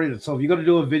story to tell. You got to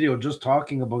do a video just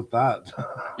talking about that.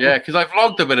 Yeah, because I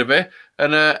vlogged a bit of it,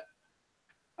 and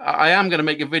I am going to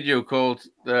make a video called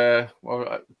the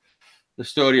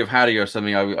story of Harry or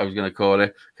something. I was going to call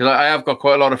it, because I have got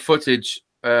quite a lot of footage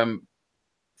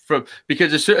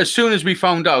because as soon as we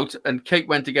found out and Kate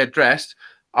went to get dressed,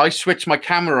 I switched my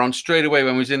camera on straight away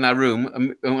when we was in that room,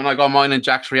 and when I got mine and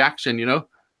Jack's reaction, you know,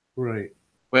 right,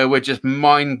 where we're just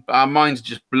our minds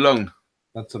just blown.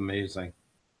 That's amazing.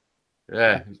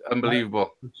 Yeah, it's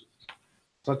unbelievable.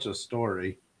 Such a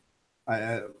story.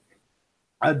 I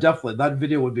definitely, that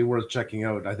video would be worth checking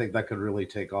out. I think that could really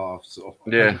take off. So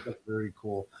yeah, that's very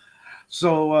cool.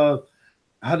 So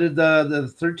how did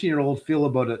the 13-year-old feel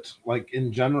about it, like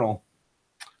in general?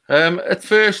 At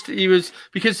first he was,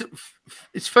 because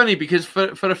it's funny, because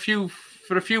for a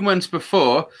few months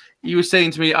before, he was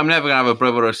saying to me, "I'm never gonna have a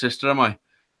brother or sister, am I?"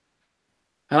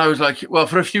 And I was like, well,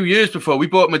 for a few years before, we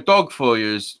bought him a dog 4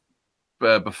 years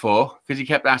before, because he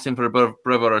kept asking for a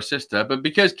brother or sister. But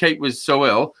because Kate was so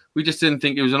ill, we just didn't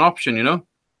think it was an option, you know?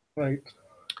 Right.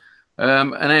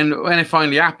 And then when it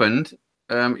finally happened,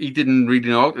 he didn't really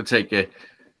know how to take it.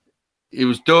 It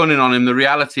was dawning on him the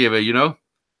reality of it, you know?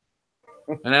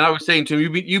 And then I was saying to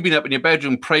him, you've been up in your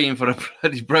bedroom praying for a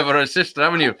bloody brother or sister,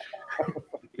 haven't you?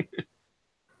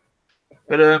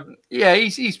 But yeah,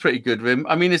 he's pretty good with him.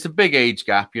 I mean, it's a big age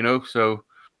gap, you know, so...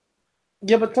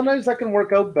 Yeah, but sometimes that can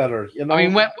work out better, you know? I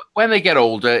mean, when they get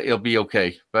older, it'll be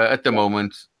okay. But at the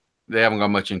moment, they haven't got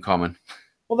much in common.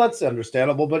 Well, that's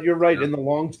understandable, but you're right, in the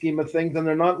long scheme of things, and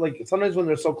they're not like, sometimes when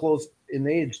they're so close in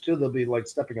age, too, they'll be like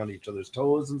stepping on each other's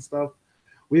toes and stuff.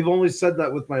 We've only said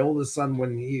that with my oldest son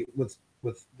when he, with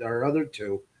our other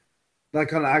two, that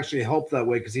kind of actually helped that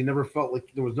way, because he never felt like,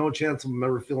 there was no chance of him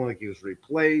ever feeling like he was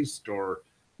replaced or,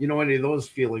 you know, any of those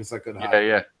feelings that could happen.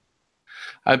 Yeah.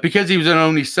 Because he was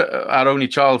our only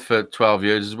child for 12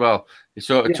 years as well. It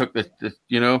sort of took the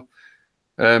you know,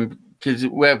 because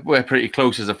we're pretty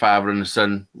close as a father and a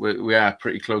son. We are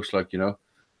pretty close, like, you know.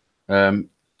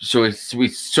 So we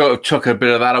sort of took a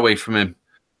bit of that away from him.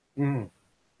 Mm.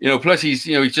 You know, plus he's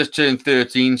just turned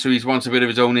 13, so he wants a bit of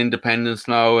his own independence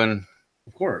now, and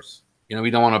of course, you know,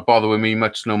 he don't want to bother with me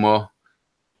much no more.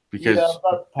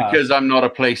 Because I'm not a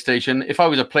PlayStation. If I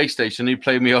was a PlayStation, he'd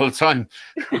play me all the time.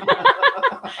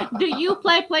 Do you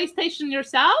play PlayStation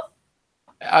yourself?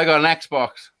 I got an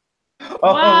Xbox.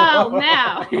 Wow,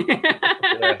 now.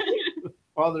 Yeah.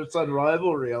 Father-son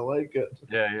rivalry. I like it.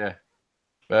 Yeah.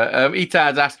 But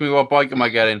Etad's asked me what bike am I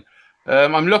getting.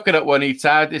 I'm looking at one,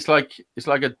 Etad. It's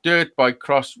like a dirt bike,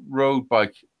 cross road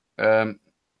bike. Like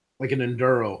an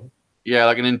enduro. Yeah,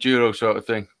 like an enduro sort of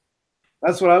thing.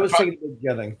 That's what I was thinking of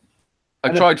getting. I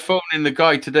tried phoning the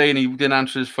guy today and he didn't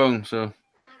answer his phone, so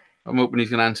I'm hoping he's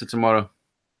going to answer tomorrow.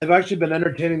 I've actually been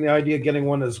entertaining the idea of getting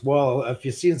one as well. If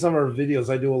you've seen some of our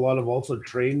videos, I do a lot of also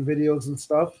train videos and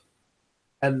stuff.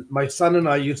 And my son and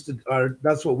I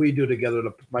that's what we do together.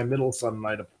 My middle son and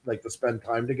I like to spend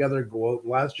time together, go out.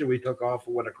 Last year we took off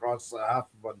and went across half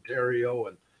of Ontario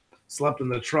and slept in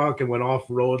the truck and went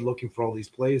off-road looking for all these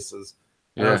places.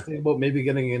 And I was thinking about maybe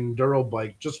getting an enduro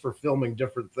bike just for filming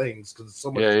different things, because it's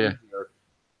so much easier.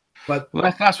 But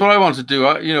that's what I want to do.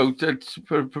 You know, to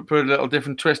put a little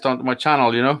different twist onto my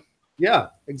channel. You know. Yeah,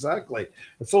 exactly.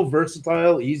 It's so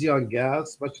versatile, easy on gas,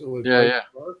 especially with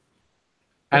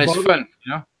and it's fun.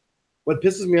 You know. What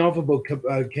pisses me off about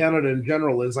Canada in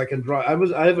general is I can drive.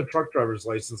 I have a truck driver's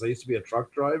license. I used to be a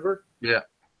truck driver. Yeah.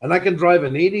 And I can drive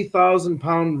an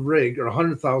 80,000-pound rig or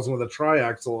 100,000 with a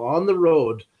triaxle on the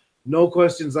road. No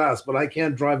questions asked, but I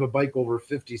can't drive a bike over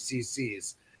 50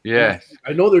 cc's. Yeah.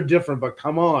 I know they're different, but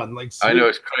come on. I know,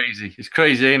 it's crazy. It's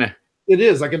crazy, ain't it? It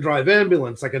is. I can drive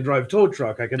ambulance. I can drive tow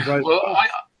truck. I can drive... Well,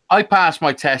 I passed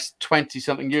my test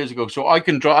 20-something years ago, so I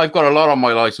can drive. I've got a lot on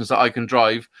my license that I can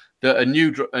drive that a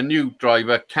new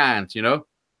driver can't, you know?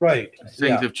 Right.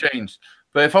 Things have changed.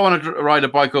 But if I want to ride a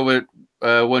bike over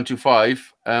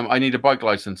 125, I need a bike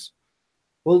license.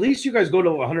 Well, at least you guys go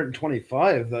to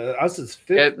 125. Us is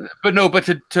 50. But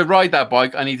to ride that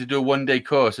bike, I need to do a one-day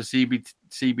course, a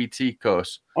CBT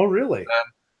course. Oh, really?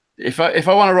 If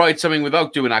I want to ride something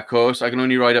without doing that course, I can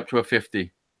only ride up to a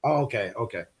 50. Oh, okay.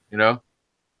 You know?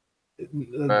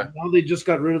 Now they just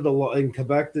got rid of the law in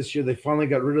Quebec this year. They finally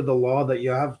got rid of the law that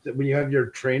you have to, when you have your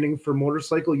training for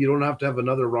motorcycle, you don't have to have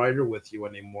another rider with you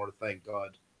anymore. Thank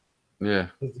God. Yeah,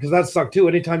 because that sucked too.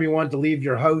 Anytime you wanted to leave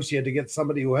your house, you had to get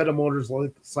somebody who had a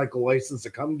motorcycle license to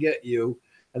come get you,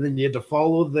 and then you had to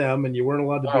follow them, and you weren't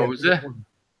allowed to. Oh, was it?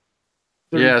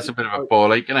 Yeah, it's a bit of a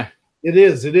ball ache, isn't it? It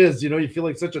is. It is. You know, you feel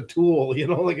like such a tool. You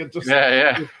know, like it's just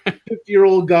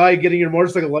 50-year-old guy getting your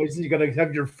motorcycle license. You got to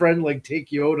have your friend like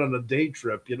take you out on a day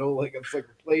trip. You know, like it's like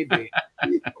a play date.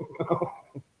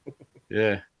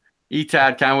 Yeah.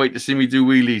 E-Tad can't wait to see me do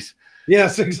wheelies.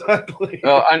 Yes, exactly.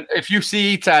 Oh, and if you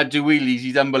see E-Tad do wheelies,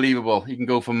 he's unbelievable. He can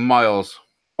go for miles.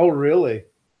 Oh, really?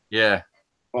 Yeah.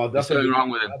 Well, there's something wrong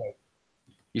with him.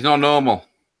 He's not normal.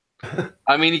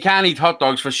 I mean, he can't eat hot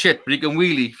dogs for shit, but he can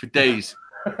wheelie for days.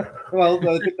 Well,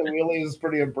 I think the wheelie is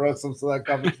pretty impressive, so that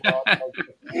covers a lot.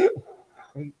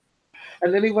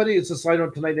 And anybody, it's a side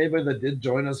note tonight, anybody that did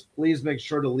join us, please make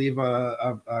sure to leave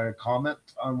a comment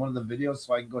on one of the videos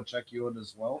so I can go check you out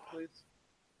as well, please.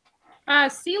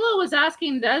 CeeLo was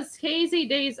asking, does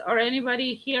Hazeydaze or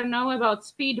anybody here know about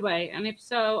Speedway? And if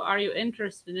so, are you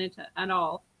interested in it at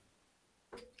all?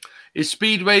 Is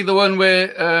Speedway the one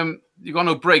where you got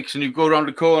no brakes and you go around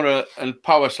the corner and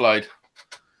power slide?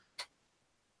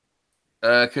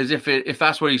 Because if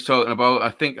that's what he's talking about,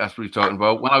 I think that's what he's talking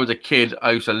about. When I was a kid,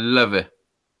 I used to love it.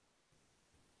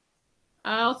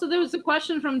 Also, there was a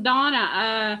question from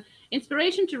Donna.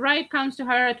 Inspiration to write comes to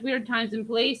her at weird times and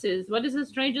places. What is the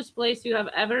strangest place you have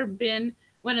ever been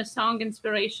when a song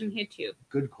inspiration hit you?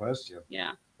 Good question.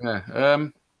 Yeah. Yeah.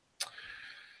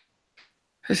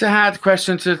 It's a hard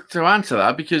question to answer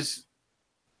that because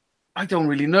I don't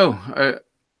really know.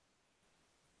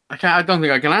 I don't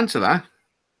think I can answer that.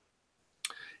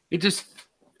 It just,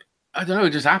 I don't know.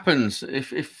 It just happens.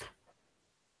 If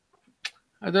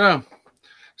I don't know.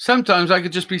 Sometimes I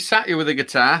could just be sat here with a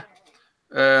guitar,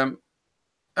 and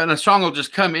a song will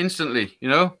just come instantly. You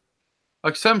know,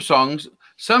 like some songs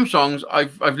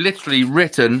I've literally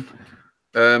written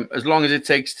as long as it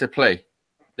takes to play.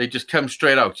 They just come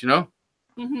straight out. You know.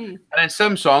 Mm-hmm. And then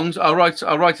some songs I'll write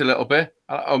a little bit,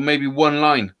 or maybe one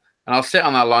line, and I'll sit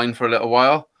on that line for a little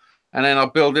while, and then I'll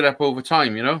build it up over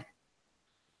time. You know.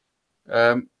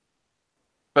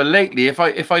 But lately, if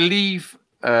I leave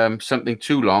something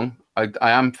too long,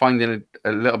 I am finding it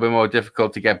a little bit more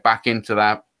difficult to get back into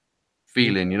that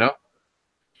feeling, you know.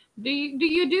 Do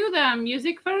you do the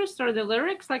music first or the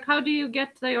lyrics? Like, how do you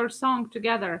get your song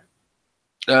together?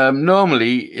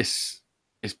 Normally, it's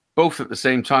both at the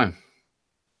same time.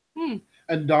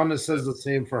 And Donna says the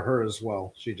same for her as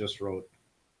well. She just wrote.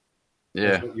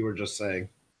 Yeah. That's what you were just saying.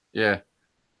 Yeah.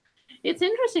 It's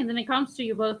interesting that it comes to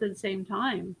you both at the same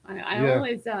time. I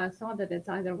always saw that it's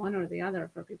either one or the other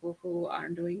for people who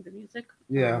aren't doing the music.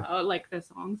 Yeah. Or like the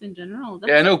songs in general.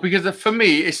 Yeah, no, because for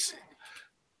me, it's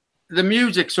the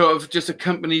music sort of just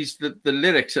accompanies the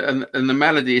lyrics and the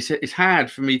melody. It's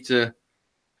hard for me to,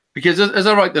 because as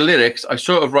I write the lyrics, I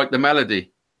sort of write the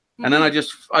melody. And then I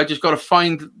just got to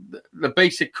find the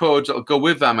basic chords that'll go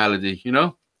with that melody, you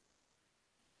know?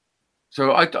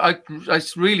 So I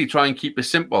really try and keep it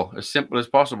simple as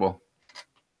possible.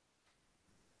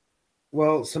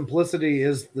 Well, simplicity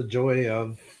is the joy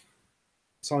of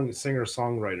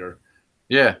singer-songwriter.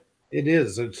 Yeah. It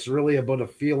is. It's really about a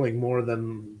feeling more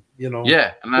than, you know.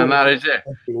 Yeah, and then that is it.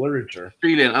 Literature.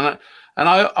 Feeling. And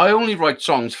I only write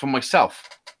songs for myself,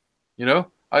 you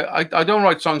know? I don't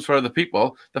write songs for other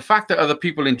people. The fact that other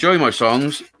people enjoy my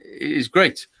songs is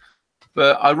great.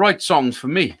 But I write songs for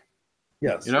me.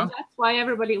 Yes. You know? That's why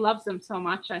everybody loves them so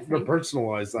much, I think. They're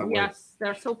personalized that way. Yes,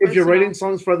 they're so personal. If you're writing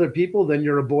songs for other people, then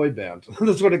you're a boy band.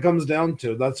 That's what it comes down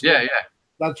to. That's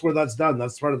where that's done.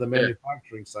 That's part of the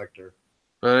manufacturing sector.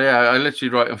 But yeah, I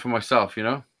literally write them for myself, you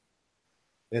know?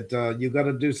 You got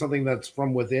to do something that's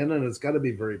from within, and it's got to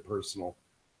be very personal.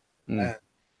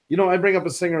 You know, I bring up a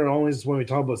singer always when we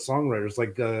talk about songwriters,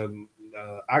 like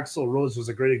Axl Rose was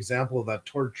a great example of that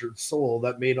tortured soul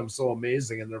that made them so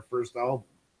amazing in their first album.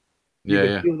 You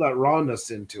could feel that rawness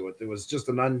into it. There was just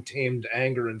an untamed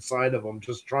anger inside of them,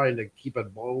 just trying to keep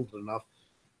it bold enough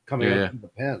coming out from the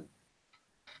pen.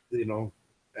 You know.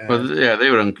 But yeah,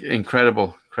 they were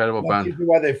incredible band. That's usually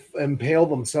why they impale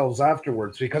themselves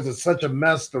afterwards, because it's such a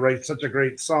mess to write such a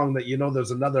great song that you know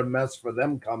there's another mess for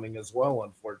them coming as well,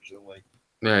 unfortunately.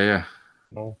 Yeah.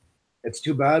 No, it's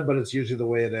too bad, but it's usually the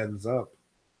way it ends up.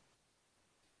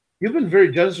 You've been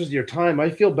very generous with your time. I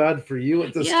feel bad for you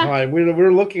at this time.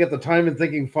 We're looking at the time and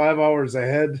thinking 5 hours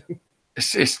ahead.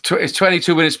 It's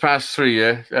 22 minutes past 3.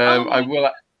 Yeah,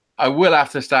 I will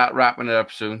have to start wrapping it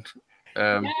up soon.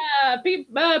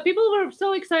 People were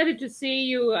so excited to see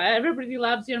you. Everybody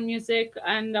loves your music,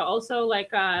 and also like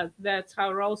that's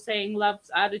how Rose saying loves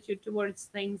attitude towards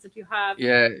things that you have.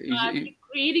 Yeah, keep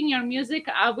creating your music.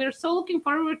 We're so looking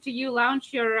forward to you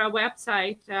launch your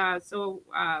website. And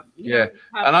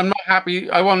I'm not happy.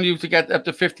 I want you to get up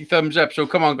to 50 thumbs up. So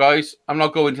come on, guys. I'm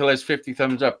not going till there's 50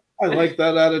 thumbs up. I like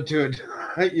that attitude.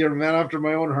 You're a man after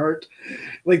my own heart.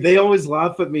 Like they always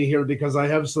laugh at me here because I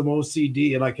have some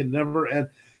OCD and I can never end.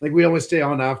 Like we always stay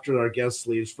on after our guest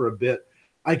leaves for a bit.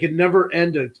 I can never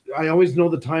end it. I always know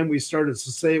the time we started.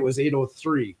 So say it was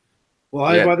 8:03. Well,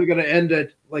 I'm either going to end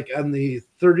it like on the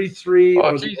 33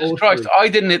 or Jesus the 03. Christ! I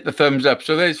didn't hit the thumbs up,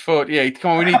 so there's 48.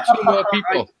 Come on, we need 2 more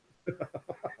people.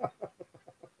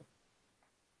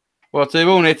 Well, they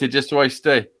won't hit it just so I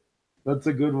stay. That's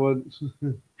a good one.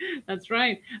 That's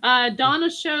right.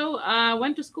 Donna's show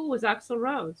went to school with Axl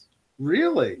Rose.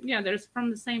 Really? Yeah, they're from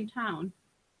the same town.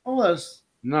 Oh, that's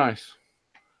nice.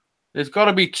 There's got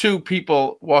to be 2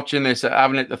 people watching this that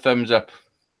haven't hit the thumbs up.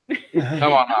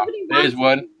 Come on now. There's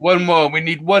one. One more. We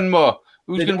need one more.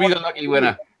 Who's going to be the lucky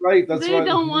winner? Right. That's they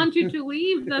don't want you to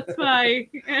leave. That's why.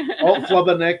 Oh, Flub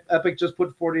and Epic just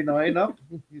put 49 up.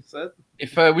 You said.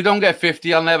 If we don't get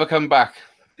 50, I'll never come back.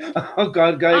 Oh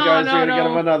God, guys, you're gonna get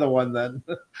him another one then.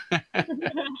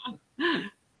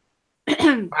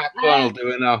 I'll do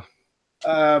it now.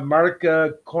 Mark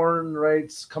Corn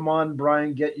writes, "Come on,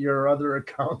 Brian, get your other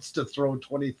accounts to throw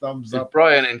 20 thumbs up."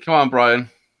 Brian in. Come on, Brian.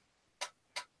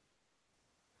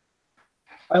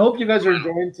 I hope you guys are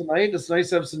enjoying tonight. It's nice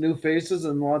to have some new faces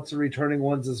and lots of returning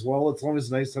ones as well. It's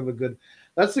always nice to have a good.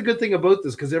 That's the good thing about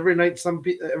this, because every night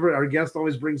our guest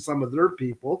always brings some of their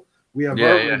people. We have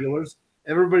our regulars.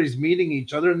 Everybody's meeting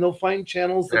each other, and they'll find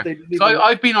channels that they didn't. So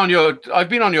I've been on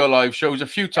your live shows a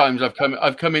few times. I've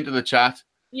come into the chat.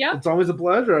 Yeah, it's always a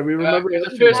pleasure. I mean, remember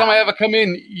the first time I ever come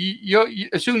in, you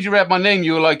as soon as you read my name,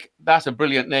 you were like, "That's a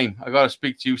brilliant name. I got to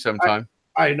speak to you sometime."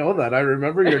 I know that. I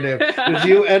remember your name.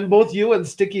 Because both you and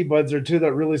Sticky Buds are 2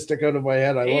 that really stick out of my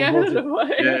head. I love both of you.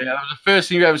 Yeah, that was the first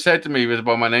thing you ever said to me was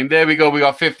about my name. There we go. We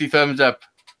got 50 thumbs up.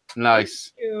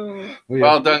 Nice.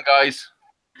 Well done, guys.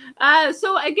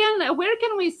 So again, where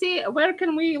can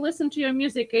we listen to your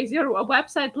music? Is your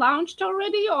website launched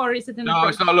already, or is it in? No,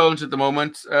 it's not launched at the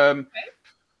moment.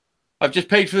 I've just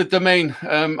paid for the domain.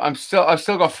 I've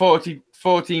still got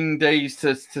 14 days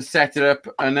to set it up,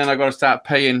 and then I got to start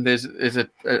paying. There's an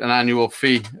annual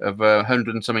fee of £100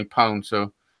 and something pounds.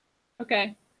 So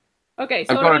okay. So I've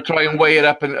got to try and weigh it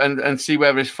up and see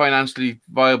whether it's financially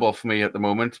viable for me at the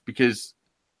moment, because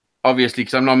obviously,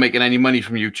 because I'm not making any money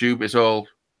from YouTube, it's all.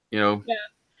 Yeah.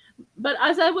 But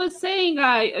as I was saying,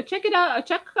 check it out.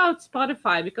 Check out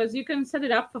Spotify, because you can set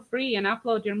it up for free and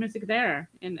upload your music there,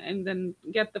 and then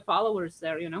get the followers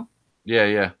there.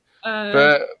 Yeah.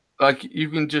 But like you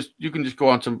can just go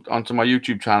onto my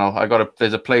YouTube channel.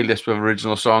 There's a playlist with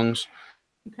original songs.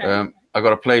 Okay. I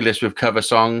got a playlist with cover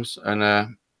songs, and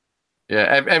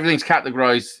everything's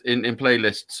categorized in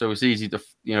playlists, so it's easy to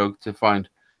to find.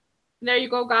 There you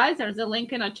go, guys. There's a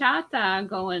link in a chat.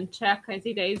 Go and check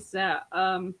Hazeydaze's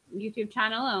YouTube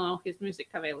channel, and all his music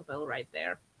available right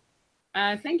there.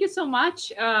 Thank you so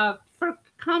much for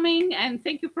coming, and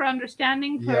thank you for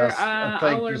understanding for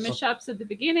our mishaps at the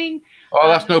beginning. Oh,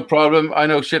 that's no problem. I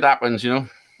know shit happens,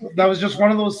 That was just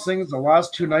one of those things. The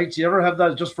last 2 nights, you ever have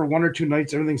that? Just for 1 or 2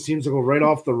 nights, everything seems to go right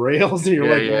off the rails, and you're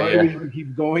why do we even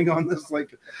keep going on this?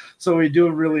 So we do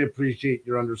really appreciate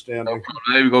your understanding.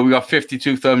 No, there we go. We got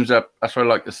 52 thumbs up. That's what I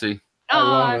like to see.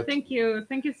 Oh, thank you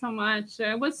so much.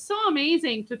 It was so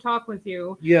amazing to talk with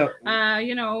you. Yeah,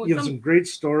 you have some great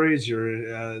stories. You're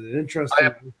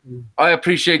interesting. I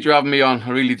appreciate you having me on. I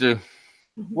really do.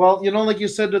 Well, like you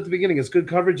said at the beginning, it's good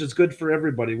coverage. It's good for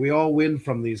everybody. We all win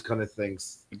from these kind of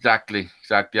things. Exactly.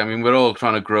 I mean, we're all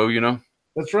trying to grow,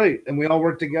 That's right, and we all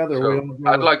work together. So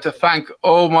I'd like to thank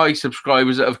all my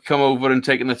subscribers that have come over and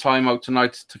taken the time out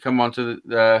tonight to come onto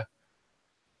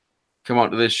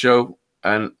this show,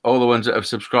 and all the ones that have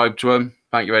subscribed to them.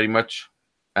 Thank you very much,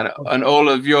 and all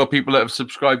of your people that have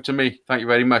subscribed to me. Thank you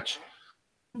very much,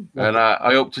 and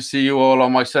I hope to see you all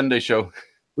on my Sunday show.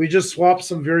 We just swapped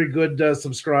some very good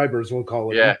subscribers, we'll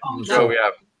call it. Yeah, I'm sure we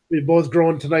have. We've both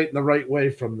grown tonight in the right way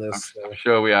from this. I'm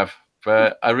sure we have.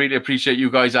 But I really appreciate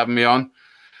you guys having me on.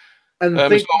 And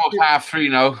it's almost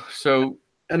 3:30 now. So,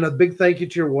 and a big thank you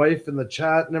to your wife in the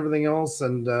chat and everything else.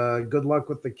 And good luck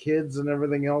with the kids and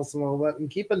everything else and all that. And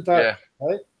keep in touch,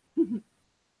 right?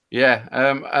 Yeah.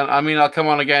 And I mean, I'll come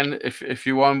on again if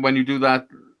you want, when you do that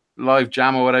live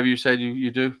jam or whatever you said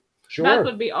you do. Sure. That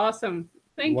would be awesome.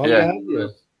 Thank you. To have you.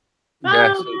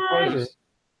 Yeah.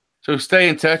 So stay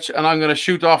in touch, and I'm going to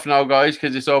shoot off now, guys,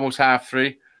 because it's almost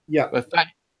 3:30. Yeah. But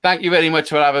thank you very much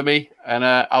for having me, and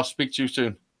I'll speak to you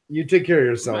soon. You take care of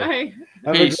yourself. Bye.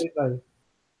 Have a great night.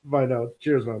 Bye now.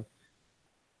 Cheers, man.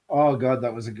 Oh God,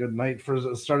 that was a good night for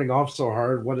starting off so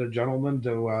hard. What a gentleman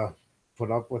to put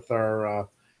up with our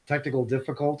technical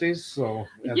difficulties. So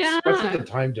Yeah. especially the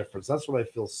time difference. That's what I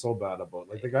feel so bad about.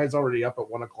 Like the guy's already up at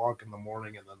 1 o'clock in the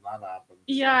morning, and then that happens.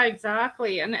 Yeah,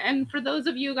 exactly. And for those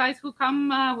of you guys who come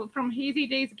from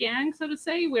Hazeydaze gang, so to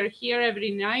say, we're here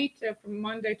every night from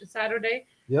Monday to Saturday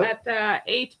at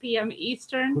 8 p.m.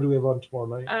 Eastern. Who do we have on tomorrow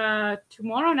night?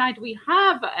 Tomorrow night we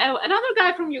have another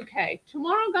guy from UK.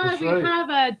 Tomorrow, guys, we have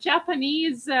a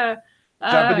Japanese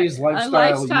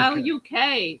lifestyle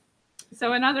UK.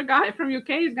 So another guy from UK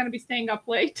is going to be staying up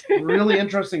late. Really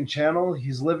interesting channel.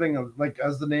 He's living, like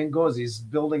as the name goes, he's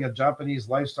building a Japanese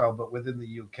lifestyle, but within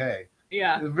the UK.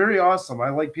 Yeah. Very awesome. I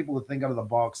like people to think out of the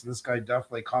box. This guy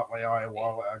definitely caught my eye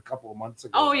a couple of months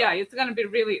ago. Oh, yeah. It's going to be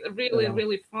really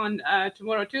fun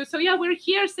tomorrow, too. So, yeah, we're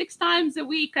here 6 times a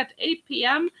week at 8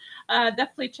 p.m.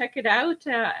 Definitely check it out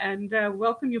and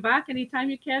welcome you back anytime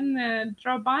you can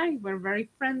drop by. We're very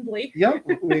friendly. Yeah,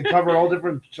 we cover all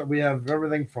different. We have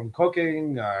everything from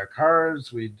cooking,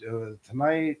 cars. We do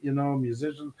tonight,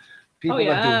 musicians, people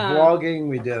that do vlogging.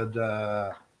 We did.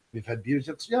 We've had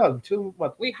music. Yeah,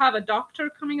 we have a doctor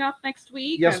coming up next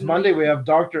week. Yes, Monday we have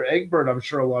Dr. Egbert. I'm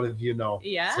sure a lot of you know.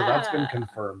 Yeah. So that's been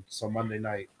confirmed. So Monday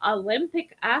night.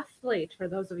 Olympic athlete, for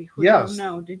those of you who don't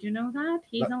know. Did you know that?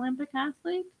 He's an Olympic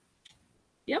athlete?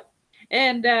 Yep.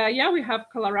 And we have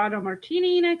Colorado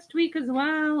Martini next week as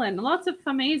well. And lots of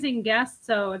amazing guests.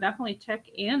 So definitely check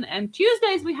in. And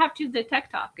Tuesdays, we have Tuesday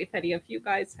Tech Talk. If any of you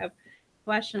guys have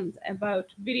questions about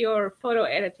video or photo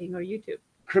editing or YouTube.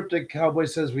 Cryptic Cowboy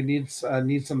says we need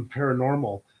some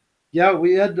paranormal. Yeah,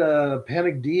 we had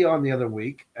Panic D on the other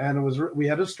week, and we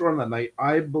had a storm that night.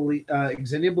 I believe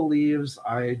Xenia believes,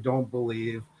 I don't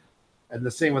believe, and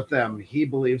the same with them. He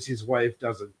believes, his wife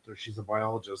doesn't. Or she's a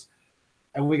biologist,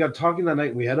 and we got talking that night.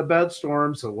 And we had a bad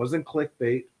storm, so it wasn't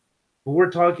clickbait. But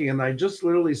we're talking, and I just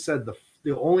literally said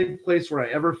the only place where I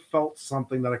ever felt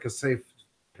something that I could say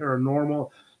paranormal,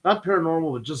 not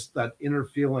paranormal, but just that inner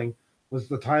feeling, was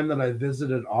the time that I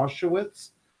visited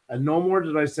Auschwitz, and no more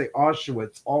did I say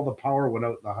Auschwitz. All the power went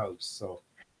out in the house. So,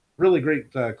 really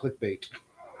great clickbait.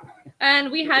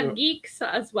 And we had geeks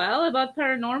as well about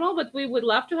paranormal, but we would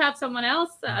love to have someone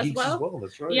else as well.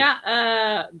 That's right.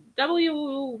 Yeah,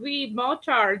 WV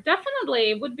Motar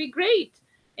definitely would be great.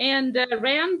 And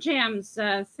Ram Jams,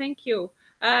 thank you.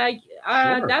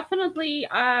 Sure. Definitely.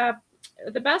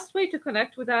 The best way to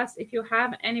connect with us, if you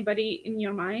have anybody in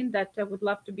your mind that would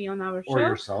love to be on our show, or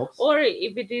yourself, or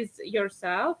if it is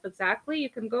yourself, exactly, you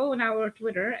can go on our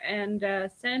Twitter and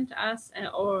send us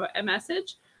a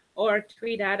message or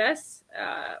tweet at us,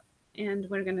 and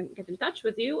we're going to get in touch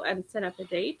with you and set up a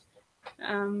date.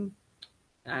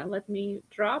 Let me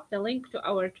drop the link to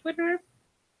our Twitter.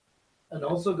 And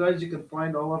also, guys, you can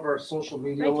find all of our social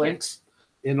media links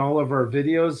in all of our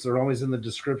videos. They're always in the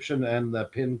description and the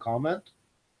pinned comment.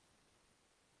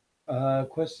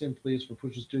 Question, please, for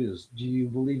Puša Studios. Do you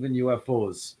believe in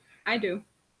UFOs? I do.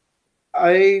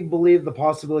 I believe the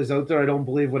possibilities out there. I don't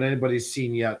believe what anybody's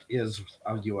seen yet is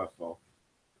a UFO.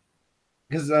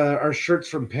 Because our shirts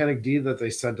from Panic D that they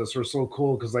sent us were so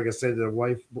cool. Because, like I said, the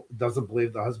wife doesn't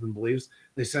believe, the husband believes.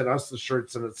 They sent us the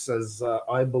shirts, and it says,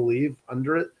 I believe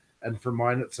under it. And for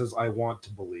mine, it says, I want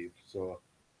to believe. So...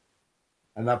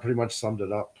 And that pretty much summed it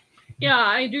up. Yeah,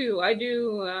 I do.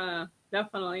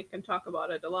 Definitely can talk about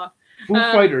it a lot. Foo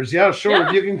Fighters, yeah, sure. Yeah.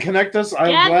 If you can connect us, I'm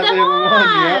gladly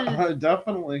on. Yeah,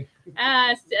 definitely.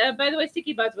 By the way,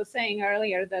 Sticky Buzz was saying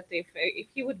earlier that if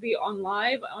he would be on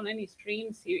live on any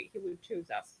streams, he would choose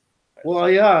us.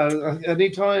 Well, yeah,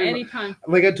 anytime.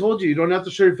 Like I told you, you don't have to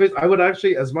show your face. I would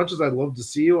actually, as much as I'd love to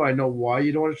see you, I know why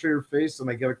you don't want to show your face, and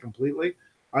I get it completely.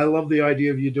 I love the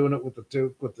idea of you doing it with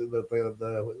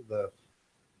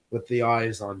with the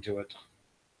eyes onto it.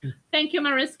 Thank you,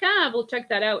 Mariska. We'll check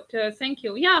that out. Thank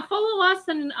you. Yeah, follow us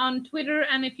on Twitter.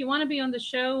 And if you want to be on the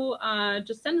show,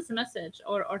 just send us a message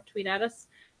or tweet at us.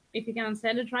 If you can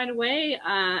send it right away,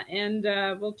 and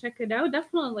we'll check it out.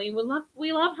 Definitely.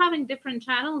 We love having different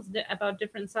channels about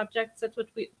different subjects.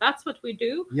 That's what we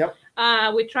do. Yep.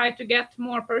 We try to get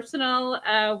more personal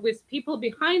with people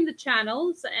behind the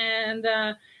channels, and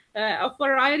a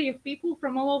variety of people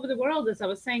from all over the world. As I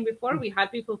was saying before, we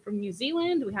had people from New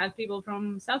Zealand, we had people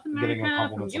from South America,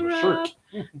 from Europe.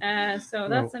 So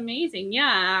that's amazing.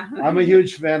 Yeah. I'm a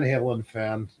huge Van Halen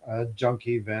fan,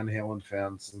 junkie Van Halen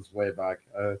fan since way back.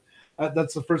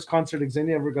 That's the first concert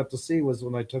Xenia ever got to see, was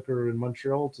when I took her in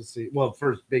Montreal to see,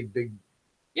 first big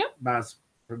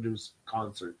mass-produced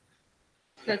concert.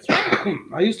 That's right.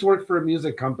 I used to work for a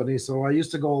music company, so I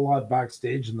used to go a lot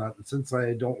backstage and that. And since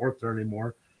I don't work there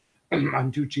anymore,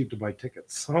 I'm too cheap to buy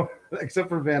tickets. So, except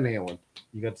for Van Halen,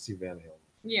 you got to see Van Halen.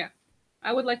 Yeah,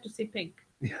 I would like to see Pink.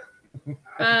 Yeah.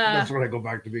 That's when I go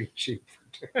back to being cheap.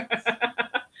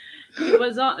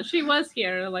 She was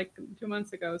here like 2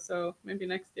 months ago, so maybe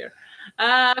next year.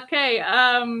 Okay.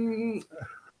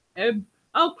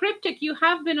 Oh, Cryptic, you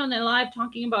have been on a live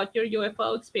talking about your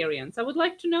UFO experience. I would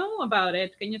like to know about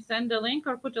it. Can you send a link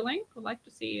or put a link? I'd like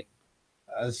to see it.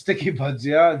 Sticky buds,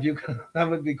 yeah. If you could, that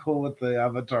would be cool with the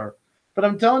avatar. But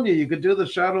I'm telling you, you could do the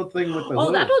shadow thing with the Oh,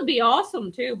 hood. that would be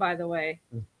awesome too, by the way.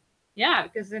 Yeah,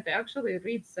 because it actually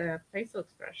reads facial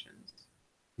expressions.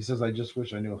 He says, I just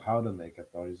wish I knew how to make it,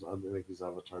 though. He's on to make his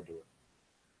avatar do it.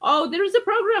 Oh, there is a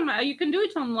program. You can do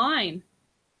it online.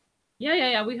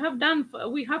 Yeah. We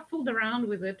have fooled around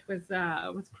with it with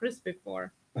Chris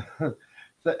before.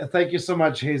 Thank you so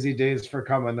much, Hazeydaze, for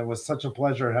coming. It was such a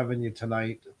pleasure having you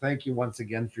tonight. Thank you once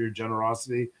again for your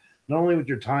generosity, not only with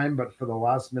your time, but for the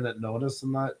last minute notice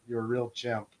and that. You're a real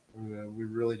champ. We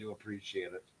really do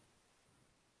appreciate it.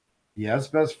 Yes,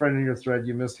 best friend in your thread,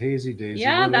 you missed Hazeydaze.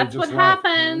 Yeah, that's what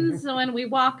happens when we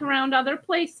walk around other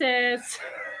places.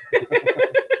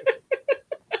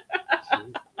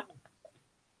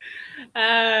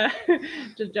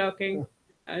 Just joking.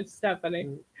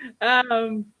 Stephanie.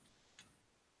 Thank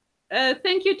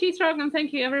you, T-Strong, and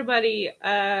thank you, everybody.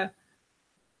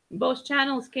 Both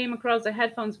channels came across the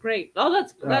headphones great. Oh,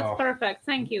 that's perfect.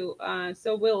 Thank you.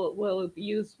 So we'll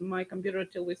use my computer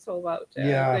till we solve out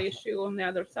the issue on the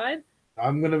other side.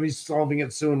 I'm going to be solving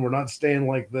it soon. We're not staying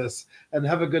like this. And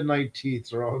have a good night,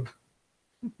 T-Strong.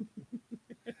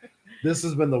 This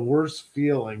has been the worst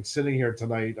feeling sitting here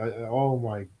tonight. Oh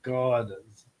my God.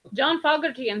 John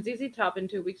Fogerty and ZZ Top in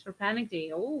 2 weeks for Panic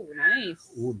Day. Oh,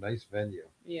 nice. Oh, nice venue.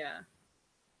 Yeah.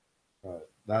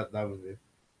 That would be.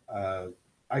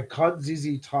 I caught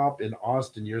ZZ Top in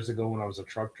Austin years ago when I was a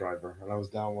truck driver, and I was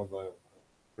down with a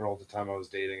girl at the time I was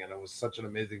dating, and it was such an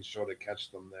amazing show to catch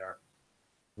them there.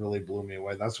 Really blew me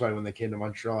away. That's why when they came to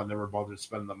Montreal, I never bothered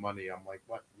spending the money. I'm like,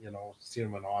 what? See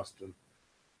them in Austin.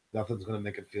 Nothing's going to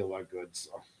make it feel that good.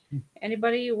 So,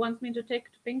 anybody who wants me to take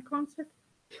to Pink concert?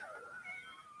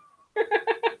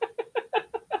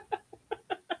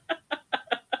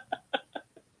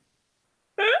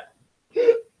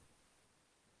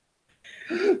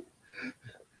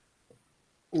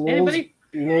 Anybody?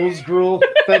 Lowe's Gruel,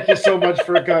 thank you so much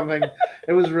for coming.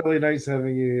 It was really nice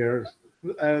having you here.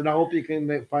 And I hope you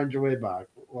can find your way back.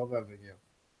 Love having you.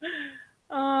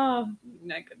 Oh,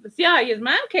 my goodness. Yeah, his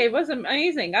man cave was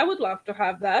amazing. I would love to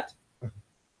have that.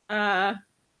 There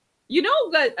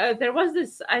was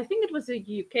this, I think it was in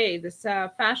the UK, this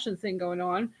fashion thing going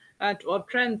on, or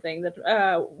trend thing,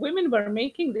 that women were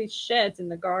making these sheds in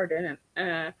the garden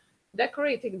and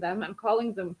decorating them and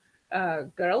calling them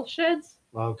girl sheds.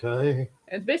 Okay.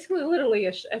 It's basically literally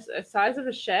a size of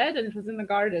a shed, and it was in the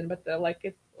garden, but like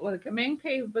a man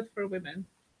cave, but for women.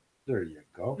 There you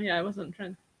go. Yeah, it wasn't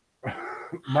trend.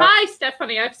 Hi,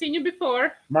 Stephanie. I've seen you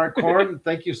before. Mark Horn,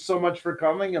 thank you so much for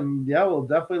coming. And yeah, we'll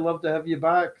definitely love to have you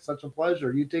back. Such a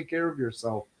pleasure. You take care of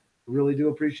yourself. Really do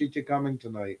appreciate you coming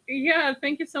tonight. Yeah,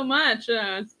 thank you so much.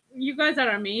 You guys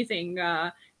are amazing.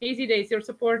 Hazeydaze, your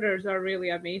supporters are really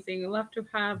amazing. I love to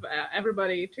have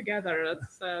everybody together.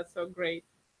 That's so great.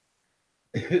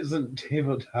 Isn't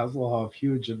David Hasselhoff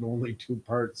huge in only 2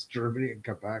 parts, Germany and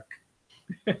Quebec?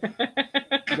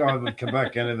 God, with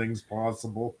Quebec, anything's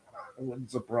possible. It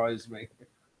wouldn't surprise me.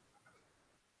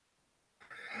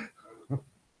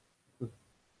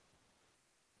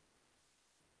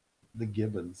 The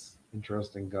Gibbons,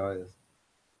 interesting guys.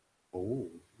 Oh,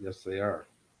 yes, they are.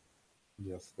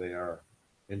 Yes, they are.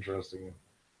 Interesting.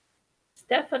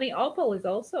 Stephanie Opel is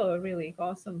also really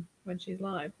awesome when she's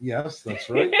live. Yes, that's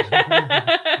right.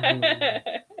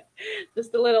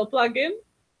 Just a little plug-in.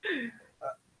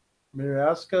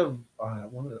 Mariska,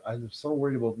 I'm so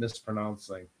worried about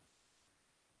mispronouncing.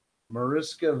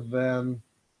 Mariska van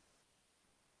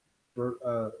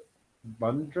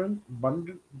Bundern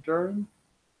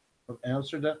of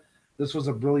Amsterdam. This was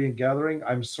a brilliant gathering.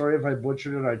 I'm sorry if I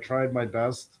butchered it. I tried my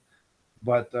best,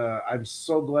 but I'm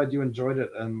so glad you enjoyed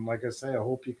it. And like I say, I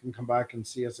hope you can come back and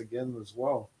see us again as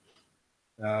well.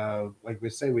 Like we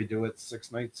say, we do it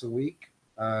 6 nights a week.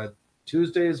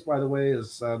 Tuesdays, by the way,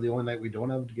 is the only night we don't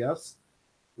have guests.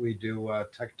 We do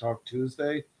Tech Talk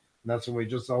Tuesday, and that's when we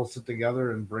just all sit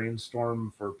together and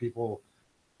brainstorm for people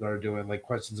that are doing like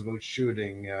questions about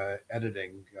shooting,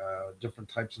 editing, different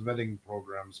types of editing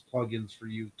programs, plugins for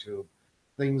YouTube,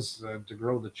 things to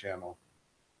grow the channel.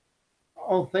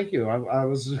 Oh, thank you. I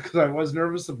was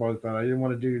nervous about that. I didn't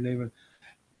want to do your name.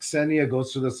 Ksenia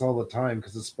goes through this all the time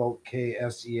because it's spelled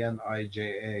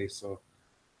Ksenija. So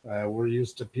we're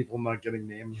used to people not getting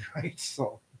names right.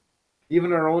 So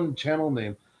even our own channel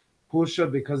name.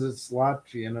 Puša because it's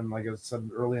Latvian, and like I said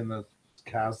early in the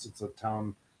cast, it's a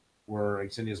town where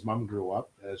Xenia's mom grew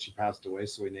up. She passed away,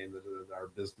 so we named our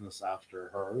business after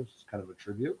her. It's kind of a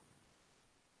tribute.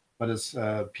 But it's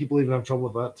people even have trouble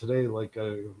with that today. Like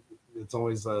it's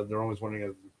always they're always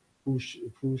wondering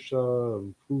Puša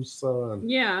and Pusa. And...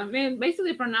 Yeah, I mean,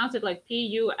 basically pronounce it like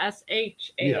Pusha.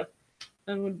 Yeah.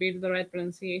 That would be the right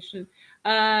pronunciation.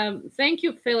 Thank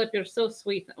you, Philip. You're so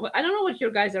sweet. I don't know what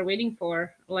you guys are waiting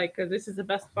for. Like, this is the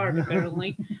best part,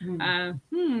 apparently. I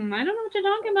don't know what you're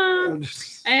talking about.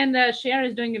 And Cher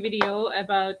is doing a video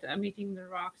about meeting the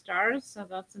rock stars. So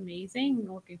that's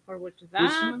amazing. Looking forward to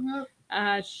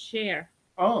that. Cher.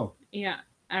 Oh. Yeah.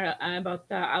 About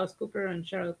Alice Cooper and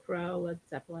Sheryl Crow, Led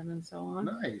Zeppelin, and so on.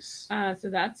 Nice. So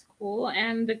that's cool.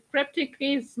 And the Cryptic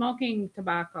is smoking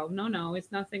tobacco. No,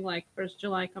 it's nothing like 1st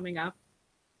July coming up.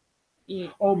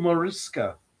 Yeah. Oh,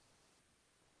 Mariska.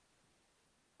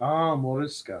 Ah,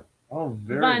 Mariska. Oh,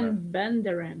 very Van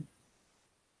Benderen.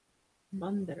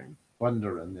 Bunderen,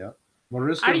 yeah.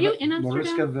 Mariska. Are you in Amsterdam?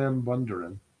 Mariska van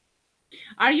Bunderen.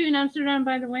 Are you in Amsterdam,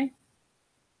 by the way?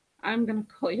 I'm going to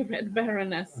call you Red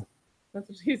Baroness. That's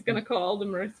what he's going to call the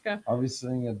Mariska. I'll be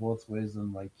saying it both ways in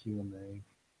my Q&A,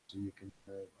 so you can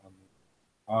hear it on the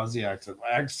Aussie accent.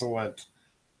 Excellent.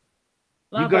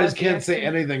 Love you guys Aussie can't accent. say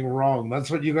anything wrong.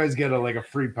 That's what you guys get like a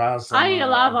free pass on. I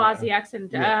love Aussie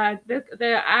accent. Yeah.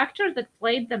 The actor that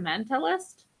played the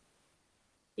mentalist,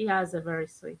 he has a very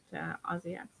sweet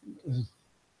Aussie accent.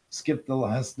 Skip the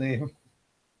last name.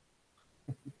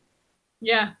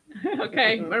 Yeah.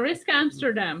 Okay. Mariska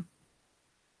Amsterdam.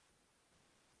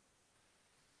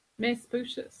 Miss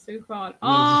Puša Studios.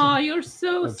 Oh, you're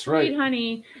so That's sweet, right.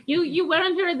 honey. You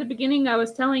weren't here at the beginning. I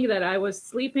was telling you that I was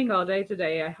sleeping all day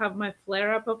today. I have my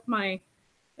flare up of my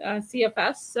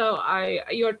CFS, so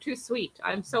you're too sweet.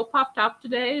 I'm so puffed up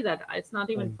today that it's not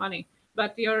even funny.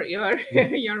 But you're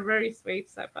you're very sweet,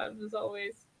 Stefan, as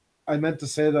always. I meant to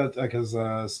say that because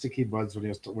Sticky Buds, when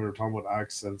we were talking about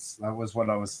accents, that was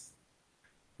what I was.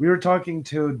 We were talking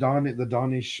to the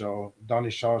Donnie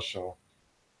Shaw show.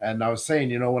 And I was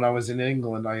saying, when I was in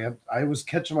England, I was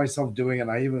catching myself doing it. And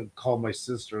I even called my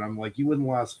sister, and I'm like, you wouldn't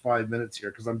last 5 minutes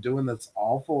here because I'm doing this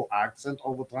awful accent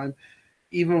all the time,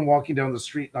 even walking down the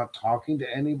street, not talking to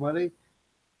anybody.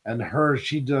 And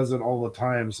she does it all the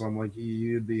time. So I'm like,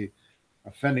 you'd be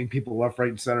offending people left, right,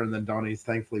 and center. And then Donnie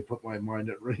thankfully put my mind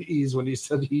at ease when he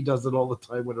said he does it all the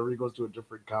time whenever he goes to a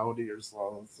different county or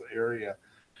area.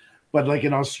 But like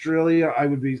in Australia, I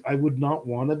would not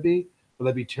want to be. But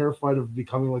I'd be terrified of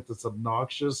becoming like this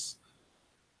obnoxious,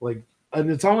 and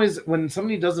it's always when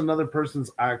somebody does another person's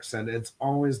accent, it's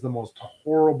always the most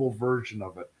horrible version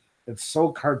of it. It's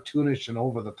so cartoonish and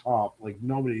over the top, like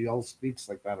nobody else speaks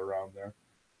like that around there.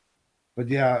 But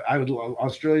yeah,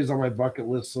 Australia's on my bucket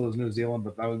list, so is New Zealand,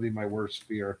 but that would be my worst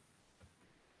fear.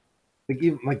 Like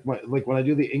even like when I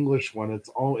do the English one,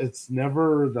 it's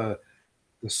never the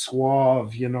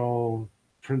suave,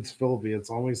 Prince Philip. It's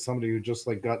always somebody who just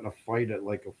like got in a fight at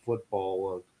like a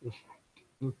football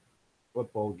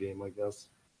game, I guess.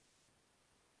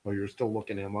 Oh, you're still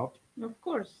looking him up? Of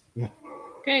course.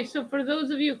 Okay, so for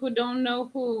those of you who don't know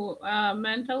who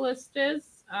Mentalist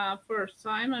is, for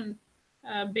Simon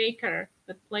Baker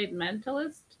that played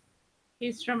Mentalist,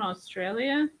 he's from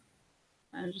Australia.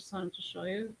 I just wanted to show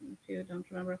you if you don't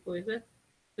remember who is it.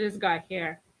 This guy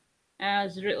here. He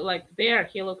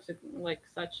looks like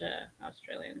such a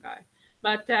Australian guy,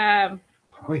 but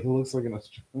he looks like an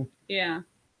Australian. Yeah,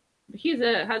 he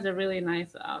has a really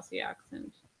nice Aussie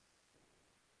accent.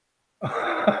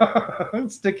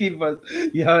 Sticky, but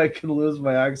yeah, I can lose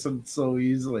my accent so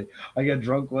easily. I got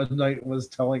drunk one night and was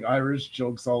telling Irish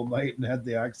jokes all night and had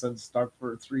the accent stuck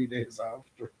for 3 days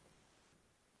after.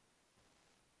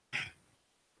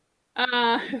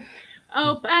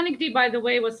 Panic D, by the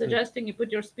way, was suggesting you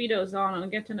put your Speedos on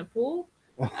and get in a pool.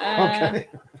 Okay.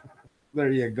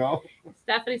 There you go.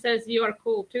 Stephanie says you are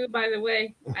cool too, by the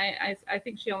way. I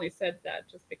think she only said that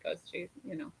just because she's,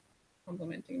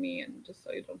 complimenting me and just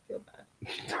so you don't feel bad.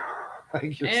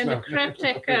 Thank you, and the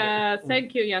Cryptic,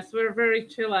 thank you. Yes, we're very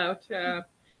chill out.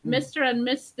 Mr. and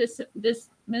Miss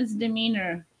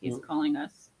Misdemeanor, he's calling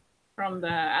us from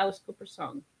the Alice Cooper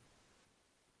song.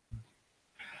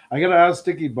 I gotta ask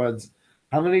Sticky Buds,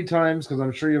 how many times, because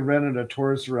I'm sure you've rented a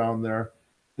tourist around there,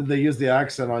 did they use the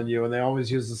accent on you? And they always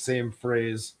use the same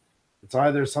phrase. It's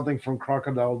either something from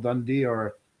Crocodile Dundee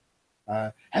or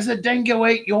has a dingo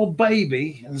ate your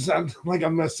baby? Like,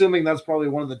 I'm assuming that's probably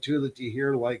one of the two that you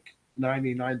hear like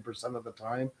 99% of the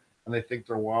time, and they think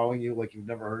they're wowing you like you've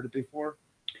never heard it before.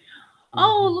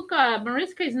 Oh, look,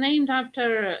 Mariska is named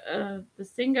after the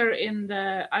singer in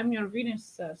the "I'm Your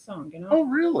Venus" song. You know? Oh,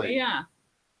 really? Yeah.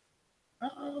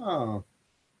 Oh.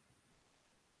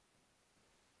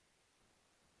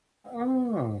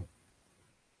 Oh.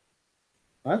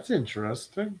 That's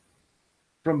interesting.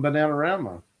 From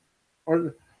Bananarama.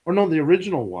 Or no, the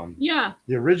original one. Yeah.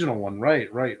 The original one. Right.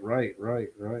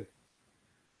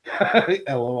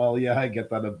 LOL. Yeah, I get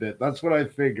that a bit. That's what I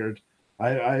figured.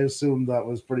 I assumed that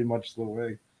was pretty much the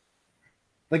way.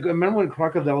 Like, remember when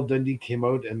Crocodile Dundee came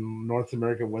out and North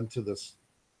America went to this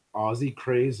Aussie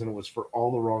craze, and it was for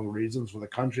all the wrong reasons, with a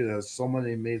country that has so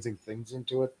many amazing things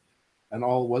into it, and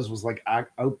all it was like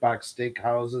Outback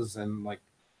steakhouses and like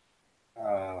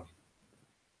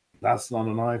that's not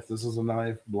a knife, this is a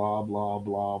knife, blah blah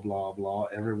blah blah blah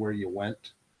everywhere you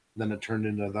went. Then it turned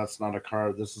into that's not a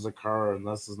car, this is a car, and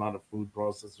this is not a food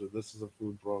processor, this is a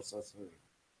food processor.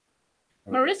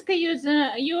 Mariska, you're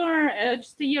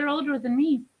just a year older than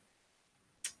me.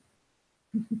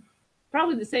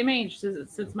 Probably the same age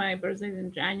since my birthday's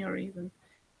in January. Even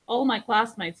all my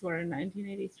classmates were in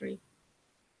 1983.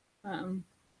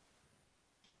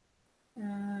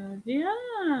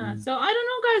 Yeah. So I don't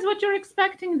know, guys, what you're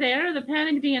expecting there. The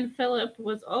Panic D and Philip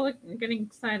was all getting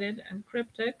excited and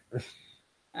cryptic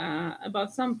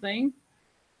about something.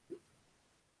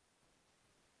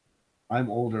 I'm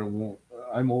older. Woo.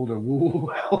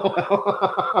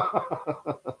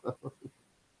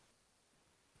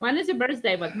 When is your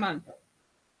birthday? What month?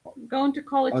 I'm going to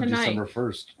call it tonight. December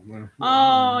 1st. Oh,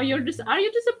 are you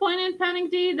disappointed,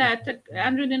 Panic D, that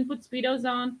Andrew didn't put Speedos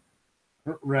on?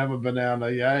 Ram a banana.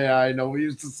 Yeah, I know. We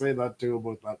used to say that too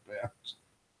about that band.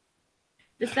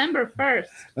 December 1st.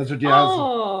 That's what you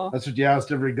asked. That's what you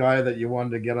asked every guy that you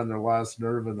wanted to get on their last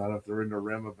nerve, and that if they're into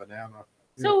Ram a banana.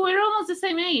 So we're almost the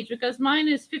same age, because mine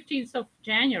is 15th of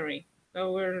January.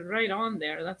 So we're right on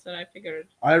there. That's what I figured.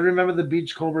 I remember the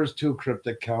Beachcombers too,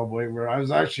 Cryptic Cowboy, where I was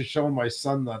actually showing my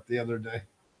son that the other day.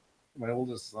 My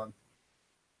oldest son.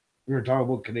 We were talking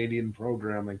about Canadian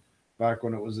programming back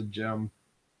when it was a gem.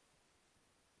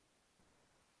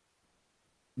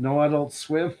 No Adult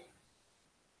Swim?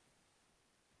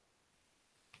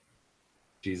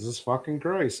 Jesus fucking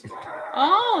Christ.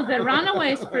 Oh, the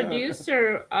Runaways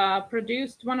producer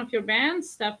produced one of your bands,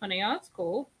 Stephanie. Oh, that's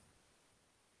cool.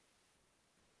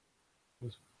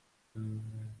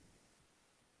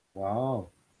 Wow.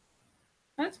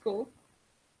 That's cool.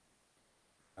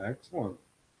 Excellent.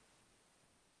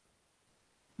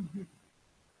 Mm-hmm.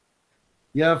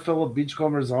 Yeah, Philip,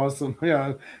 Beachcomber is awesome.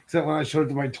 Yeah, except when I showed it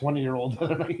to my 20-year-old,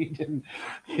 he didn't.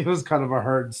 He was kind of a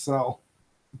hard sell.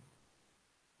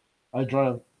 I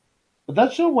drive, but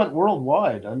that show went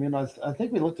worldwide. I mean, I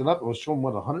think we looked it up. It was shown,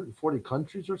 what, 140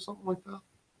 countries or something like that.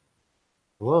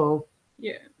 Hello.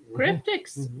 Yeah,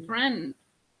 Cryptic's friend,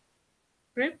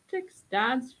 Cryptic's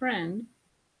dad's friend,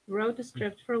 wrote a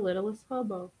script for Littlest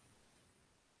Hobo.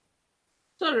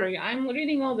 Sorry, I'm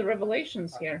reading all the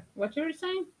revelations here. What you were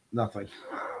saying? Nothing.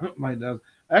 My dad.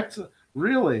 Excellent.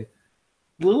 Really.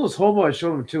 Littlest Hobo, I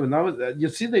showed him too, and that was you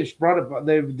see they brought it.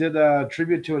 They did a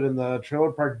tribute to it in the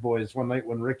Trailer Park Boys one night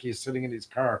when Ricky's sitting in his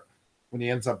car. When he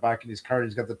ends up back in his car,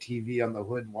 he's got the TV on the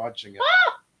hood watching it.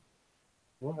 Ah!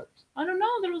 What? I don't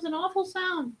know. There was an awful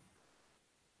sound.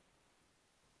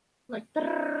 Like,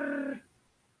 oh,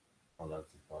 that's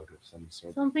a bug of some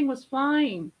sort. Something was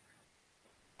flying.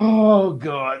 Oh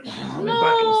God!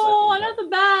 No, another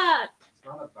bat. It's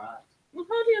not a bat. Well,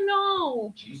 how do you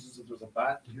know? Jesus, if there's a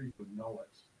bat here, you would know it.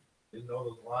 Didn't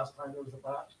know the last time there was a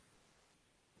bat.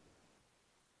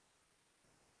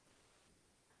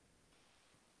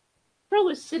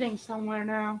 Probably sitting somewhere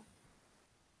now.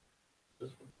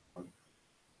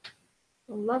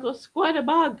 Well, that was quite a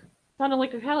bug. Sounded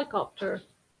like a helicopter.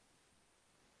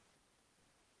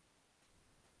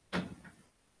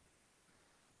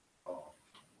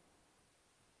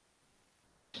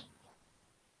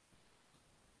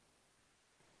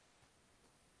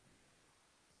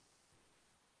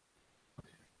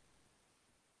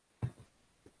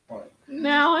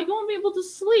 Now I won't be able to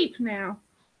sleep now.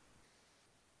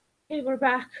 Okay, we're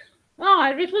back. Oh,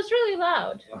 it was really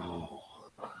loud. Oh.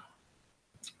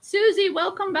 Susie,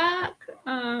 welcome back.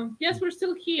 Yes, we're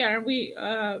still here. We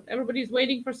everybody's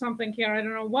waiting for something here. I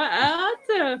don't know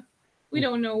what. We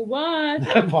don't know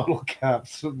what. Bottle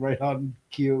caps right on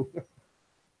cue.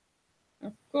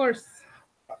 Of course.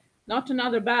 Not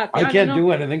another bat. I can't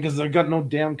do anything because I've got no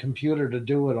damn computer to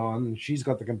do it on. And she's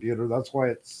got the computer. That's why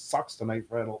it sucks tonight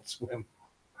for Adult Swim.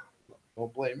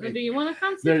 Don't blame me. Do you want to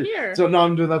come sit here? So now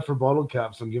I'm doing that for bottle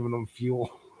caps. I'm giving them fuel.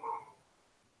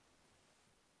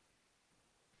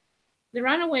 The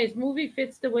Runaways movie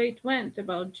fits the way it went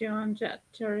about John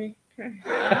Terry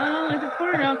Oh, it's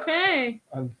important. Okay.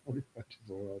 I'm 45 years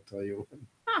old, I'll tell you.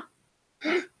 Huh.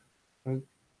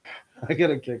 I get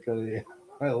a kick out of you.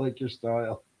 I like your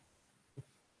style.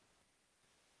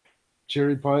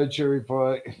 Cherry pie, cherry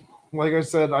pie. Like I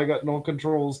said, I got no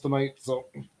controls tonight, so.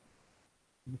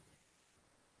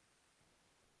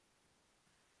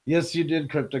 Yes, you did,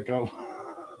 Cryptico.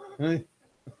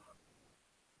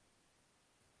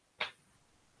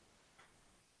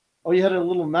 Oh, you had a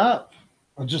little nap.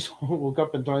 I just woke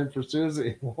up in time for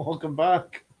Susie. Welcome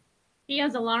back. He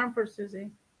has alarm for Susie.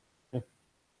 Do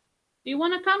you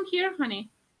want to come here, honey?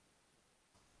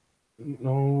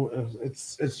 No,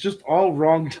 it's just all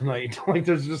wrong tonight. Like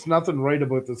there's just nothing right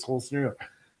about this whole scenario.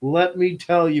 Let me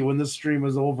tell you, when this stream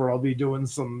is over, I'll be doing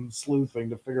some sleuthing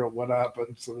to figure out what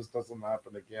happened, so this doesn't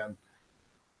happen again.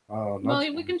 Well,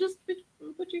 we can just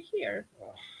put you here.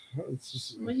 It's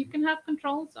just. Well, you can have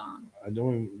controls on. I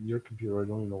don't. Your computer. I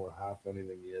don't even know what half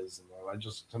anything is, and I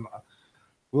just.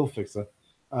 We'll fix it.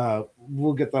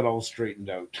 We'll get that all straightened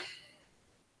out.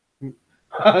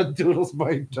 Doodles,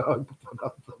 my dog, put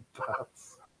up the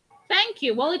bats. Thank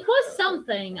you. Well, it was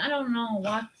something. I don't know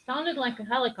what. Sounded like a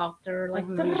helicopter. Like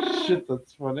Oh, shit,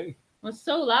 that's funny. It was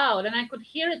so loud, and I could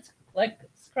hear it like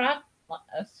scratch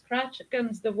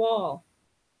against the wall.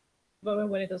 But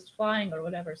when it was flying or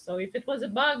whatever. So if it was a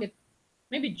bug,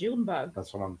 maybe June bug.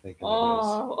 That's what I'm thinking.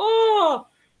 Oh.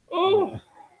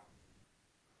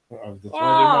 That's why I didn't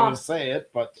want to say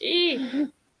it, but.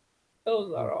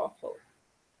 Those are awful.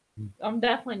 I'm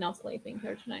definitely not sleeping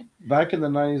here tonight. Back in the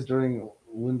 90s, during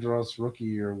Lindros' rookie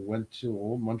year, went to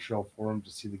Old Montreal Forum to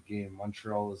see the game.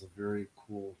 Montreal is very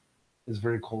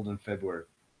cold in February.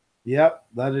 Yep,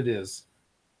 that it is.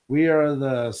 We are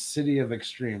the city of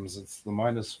extremes. It's the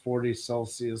minus 40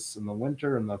 Celsius in the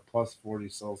winter and the plus 40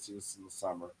 Celsius in the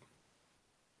summer.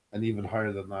 And even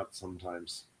higher than that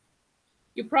sometimes.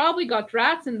 You probably got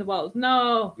rats in the walls.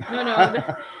 No.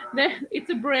 It's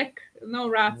a brick. No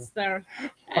rats there.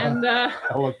 And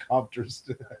helicopters.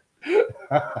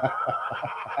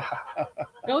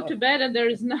 Go to bed and there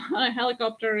is not a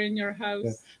helicopter in your house.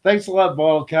 Yeah. Thanks a lot,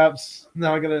 bottle caps.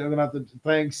 Now I'm gonna have to.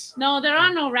 Thanks. No, there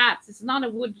are no rats. It's not a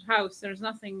wood house. There's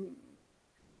nothing.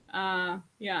 No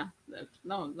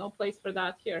place for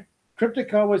that here. Cryptic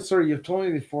Cowboy, sir, you've told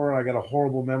me before. I got a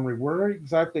horrible memory. Where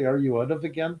exactly are you out of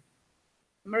again?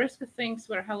 Mariska thinks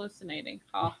we're hallucinating.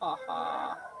 Ha ha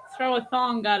ha. Throw a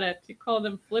thong at it. You call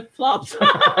them flip flops.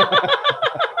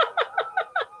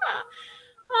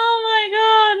 Oh my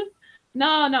god.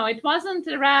 No, it wasn't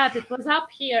a rat. It was up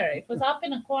here. It was up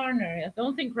in a corner. I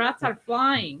don't think rats are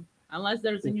flying unless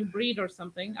there's a new breed or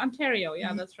something. Ontario,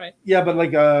 yeah, that's right. Yeah, but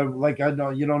like I know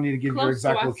you don't need to give Close your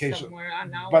exact to us location. somewhere,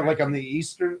 But like on the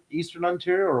eastern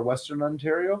Ontario or Western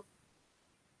Ontario.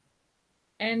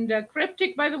 And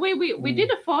Cryptic, by the way, we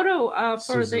did a photo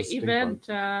for the event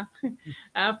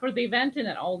in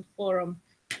an old forum.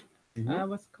 It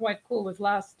was quite cool. It was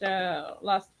last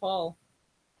fall.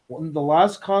 The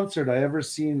last concert I ever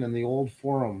seen in the old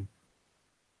forum.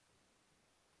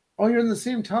 Oh, you're in the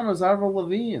same town as Avril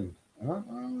Lavigne.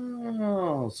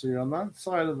 Oh, so you're on that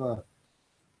side of the.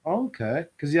 Okay,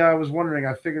 because I was wondering.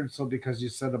 I figured so because you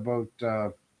said about.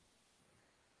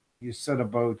 You hit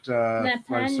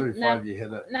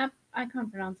it. I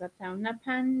can't pronounce that town.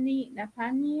 Napani.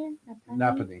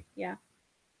 Yeah.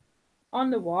 On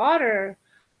the water.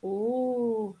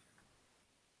 Ooh.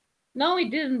 No, it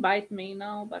didn't bite me.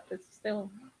 No, but it's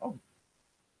still. Oh.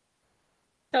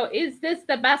 So is this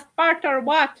the best part or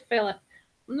what, Philip?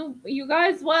 No, you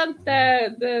guys want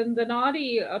the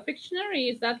naughty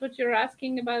Pictionary? Is that what you're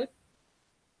asking about?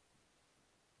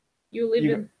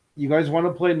 You guys want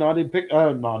to play naughty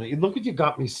naughty? Look what you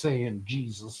got me saying,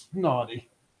 Jesus, naughty.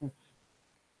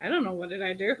 I don't know. What did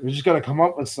I do? We just got to come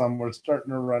up with some. We're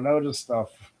starting to run out of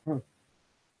stuff.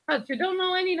 But you don't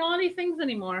know any naughty things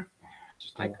anymore.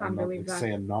 I can't believe that.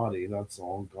 Saying naughty, that's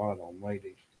all. God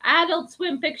almighty. Adult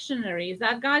Swim Pictionary. Is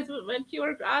that, guys, what you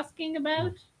were asking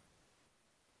about?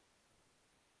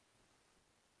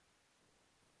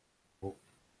 Oh.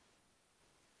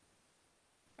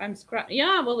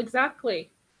 Yeah, well, exactly.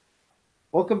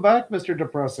 Welcome back, Mr.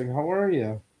 Depressing. How are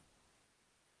you?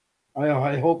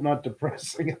 I hope not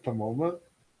depressing at the moment.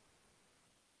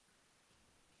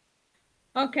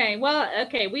 Okay,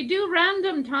 we do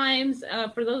random times.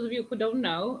 For those of you who don't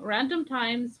know, random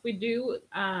times we do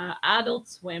Adult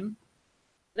Swim.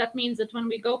 That means that when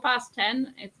we go past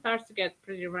 10, it starts to get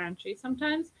pretty raunchy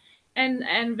sometimes.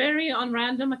 And very on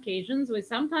random occasions, we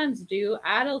sometimes do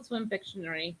Adult Swim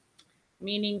Pictionary,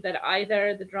 meaning that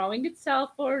either the drawing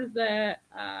itself or the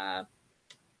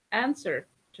answer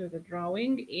to the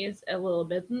drawing is a little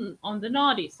bit on the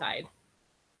naughty side.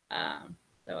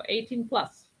 So 18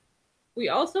 plus. We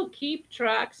also keep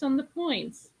tracks on the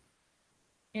points.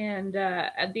 And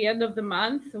at the end of the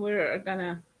month, we're going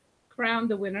to crown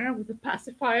the winner with the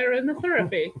pacifier and the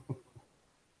therapy.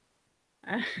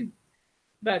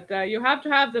 But you have to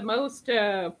have the most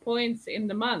points in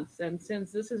the month. And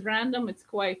since this is random, it's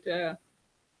quite,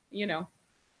 you know,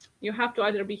 you have to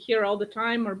either be here all the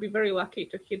time or be very lucky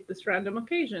to hit this random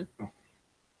occasion.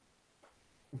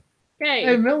 Okay.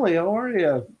 Hey, Millie, how are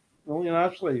you? Millie and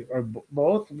Ashley are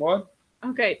both what?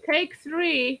 Okay, take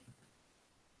 3.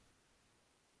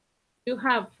 You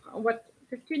have, what,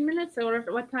 15 minutes? Or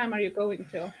what time are you going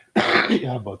to?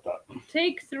 Yeah, about that.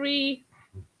 Take 3.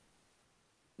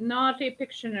 Not a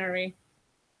Pictionary.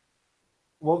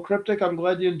 Well, Cryptic, I'm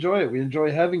glad you enjoy it. We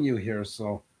enjoy having you here,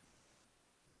 so.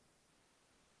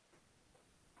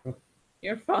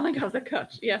 You're falling off the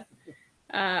couch, yes.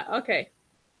 Okay,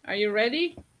 are you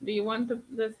ready? Do you want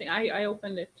the thing? I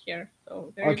opened it here,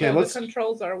 so there you go. The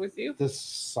controls are with you. This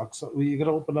sucks. You gotta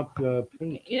open up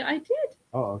Paint. Yeah, I did.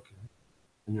 Oh, okay.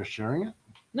 And you're sharing it?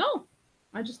 No,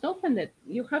 I just opened it.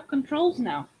 You have controls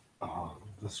now. Oh,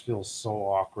 this feels so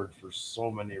awkward for so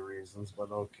many reasons,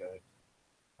 but okay.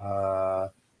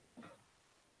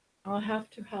 I'll have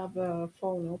to have a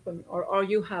phone open, or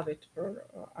you have it for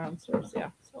answers, yeah.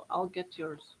 So I'll get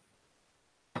yours.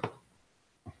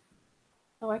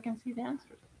 So I can see the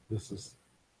answers. This is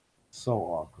so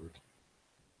awkward.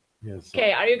 Yes.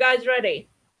 Okay, are you guys ready?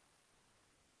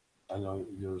 I know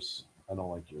yours. I don't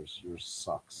like yours. Yours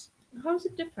sucks. How is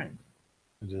it different?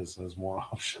 It is has more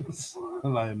options,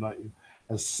 and I am not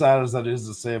as sad as that is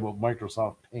to say about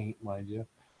Microsoft Paint, mind you.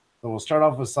 So we'll start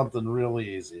off with something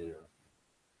really easy here.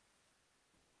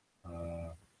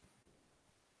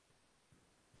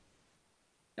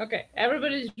 Okay,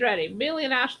 everybody's ready. Billy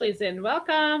and Ashley's in.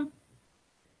 Welcome.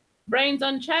 Brains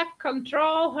on check.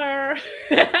 Control her.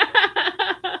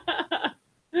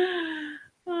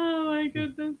 Oh my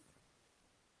goodness.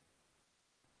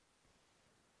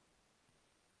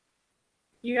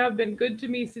 You have been good to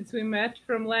me since we met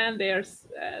from land there,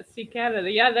 see Canada.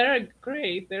 Yeah, they're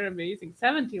great. They're amazing.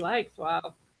 70 likes.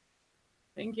 Wow.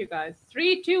 Thank you, guys.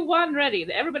 3, 2, 1,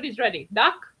 ready. Everybody's ready.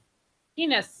 Duck.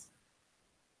 Penis.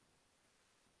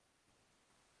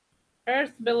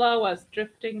 Earth below us,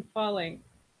 drifting, falling.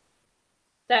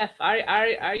 Steph,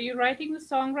 are you writing the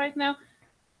song right now?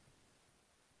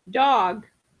 Dog.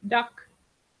 Duck.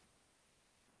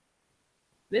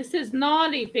 This is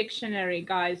naughty Pictionary,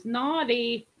 guys.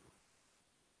 Naughty.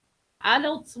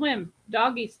 Adult Swim.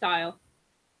 Doggy style.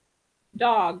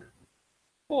 Dog.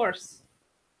 Horse.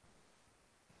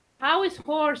 How is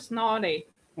horse naughty?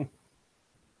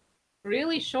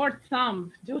 Really short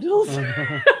thumb. Doodles.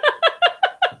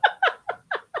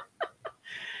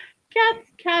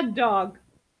 Cat dog.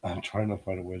 I'm trying to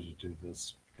find a way to do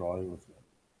this drawing with it.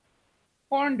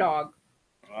 Horn dog.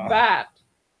 Bat.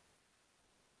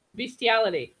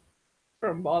 Bestiality.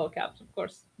 From bottle caps, of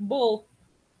course. Bull.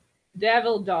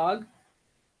 Devil dog.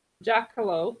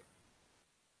 Jackalope.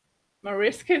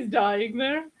 Mariska's dying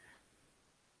there.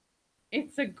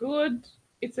 It's a goddamn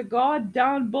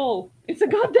bull. It's a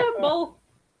goddamn bull.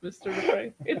 Mr.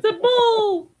 Dupre. It's a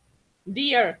bull.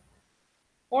 Deer.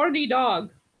 Horny dog.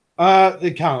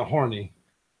 They count horny.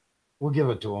 We'll give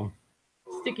it to him.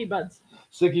 Sticky Buds.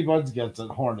 Sticky Buds gets it.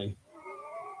 Horny.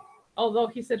 Although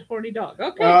he said horny dog.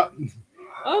 Okay.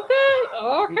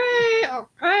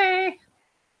 Okay.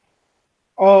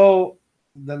 Oh,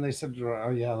 then they said, oh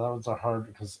yeah, that was a hard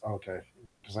because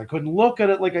I couldn't look at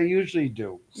it like I usually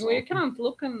do. So. Well, you can't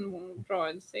look and draw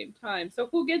at the same time. So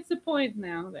who gets the point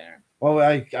now there? Well,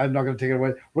 I'm not going to take it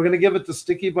away. We're going to give it to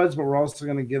Sticky Buds, but we're also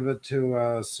going to give it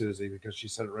to Susie because she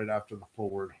said it right after the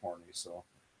full word horny. So.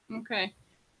 Okay.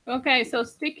 So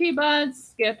Sticky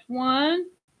Buds get 1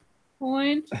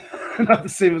 point. Not the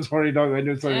same as horny dog. I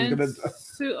knew something was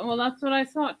going to. Well, that's what I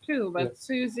thought too. But yeah.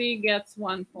 Susie gets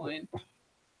 1 point.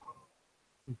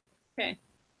 Okay.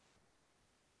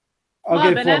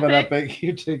 Okay, Flub and Epic,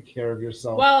 you take care of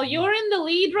yourself. Well, you're in the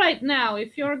lead right now.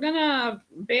 If you're gonna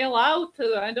bail out,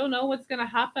 I don't know what's gonna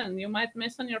happen. You might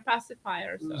miss on your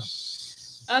pacifier. So.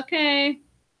 Okay.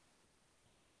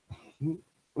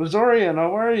 Rosorian,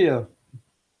 how are you?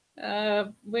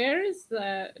 Where is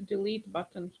the delete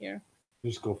button here?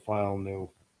 Just go file new.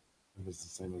 If it's the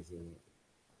same as the.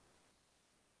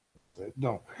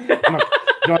 No. You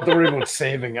don't have to worry about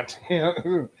saving it.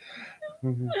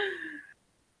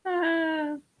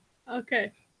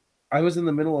 Okay. I was in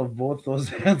the middle of both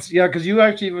those answers. Yeah, because you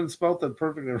actually even spelled it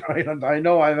perfectly right. I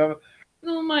know I have.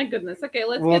 Oh my goodness. Okay,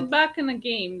 let's get back in the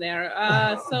game there.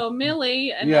 So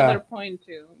Millie, another point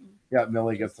too. Yeah,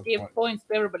 Millie gets the give point. points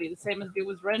to everybody, the same as do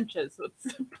with wrenches. So it's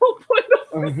a full point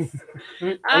of this.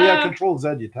 Oh yeah, Control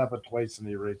Z. You tap it twice and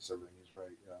you erase everything. He's right.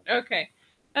 Yeah. Okay.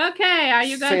 Okay, are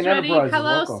you guys Saint ready? Enterprises,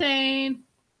 Hello, welcome. Saint.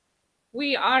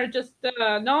 We are just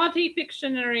Naughty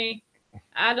Pictionary,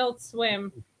 Adult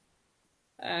Swim.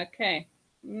 Okay.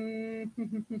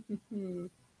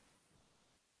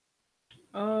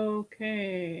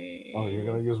 Okay. Oh, you're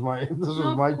gonna use my. This is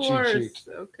my cheat sheet.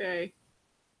 Okay.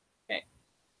 Okay.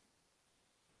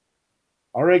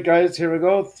 All right, guys. Here we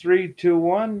go. 3, 2,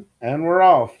 1, and we're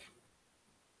off.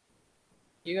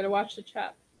 You gotta watch the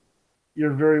chat.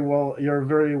 You're very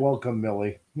welcome,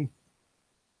 Millie.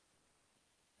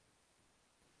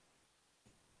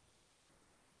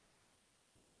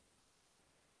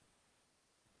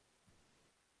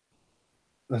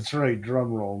 That's right.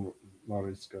 Drum roll,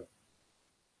 Mariska.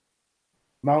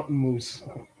 Mountain moose.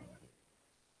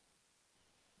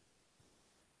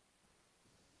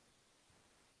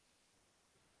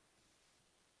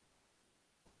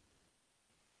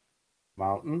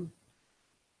 Mountain.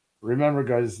 Remember,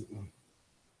 guys,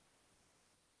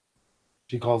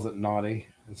 she calls it naughty.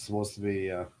 It's supposed to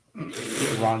be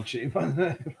raunchy by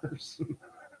that person.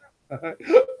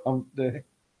 Hump day.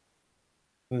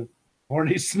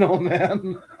 Horny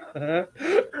snowman.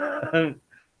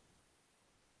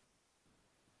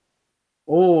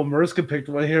 Oh, Mariska picked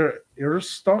one here. Ear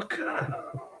stuck.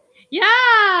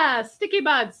 Yeah, sticky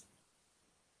buds.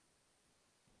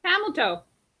 Camel toe.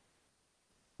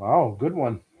 Wow, good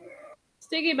one.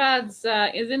 Sticky buds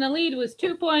is in the lead with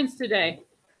 2 points today.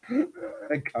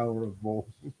 I cover both.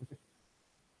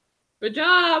 Good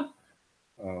job.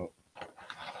 Oh,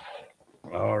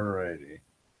 alrighty.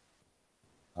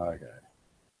 Okay.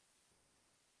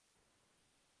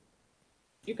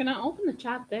 You can open the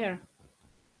chat there.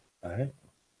 All right.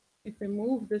 If we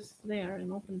move this there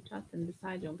and open the chat, then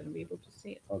beside you, I'm going to be able to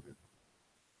see it. Okay.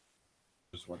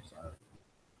 Just one side.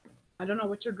 I don't know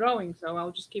what you're drawing, so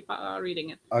I'll just keep reading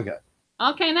it. Okay.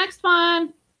 Okay, next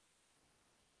one.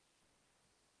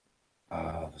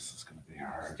 This is going to be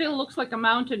hard. Still looks like a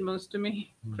mountain moose to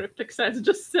me. Cryptic says,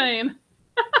 just saying.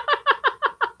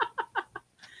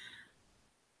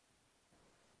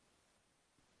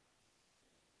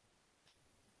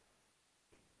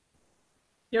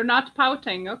 You're not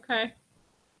pouting, okay.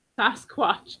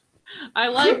 Sasquatch. I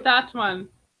like that one.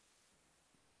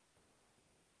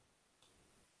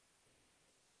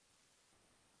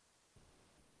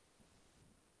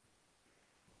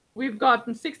 We've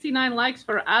gotten 69 likes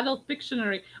for Adult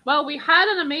Pictionary. Well, we had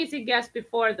an amazing guest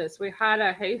before this. We had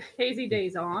a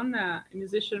Hazeydaze on, a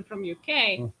musician from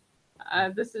UK.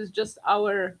 This is just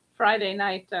our Friday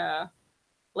night,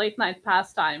 late night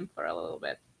pastime for a little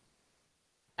bit.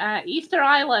 Easter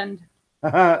Island,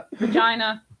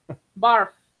 vagina, barf,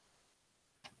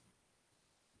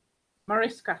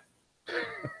 Mariska.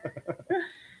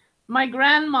 My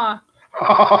grandma.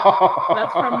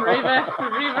 That's from River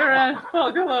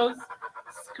Fogalos.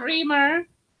 Screamer.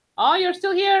 Oh, you're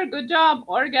still here. Good job.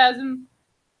 Orgasm.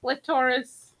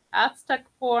 Clitoris. Aztec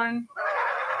porn.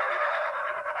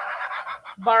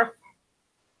 Barf.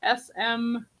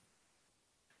 SM.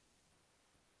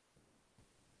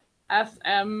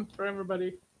 SM for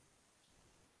everybody.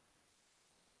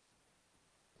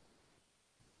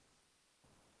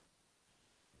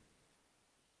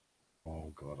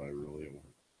 Oh God,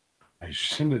 I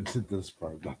shouldn't have did this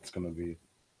part. That's gonna be.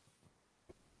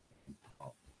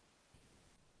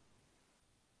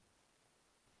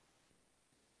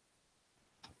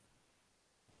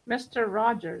 Mr.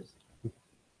 Rogers.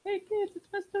 Hey kids, it's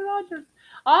Mr. Rogers.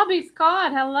 Obby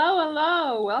Scott,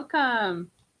 hello,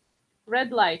 welcome.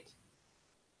 Red light.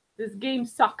 This game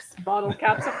sucks. Bottle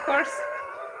caps, of course.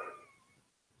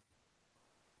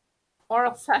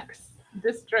 Oral sex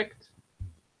district.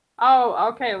 Oh,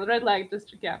 okay. Red light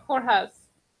district. Yeah, whorehouse.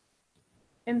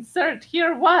 Insert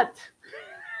here. What?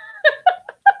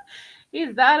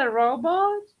 Is that a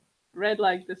robot? Red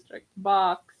light district.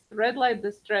 Box. Red light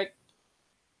district.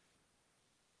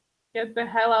 Get the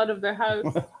hell out of the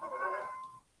house.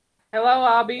 Hello,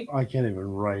 Abby. I can't even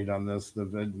write on this to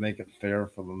make it fair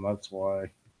for them. That's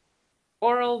why.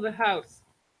 Oral the house.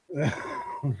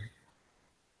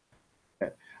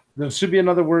 There should be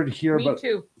another word here, Me but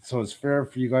too. So it's fair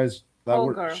for you guys. That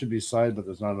Vulgar. word should be side, but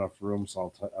there's not enough room,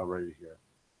 so I'll write it here.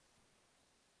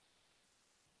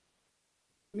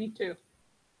 Me too.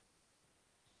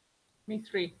 Me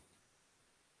 3.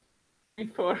 Me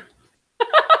 4.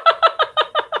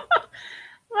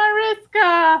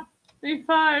 Mariska! Me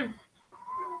 5.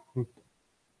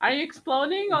 Are you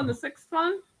exploding on the 6th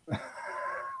one?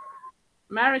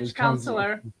 Marriage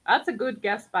counselor. That's a good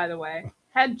guess, by the way.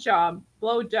 Head job.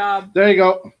 Blow job. There you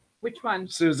go. Which one?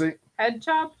 Susie. Head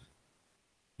job?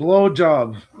 Blow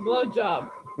job. Blow job.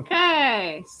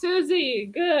 Okay.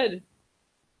 Susie, good.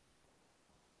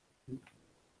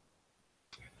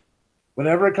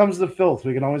 Whenever it comes to filth,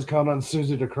 we can always count on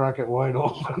Susie to crack it wide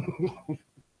open.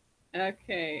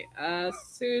 Okay.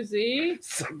 Susie.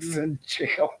 Sex in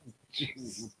jail.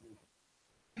 Jesus.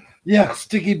 Yeah,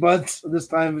 sticky butts this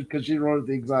time because she wrote it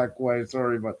the exact way.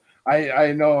 Sorry, but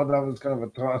I know that was kind of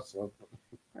a toss-up.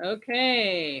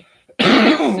 Okay.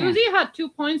 Susie had 2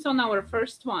 points on our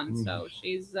first one, so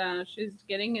she's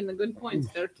getting in the good points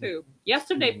there too.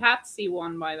 Yesterday, Patsy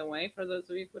won, by the way, for those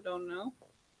of you who don't know.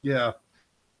 Yeah,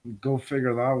 go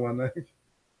figure that one.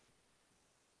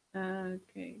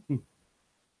 Okay.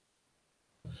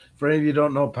 For any of you who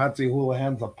don't know, Patsy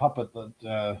Houlihan's a puppet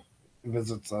that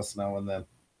visits us now and then.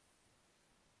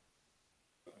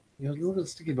 You know, look at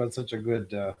Sticky Butt, such a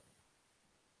good.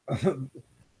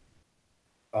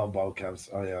 Oh, ball caps.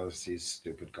 Oh, yeah, let's see.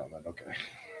 Stupid comment. Okay.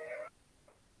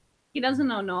 He doesn't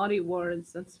know naughty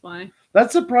words, that's why.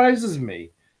 That surprises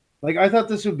me. Like, I thought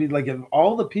this would be, like, if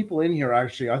all the people in here,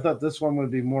 actually, I thought this one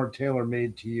would be more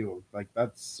tailor-made to you. Like,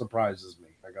 that surprises me,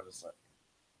 I gotta say.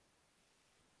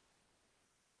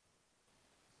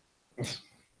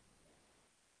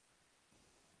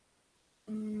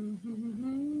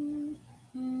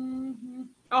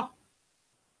 Oh.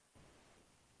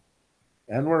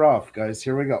 And we're off, guys.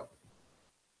 Here we go.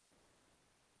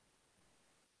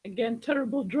 Again,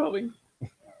 terrible drawing.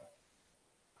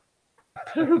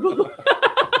 Terrible.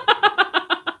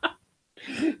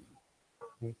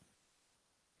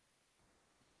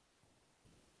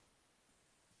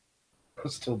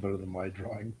 Still better than my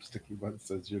drawing. Sticky Butt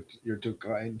says you're too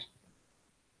kind.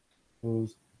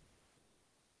 Who's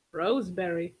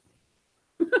Roseberry.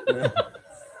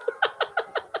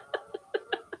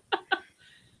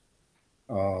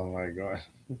 Oh my god.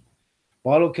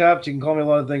 Bottle caps, you can call me a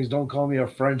lot of things. Don't call me a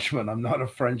Frenchman. I'm not a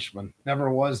Frenchman.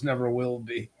 Never was, never will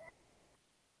be.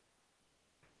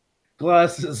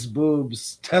 Glasses,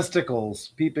 boobs, testicles,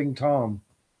 peeping Tom.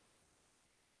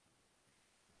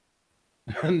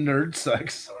 Nerd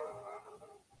sex.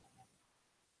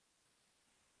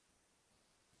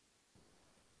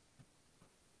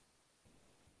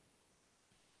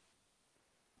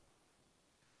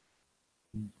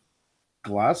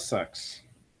 Glass sex.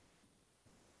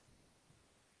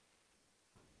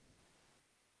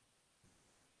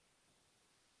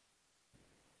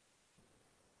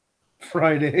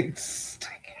 Fried eggs.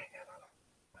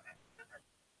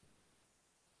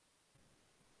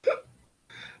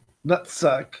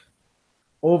 Nutsack.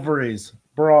 Ovaries.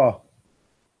 Bra.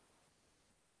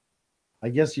 I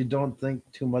guess you don't think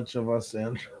too much of us,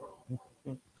 Andrew.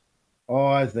 Oh,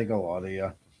 I think a lot of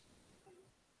you.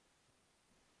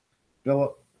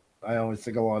 Philip, I always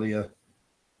think a lot of you.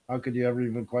 How could you ever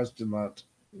even question that?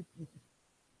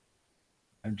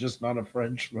 I'm just not a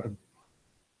Frenchman.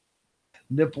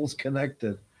 Nipples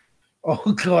connected.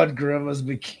 Oh, God, Grandma's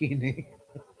bikini.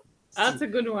 That's a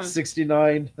good one.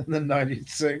 69 and then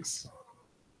 96.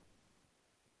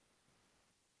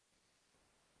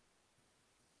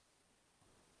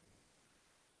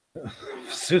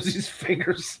 Susie's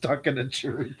fingers stuck in a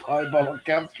cherry pie bottle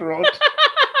cap throat.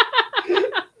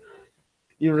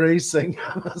 Erasing.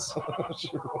 That's what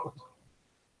she wrote.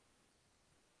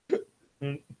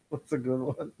 What's a good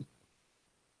one?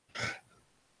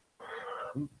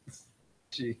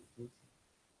 Jesus.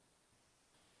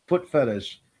 Foot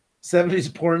fetish.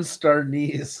 70s porn star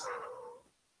knees.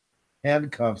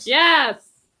 Handcuffs. Yes.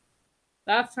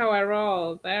 That's how I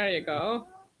roll. There you go.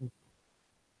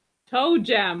 Toe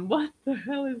jam. What the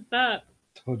hell is that?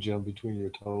 Toe jam between your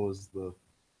toes.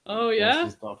 Oh, yeah?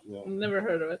 Stuff, yeah. Never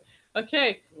heard of it.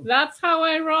 Okay. That's how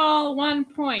I roll. 1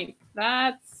 point.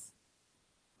 That's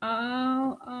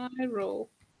how I roll.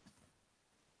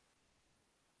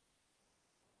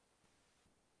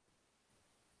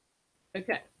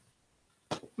 Okay.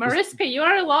 Mariska, you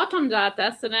are a lot on that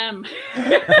S&M.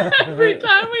 Every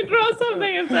time we draw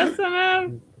something, it's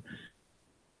S&M.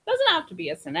 Doesn't have to be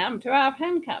S&M to have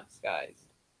handcuffs, guys.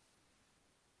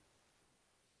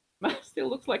 Still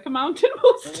looks like a mountain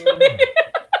wolf to me.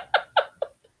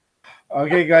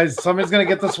 Okay, guys, somebody's going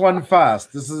to get this one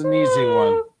fast. This is an easy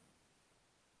one.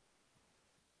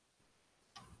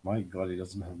 My God, he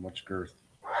doesn't have much girth.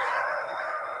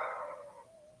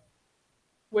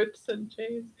 Whips and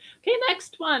chains. Okay,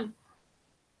 next one.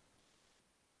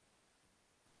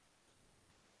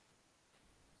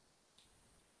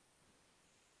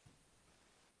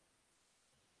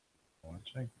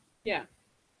 Watching? Yeah.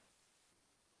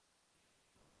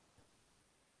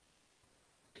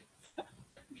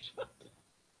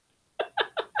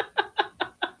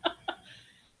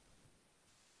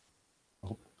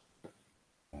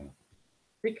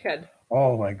 Dickhead.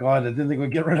 Oh my god, I didn't think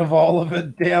we'd get rid of all of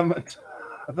it. Damn it.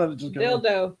 I thought it just got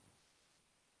Dildo.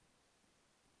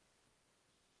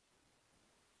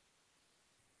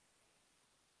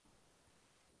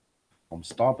 I'm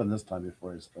stopping this time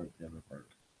before I start the other part.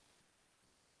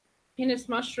 Penis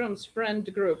mushrooms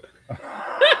friend group.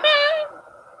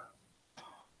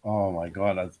 Oh my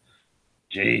god, that's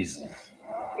Jesus.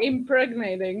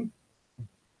 Impregnating.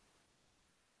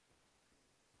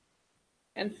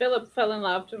 And Philip fell in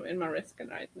love in Mariska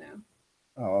right now.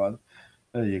 Oh,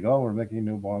 there you go. We're making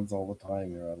new bonds all the time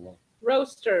here. I love.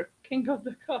 Roaster, king of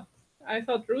the cocks. I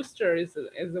thought rooster is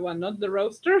the one, not the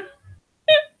roaster.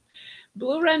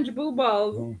 Blue Ranch Boo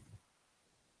Balls.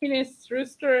 Penis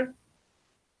rooster.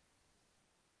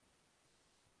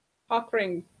 Cock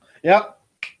ring. Yep.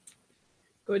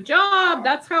 Good job.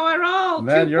 That's how I roll.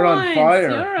 Man, 2 you're points. on fire.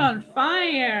 You're on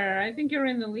fire. I think you're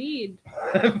in the lead.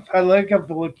 I like how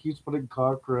Philip keeps putting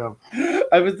cock ring.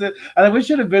 I wish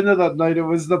you'd have been there that night. It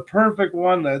was the perfect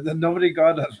one, and nobody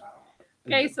got it.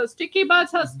 Okay, so Sticky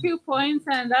Butts has 2 points,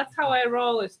 and That's How I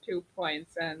Roll is 2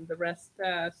 points, and the rest,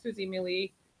 Susie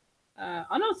Millie.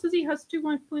 Oh no, Susie has 2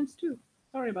 points too.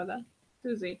 Sorry about that,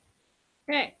 Susie.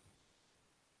 Okay.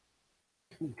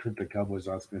 The Cowboys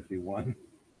asked me if he won.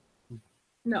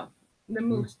 No, the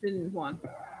Moose didn't won.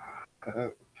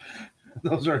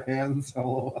 Those are hands.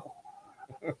 LOL.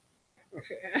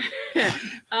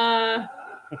 I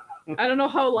don't know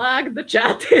how lagged the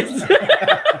chat is.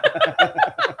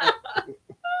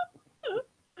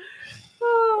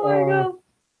 Oh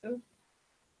my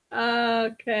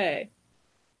god. Okay.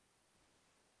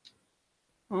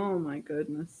 Oh my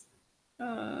goodness.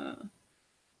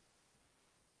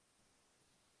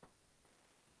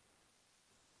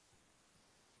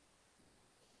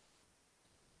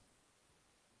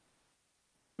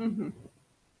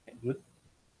 Good.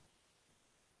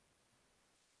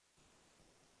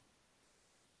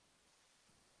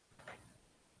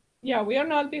 Yeah, we are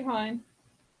not behind.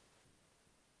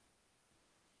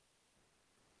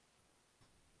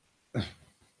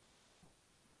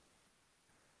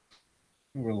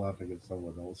 We're laughing at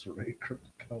someone else already.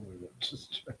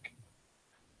 Just checking.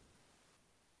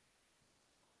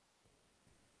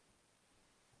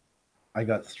 I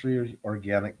got 3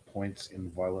 organic points in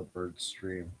Violet Bird's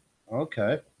stream.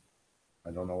 Okay.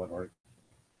 I don't know what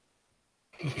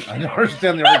I don't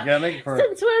understand the organic part.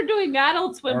 Since we're doing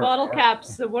adult swim bottle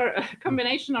caps, we're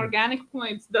combination organic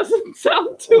points doesn't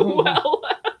sound too well.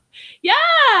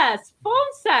 Yes,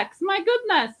 phone sex. My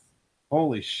goodness.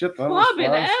 Holy shit! That Club was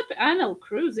fast. anal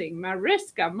cruising.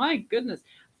 Mariska. My goodness.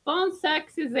 Phone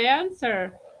sex is the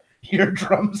answer.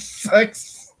 Eardrum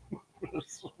sex.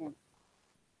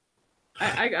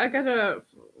 I gotta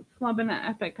flub an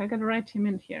epic. I gotta write him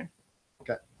in here.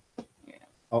 Okay. Yeah.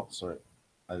 Oh, sorry.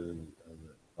 I didn't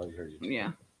hear you.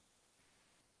 Yeah.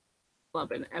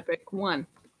 Flub an epic 1.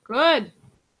 Good.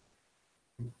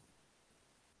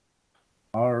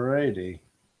 Alrighty.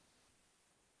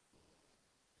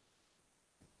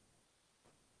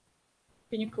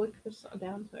 Can you click this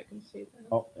down so I can see that?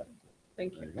 Oh, yeah.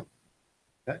 Thank There you. you go.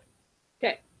 Okay.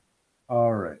 Okay.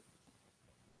 All right.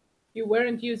 You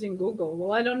weren't using Google.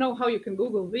 Well, I don't know how you can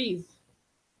Google these,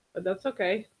 but that's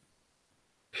okay.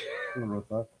 Who wrote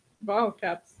that? Bottle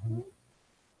caps.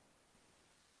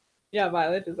 Yeah,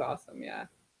 Violet is awesome. Yeah.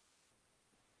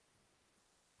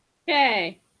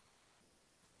 Okay.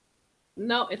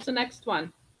 No, it's the next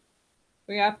one.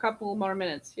 We have a couple more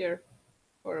minutes here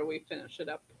before we finish it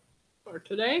up for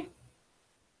today.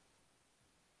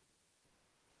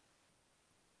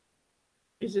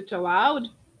 Is it allowed?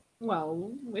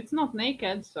 Well, it's not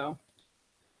naked, so.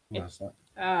 What's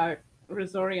that?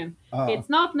 Resorian. It's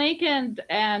not naked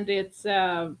and it's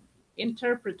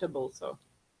interpretable, so.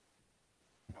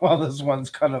 Well, this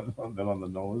one's kind of a bit on the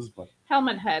nose, but.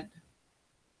 Helmet head.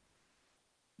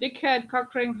 Dick head,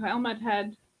 cock ring, helmet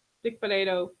head, dick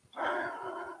potato.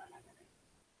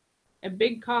 A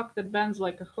big cock that bends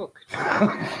like a hook.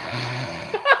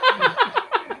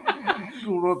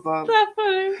 Who wrote that? That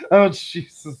funny. Oh,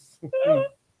 Jesus.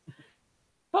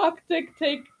 Cock dick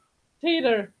take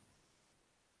tater.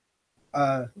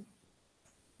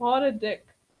 What a dick.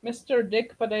 Mr.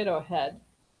 Dick Potato Head.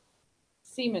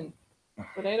 Semen.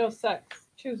 Potato sex.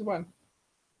 Choose one.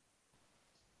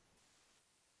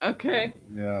 Okay.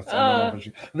 Yeah.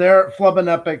 There, Flubbin'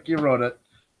 Epic, you wrote it.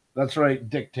 That's right,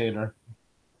 dictator.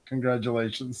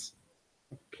 Congratulations.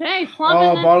 Okay,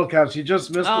 Flubbin'. Oh, bottle caps. You just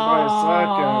missed it by a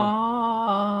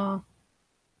second.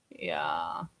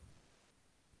 Yeah.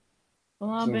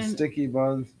 Some sticky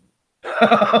buns.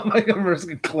 Oh my god, we're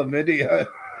chlamydia.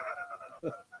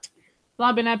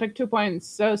 Flubbin Epic 2 points.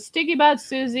 So Sticky Bad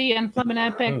Susie and Flubbin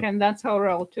Epic, and that's how we're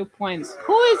all 2 points.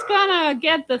 Who is gonna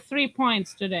get the 3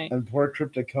 points today? And poor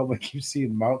Cryptic Cowboy keeps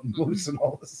seeing mountain moose and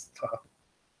all this stuff.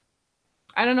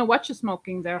 I don't know what you're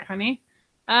smoking there, honey.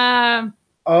 Now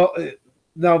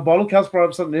Bottle Caps brought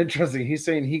up something interesting. He's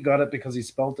saying he got it because he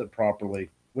spelt it properly,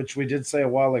 which we did say a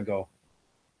while ago.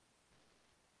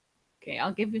 Okay,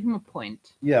 I'll give him a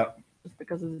point. Yeah. Just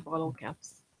because of his bottle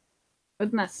caps.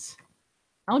 Goodness.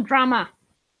 No drama.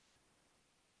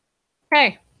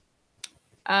 Okay.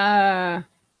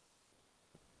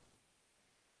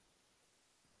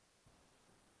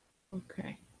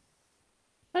 Okay.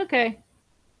 Okay.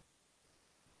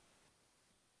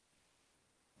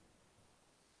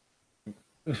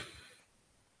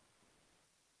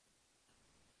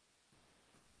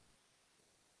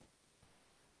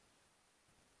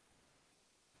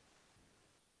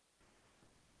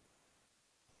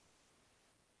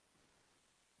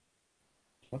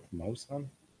 What's the mouse on?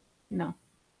 No.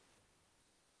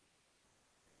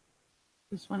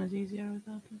 This one is easier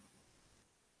without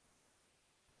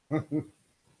it.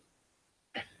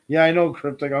 Yeah, I know,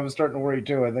 Cryptic. I was starting to worry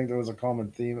too. I think there was a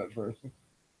common theme at first.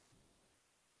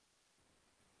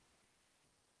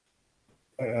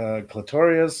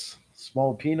 Clitorius,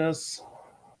 small penis,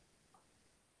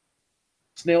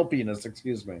 snail penis,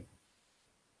 excuse me.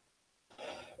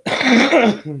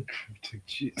 Cryptic,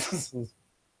 Jesus.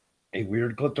 A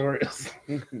weird clitorius.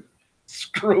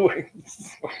 Screwing.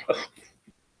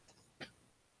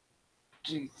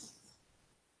 Jeez.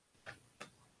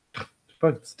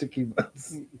 Fuck sticky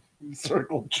butts.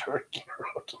 Circle jerk.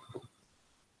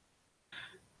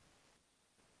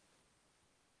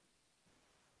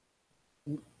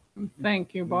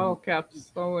 Thank you, bottle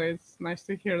caps. Always nice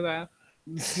to hear that.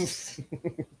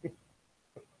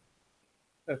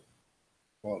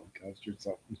 Bottle caps, you're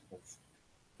something else.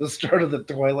 The start of the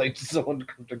Twilight Zone,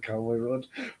 Cryptic Cowboy Road.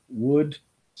 Wood,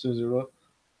 Susie wrote.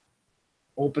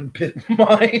 Open pit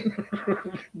mine.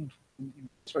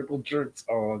 Circle jerks.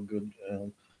 Oh, good.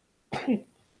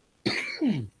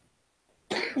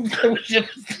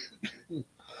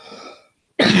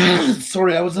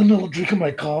 Sorry, I was in the middle of drinking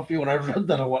my coffee when I read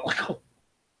that a while ago.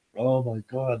 Oh my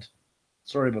god.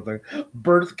 Sorry about that.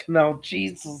 Birth canal,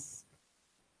 Jesus.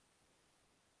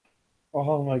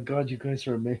 Oh my god, you guys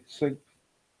are amazing.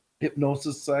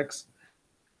 Hypnosis sex.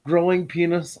 Growing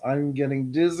penis, I'm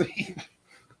getting dizzy.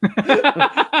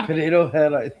 Potato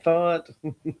head, I thought.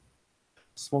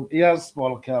 Smoke, yes,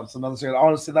 bottle caps, another cigarette.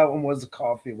 Honestly, that one was a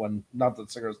coffee one. Not that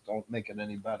cigarettes don't make it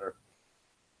any better.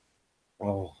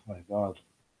 Oh my god.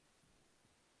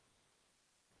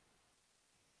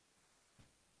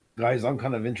 Guys, I'm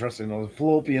kind of interested in the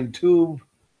fallopian tube.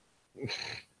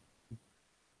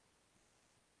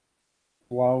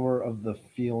 Flower of the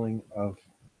feeling of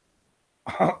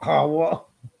Hawa.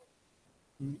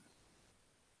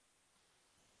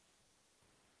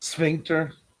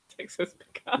 Sphincter. Texas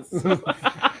Picasso.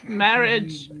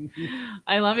 Marriage.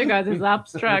 I love you guys'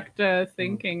 abstract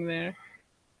thinking there.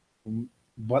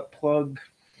 Butt plug.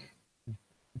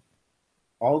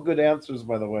 All good answers,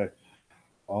 by the way.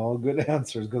 All good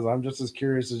answers, because I'm just as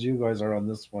curious as you guys are on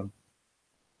this one.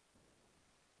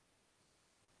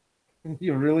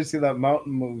 You really see that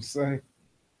mountain moose, eh?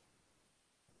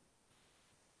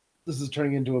 This is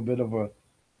turning into a bit of a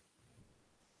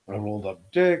rolled up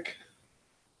dick.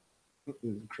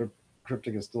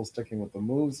 Cryptic is still sticking with the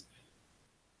moves.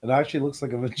 It actually looks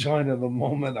like a vagina the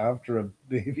moment after a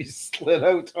baby slid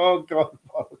out. Oh god.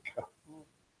 Oh god.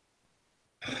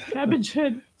 Cabbage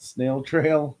head. Snail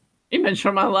trail. Image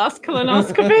from my last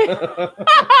colonoscopy.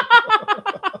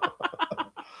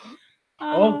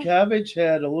 Oh, cabbage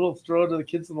head. A little throw to the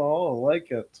kids in the hall. I like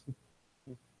it.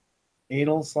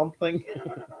 Anal something.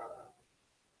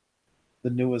 The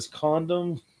newest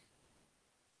condom.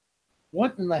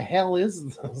 What in the hell is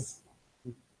this?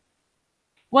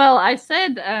 Well, I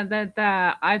said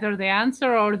that either the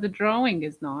answer or the drawing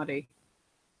is naughty.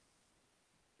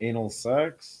 Anal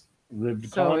sex. Ribbed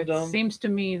So condom. it seems to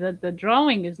me that the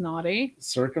drawing is naughty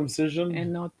Circumcision.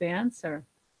 and not the answer.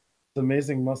 It's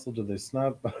amazing muscle do they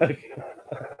snap back.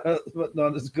 But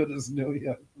not as good as new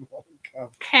yet.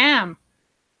 Cam.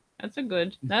 That's a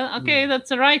good. Okay, that's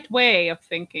the right way of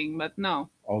thinking, but no.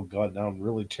 Oh god, now I'm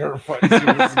really terrified to see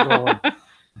where this is going.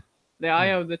 The eye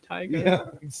of the tiger. Yeah.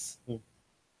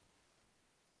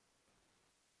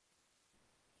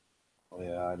 Oh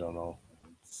yeah, I don't know.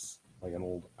 It's like an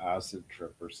old acid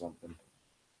trip or something.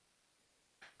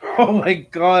 Oh my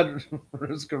god,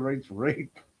 Riska writes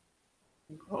rape.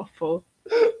 Awful.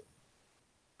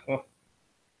 Oh.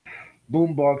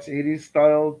 Boombox 80s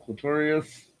style,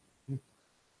 clitorius.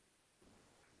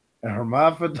 A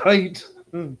hermaphrodite.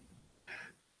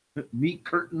 Meat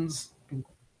curtains.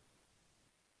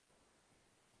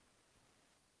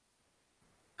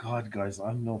 God, guys,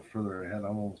 I'm no further ahead.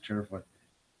 I'm almost terrified.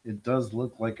 It does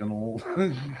look like an old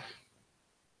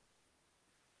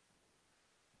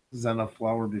Zenna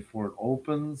flower before it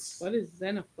opens. What is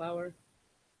Zenna flower?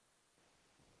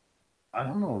 I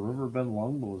don't know. Riverbend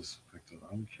longbow is affected.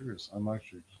 I'm curious. I'm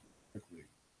actually just quickly.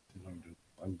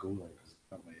 I'm Googling because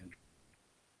it's not my interest.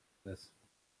 This.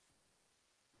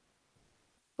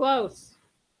 Close.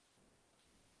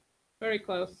 Very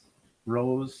close.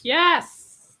 Rose.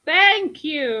 Yes. Thank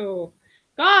you.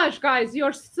 Gosh, guys,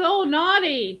 you're so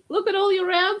naughty. Look at all your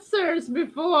answers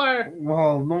before.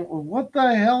 Well, no. What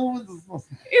the hell was this?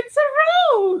 It's a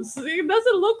rose. Does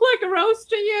it look like a rose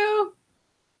to you?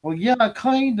 Well, yeah,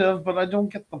 kind of, but I don't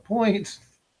get the point.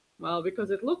 Well, because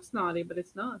it looks naughty, but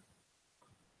it's not.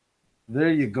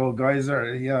 There you go, guys.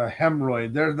 Yeah,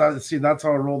 hemorrhoid. There, that. See, that's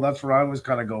how I roll. That's where I was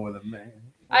kind of go with it, man.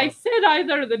 I said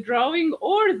either the drawing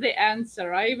or the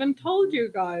answer. I even told you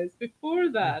guys before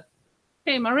that.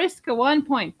 Okay, Mariska, 1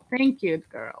 point. Thank you,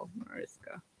 girl,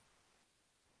 Mariska.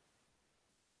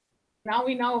 Now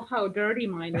we know how dirty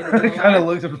mine is. It kind of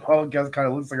looks at the podcast. Kind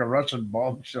of looks like a Russian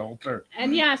bomb shelter.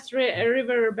 And yes,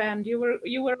 Riverbend, you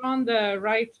were on the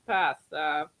right path.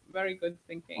 Very good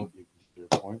thinking. Your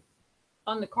point.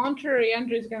 On the contrary,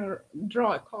 Andrew's gonna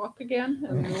draw a cock again,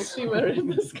 and we'll see where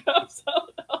this comes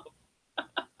out of.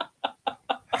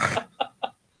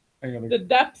 The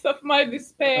depth of my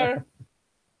despair.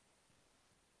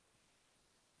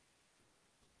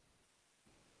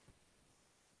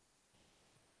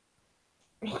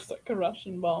 Looks like a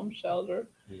Russian bomb shelter.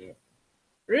 Yeah.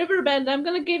 Riverbend, I'm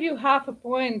gonna give you half a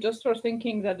point just for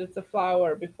thinking that it's a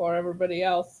flower before everybody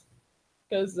else.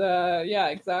 Because, yeah,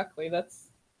 exactly. That's.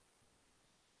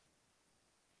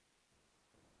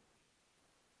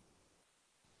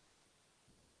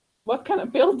 What kind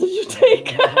of pill did you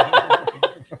take?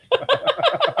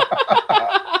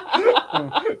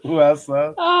 Who asked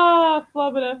that? Ah,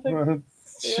 Flubbin' Epic.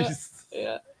 Yeah.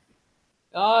 Yeah.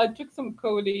 I took some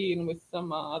codeine with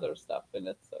some other stuff in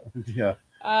it. So. Yeah.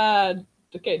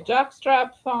 Okay,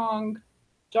 jockstrap, thong,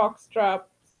 jockstrap,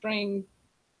 string.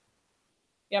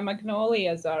 Yeah,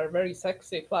 magnolias are very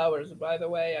sexy flowers, by the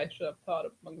way. I should have thought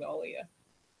of magnolia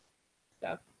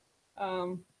stuff.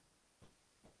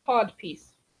 Pod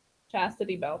piece,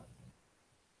 chastity belt.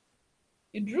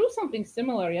 You drew something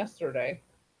similar yesterday.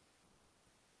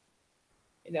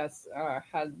 It has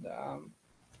had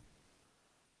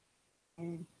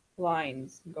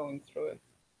lines going through it.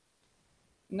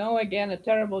 No, again, a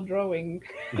terrible drawing.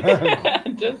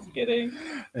 Just kidding.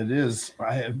 It is.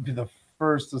 I'd be the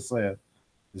first to say it.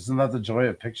 Isn't that the joy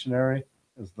of Pictionary?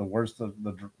 It's the worst of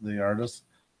the artist.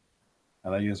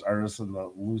 And I use artist in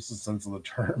the loosest sense of the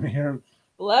term here.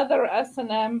 Leather,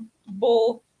 S&M,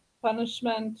 bull,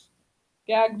 punishment,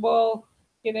 gag ball,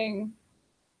 kidding,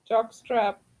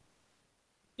 jockstrap,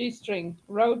 G-string,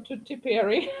 road to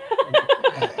Tipperary.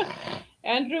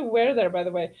 Andrew, where there, by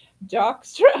the way?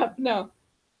 Jockstrap, no.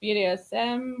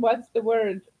 BDSM, what's the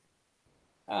word?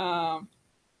 Well,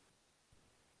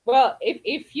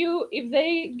 if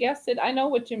they guess it, I know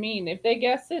what you mean. If they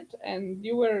guess it and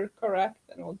you were correct,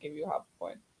 then we'll give you half a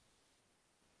point.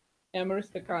 Yeah,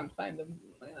 Mariska can't find the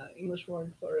English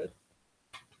word for it.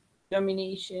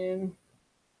 Domination,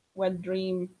 wet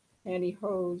dream,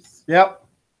 pantyhose. Yep.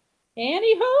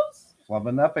 Pantyhose?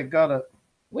 Flubbin' Epic got it.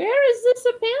 Where is this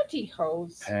a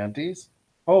pantyhose? Panties?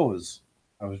 Hose.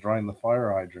 I was drawing the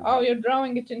fire hydrant. Oh, you're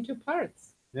drawing it in two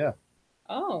parts. Yeah.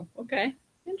 Oh, okay.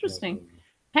 Interesting.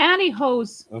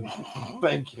 Pantyhose.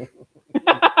 Thank you.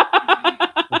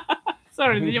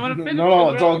 Sorry, did you want to finish?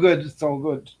 No, it's all good. It's all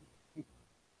good.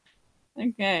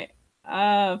 Okay.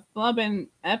 Flubbin'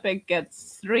 Epic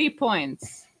gets 3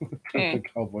 points. Okay. The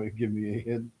cowboy give me a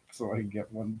hint so I can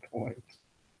get 1 point.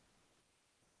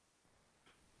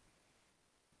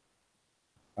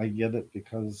 I get it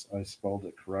because I spelled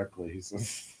it correctly. He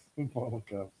says bottle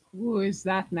caps. Who is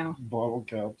that now? Bottle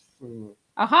caps.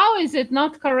 How is it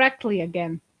not correctly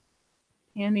again?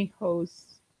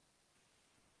 Pantyhose.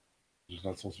 There's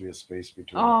not supposed to be a space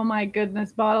between. Oh my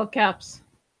goodness, bottle caps.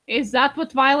 Is that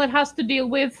what Violet has to deal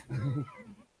with?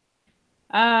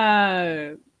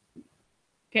 Okay,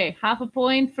 half a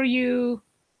point for you.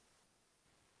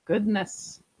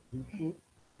 Goodness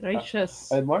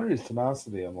gracious. I admire his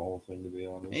tenacity on the whole thing, to be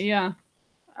honest. Yeah.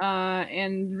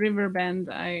 And Riverbend,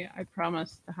 I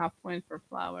promised a half point for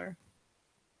flower.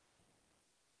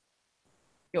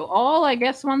 You all, I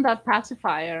guess, won that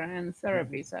pacifier and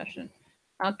therapy session.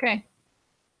 Okay.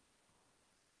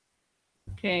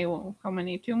 Okay, well, how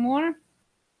many? 2 more?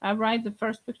 I write the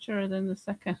first picture and then the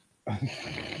second.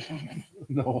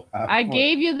 No, I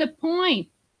gave you the point.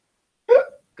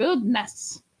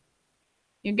 Goodness.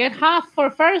 You get half for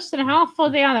first and half for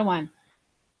the other one.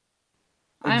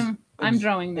 I'm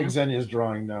drawing now. Xenia's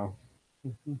drawing now.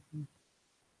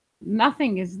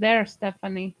 Nothing is there,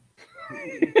 Stephanie.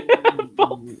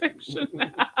 Pulp Fiction.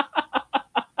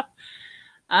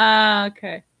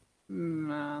 Okay.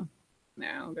 Now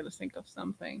I'm gonna think of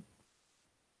something.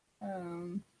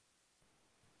 No.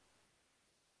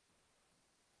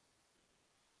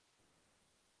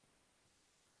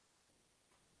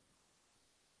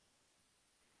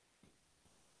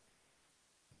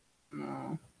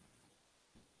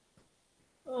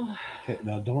 Okay,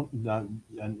 now don't not.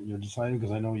 And you're deciding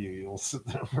because I know you. You'll sit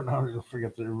there for an hour. You'll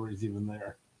forget that everybody's even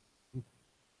there.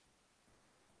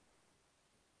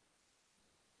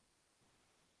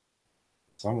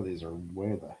 Some of these are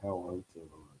way the hell out there.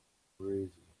 Crazy.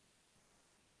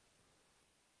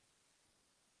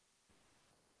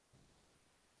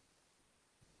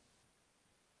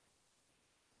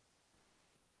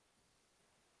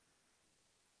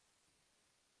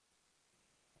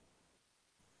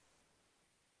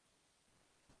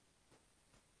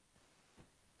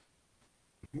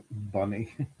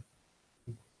 Bunny.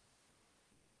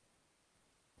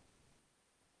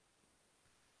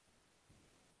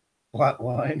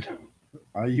 Flatline.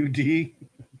 IUD.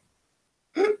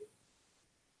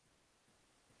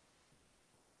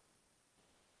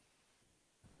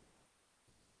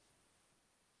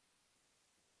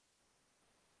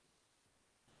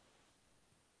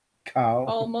 Cow.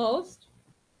 Almost.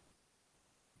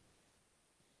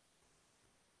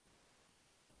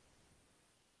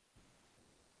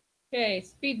 Okay,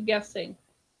 speed guessing.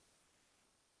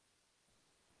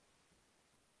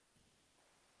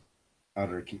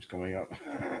 Outer keeps going up.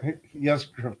 Yes,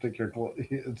 Cryptic,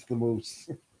 it's the moose.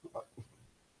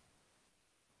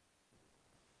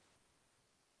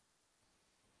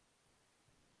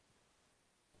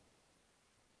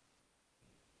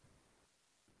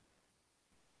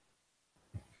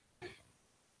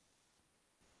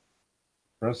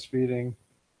 Breastfeeding,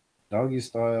 doggy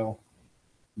style,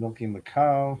 milking the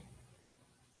cow,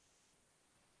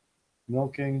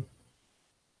 milking,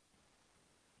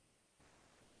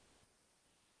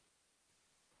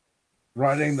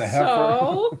 riding the heifer.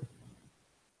 So,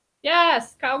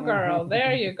 yes, cowgirl.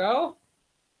 There you go.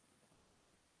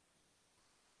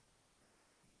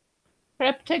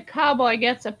 Cryptic cowboy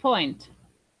gets a point.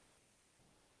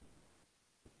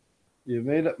 You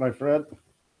made it, my friend.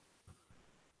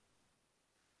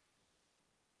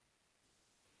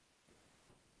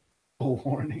 Oh,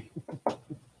 horny.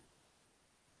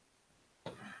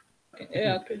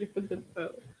 Yeah, could you put the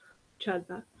chat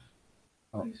back?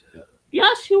 Oh, yeah.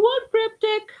 Yes, you would,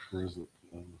 Cryptic. Where is it?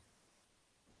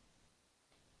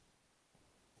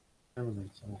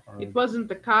 Everything's so hard. It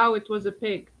wasn't a cow, it was a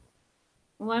pig.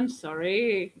 Well, I'm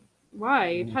sorry. Why?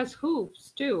 It has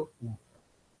hooves, too.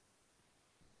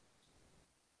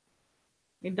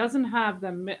 It doesn't have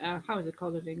the, how is it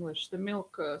called in English? The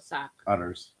milk sack.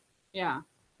 Udders. Yeah,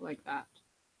 like that.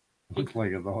 Looked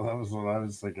like it, though. That was what I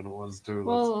was thinking it was, too.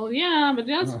 Well, yeah, but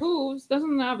it has hooves.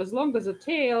 Doesn't have as long as a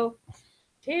tail.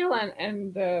 Tail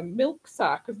and milk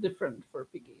sack is different for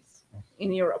piggies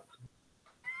in Europe.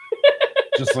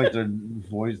 Just like their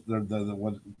voice,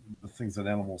 what the things that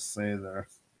animals say there.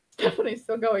 Stephanie's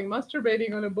still going,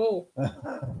 masturbating on a bowl.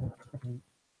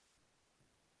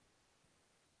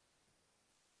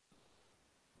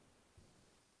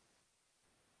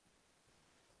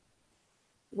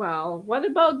 Well, what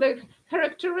about the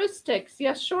characteristics?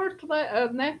 Yes, short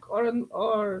neck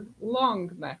or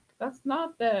long neck. That's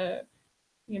not the,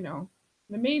 the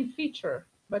main feature.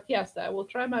 But yes, I will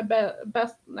try my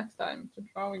best next time to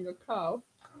drawing a cow.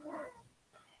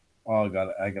 Oh, I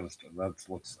gotta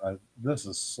start. This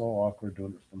is so awkward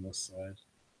doing it from this side.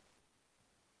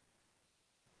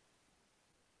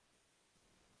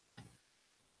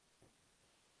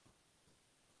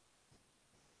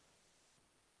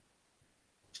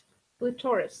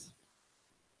 Clitoris.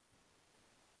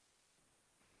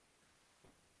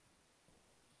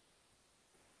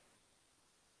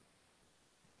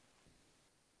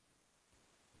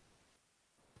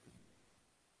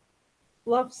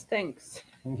 Love stinks.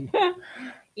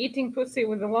 Eating pussy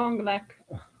with a long neck.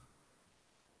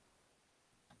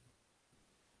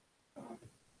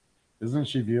 Isn't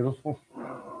she beautiful?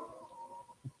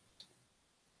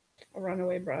 A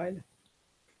runaway bride.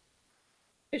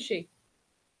 Is she?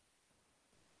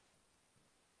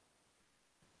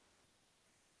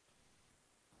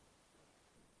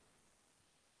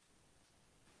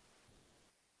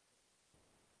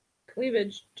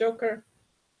 Cleavage, Joker.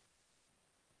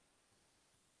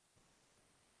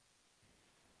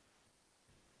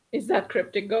 Is that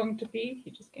cryptic going to pee?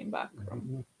 He just came back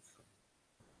from.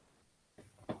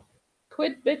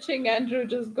 Quit bitching, Andrew.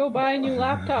 Just go buy a new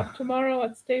laptop tomorrow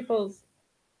at Staples.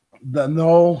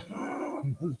 No.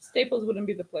 Staples wouldn't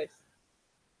be the place.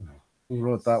 Who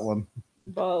wrote that one?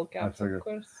 Ball caps, of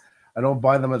course. I don't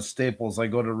buy them at Staples. I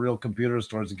go to real computer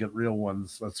stores and get real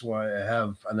ones. That's why I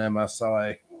have an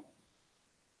MSI.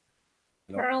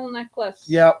 Pearl necklace.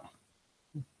 Yep.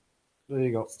 There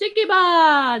you go. Sticky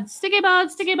buds, sticky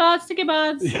buds, sticky buds, sticky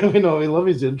buds. Yeah, we know. We love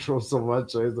his intro so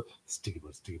much. I was like, sticky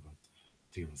buds, sticky buds,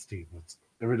 sticky buds, sticky buds.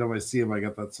 Every time I see him, I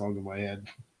get that song in my head.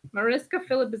 Mariska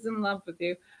Phillip is in love with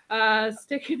you.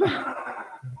 Sticky buds.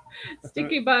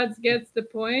 Sticky buds gets the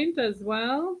point as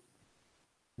well.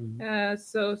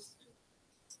 So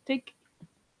stick.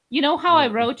 You know how I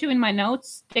wrote you in my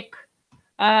notes? Stick.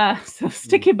 So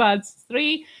sticky buds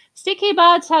 3. Sticky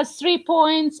buds has 3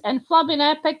 points, and Flubbin'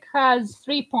 Epic has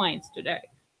 3 points today.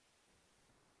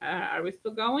 Are we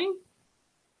still going?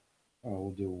 Oh,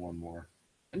 we'll do one more.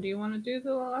 Do you want to do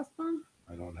the last one?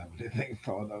 I don't have anything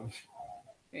thought of.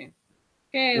 Okay.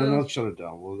 Okay. Then let's shut it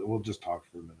down. We'll just talk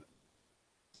for a minute.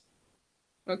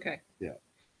 Okay. Yeah.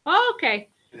 Okay.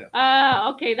 Yeah.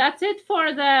 Okay, that's it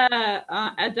for the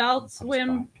Adult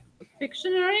Swim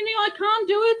Pictionary. No, I can't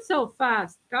do it so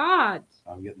fast. God.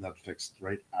 I'm getting that fixed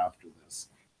right after this.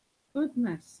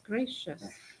 Goodness gracious.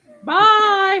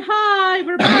 Bye. Hi,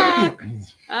 we're back.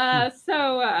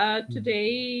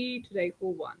 Today, who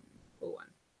won?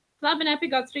 Flubbin' Epic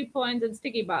got 3 points and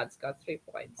Sticky Buds got 3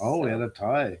 points. Oh, we had a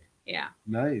tie. Yeah.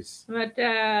 Nice. But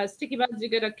Sticky Buds, you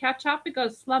got to catch up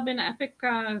because Flubbin' Epic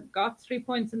got 3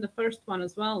 points in the first one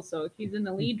as well. So he's in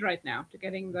the lead right now to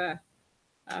getting the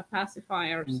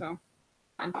pacifier. So,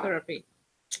 and therapy.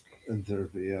 And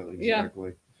therapy, yeah, exactly.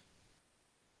 Yeah.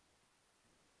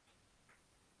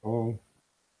 Oh.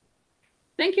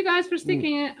 Thank you guys for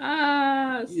sticking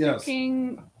out.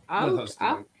 Sticking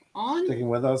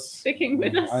with us.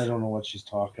 I don't know what she's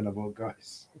talking about,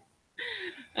 guys.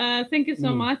 Thank you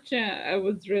so much. I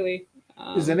was really.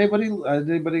 Is anybody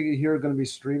here going to be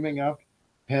streaming up?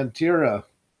 Pantera,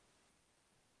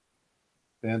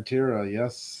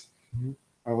 yes.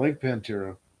 I like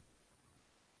Pantera.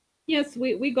 Yes,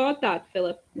 we got that,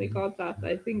 Philip. We got that.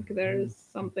 I think there's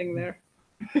something there.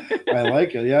 I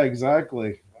like it. Yeah,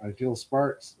 exactly. I feel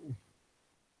sparks.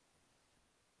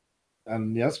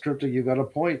 And yes, Cryptic, you got a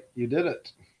point. You did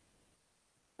it.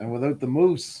 And without the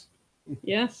moose.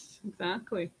 Yes,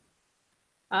 exactly.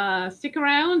 Stick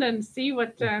around and see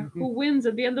what who wins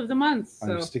at the end of the month.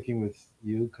 So. I'm sticking with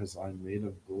you because I'm made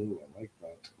of glue. I like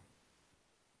that.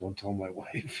 Don't tell my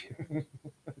wife.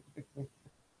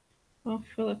 Oh,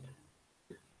 Philip.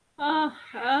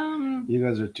 You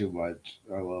guys are too much.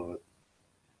 I love it.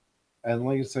 And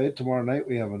like I say, tomorrow night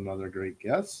we have another great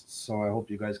guest. So I hope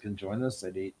you guys can join us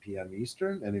at 8 p.m.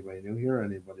 Eastern. Anybody new here?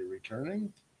 Anybody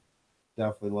returning?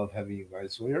 Definitely love having you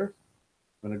guys here.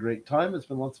 It's been a great time. It's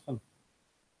been lots of fun.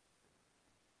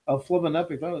 I'll flip an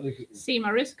epic. See,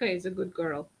 Mariska is a good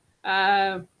girl.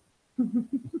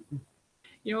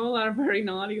 You all are very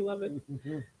naughty. Love it.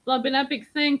 Flubbin' Epic,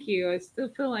 thank you. I still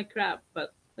feel like crap,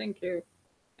 but thank you.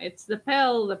 It's the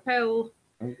pill.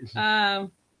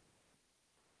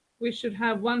 We should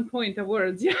have 1 point of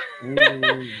words.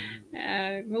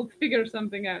 We'll figure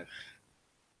something out.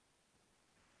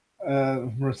 I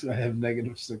have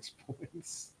 -6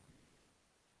 points.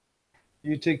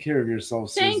 You take care of yourself,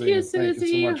 Susie. Thank you,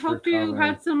 Susie. I hope you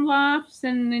had some laughs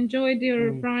and enjoyed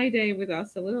your Friday with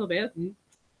us a little bit.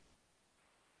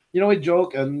 You know, we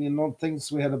joke and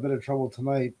things we had a bit of trouble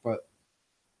tonight, but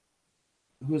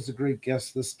who was a great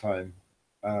guest this time?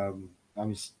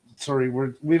 I'm sorry,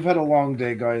 we've had a long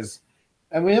day, guys,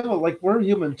 and we have we're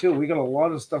human too. We got a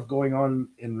lot of stuff going on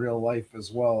in real life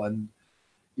as well, and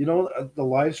the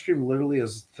live stream literally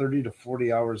is 30 to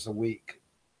 40 hours a week.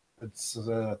 It's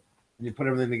you put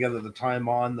everything together, the time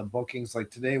on, the bookings.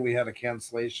 Like today, we had a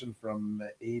cancellation from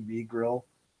AB Grill.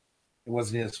 It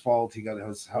wasn't his fault. He got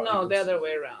his house. No, the other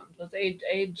way around. It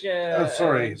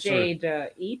was Jade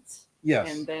Eats.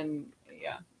 Yes. And then,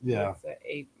 yeah.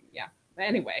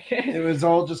 Anyway. It was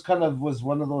all just kind of was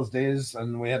one of those days,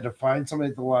 and we had to find somebody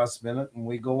at the last minute, and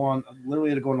we literally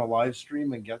had to go on a live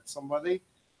stream and get somebody,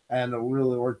 and it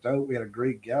really worked out. We had a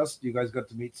great guest. You guys got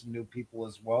to meet some new people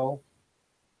as well.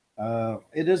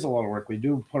 It is a lot of work. We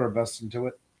do put our best into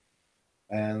it.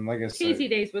 And like I said,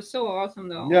 Hazeydaze was so awesome,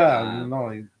 though. Yeah, no,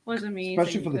 it was amazing.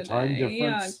 Especially for the time difference.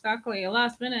 Yeah, exactly.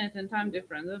 Last minute and time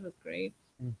difference. That was great.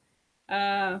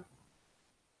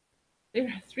 There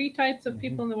are 3 types of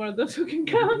people in the world: those who can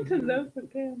count and those who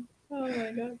can. Oh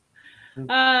my god.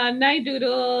 Night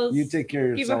Doodles. You take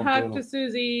care of yourself. Give a hug Doodle. to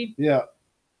Susie. Yeah.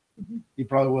 You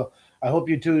probably will. I hope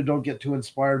you two don't get too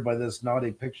inspired by this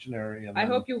naughty Pictionary. And I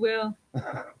hope you will.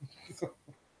 so,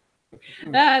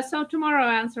 So tomorrow,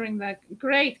 answering that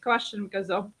great question, because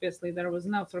obviously there was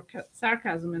no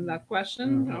sarcasm in that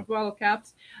question of all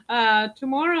caps.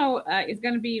 Tomorrow is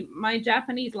going to be my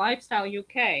Japanese lifestyle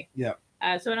UK. Yeah.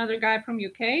 So another guy from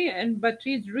UK, but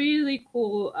he's really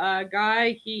cool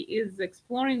guy. He is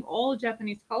exploring all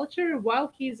Japanese culture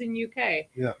while he's in UK.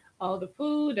 Yeah. All the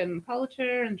food and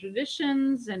culture and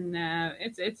traditions, and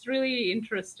it's really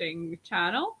interesting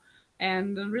channel.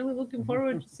 And I'm really looking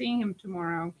forward to seeing him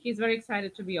tomorrow. He's very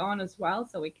excited to be on as well,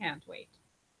 so we can't wait.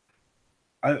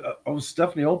 I was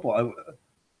Stephanie Opal.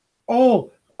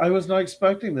 I was not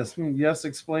expecting this. Yes,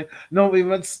 explain. No, we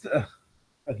went.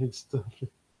 I think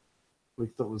Stephanie.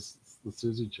 Like that was the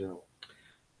Susie channel.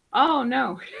 Oh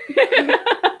no,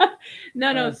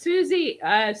 no. Susie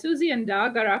and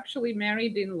Doug are actually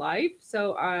married in life.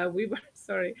 So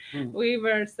we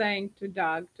were saying to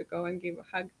Doug to go and give a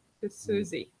hug to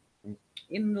Susie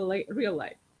in the real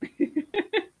life.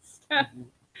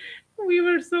 We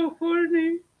were so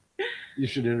horny. You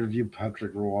should interview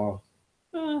Patrick Roy.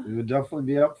 Oh. We would definitely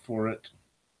be up for it.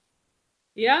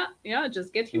 Yeah,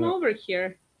 just get him over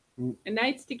here. A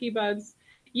night sticky buds.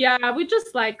 Yeah, we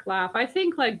just laugh. I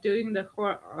think doing the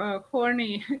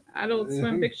horny Adult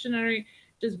Swim Pictionary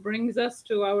just brings us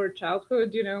to our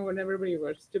childhood, when everybody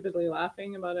was stupidly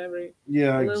laughing about every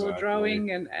little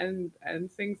drawing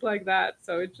and things like that.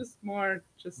 So it's just more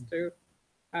just to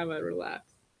have a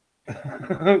relax.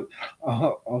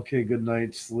 Okay, good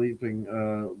night. Sleeping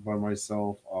by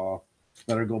myself.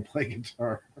 Better go play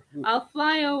guitar. I'll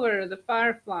fly over the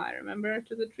Firefly, remember,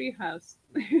 to the treehouse.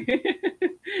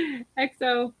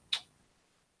 XO.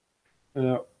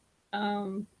 Yeah.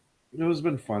 It has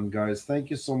been fun, guys. Thank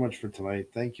you so much for tonight.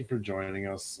 Thank you for joining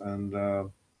us. And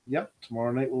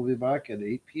tomorrow night we'll be back at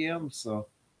 8 p.m. So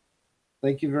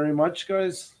thank you very much,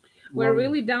 guys. We're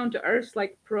really down to earth,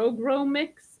 like Pro-Grow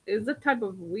Mix is the type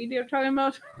of weed you're talking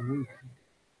about.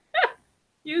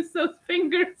 Use those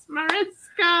fingers,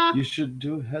 Mariska. You should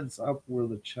do heads up where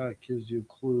the chat gives you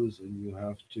clues and you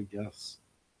have to guess.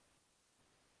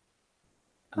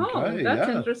 Oh,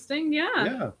 that's interesting.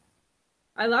 Yeah.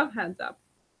 I love heads up.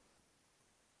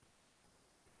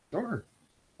 Sure.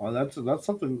 Oh, that's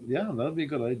something. Yeah, that'd be a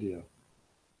good idea.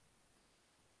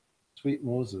 Sweet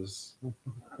Moses.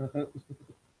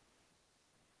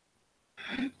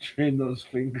 Train those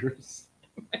fingers.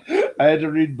 I had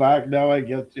to read back. Now I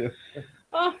get you.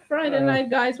 Oh, Friday night,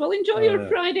 guys. Well, enjoy your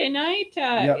Friday night.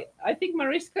 I think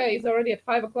Mariska is already at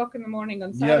 5 o'clock in the morning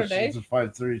on Saturday. Yes, it's at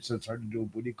 5:30, so it's hard to do a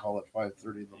booty call at 5:30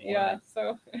 in the morning. Yeah,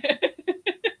 so.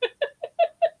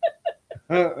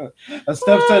 As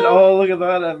Steph said, oh, look at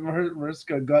that.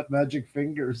 Mariska got magic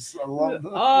fingers. I love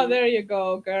that. Oh, there you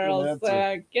go, girls.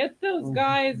 Get those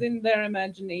guys in their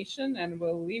imagination, and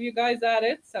we'll leave you guys at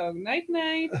it. So, night.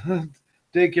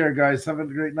 Take care, guys. Have a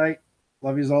great night.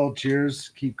 Love yous all. Cheers.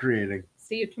 Keep creating.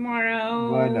 See you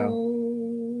tomorrow. Bye now.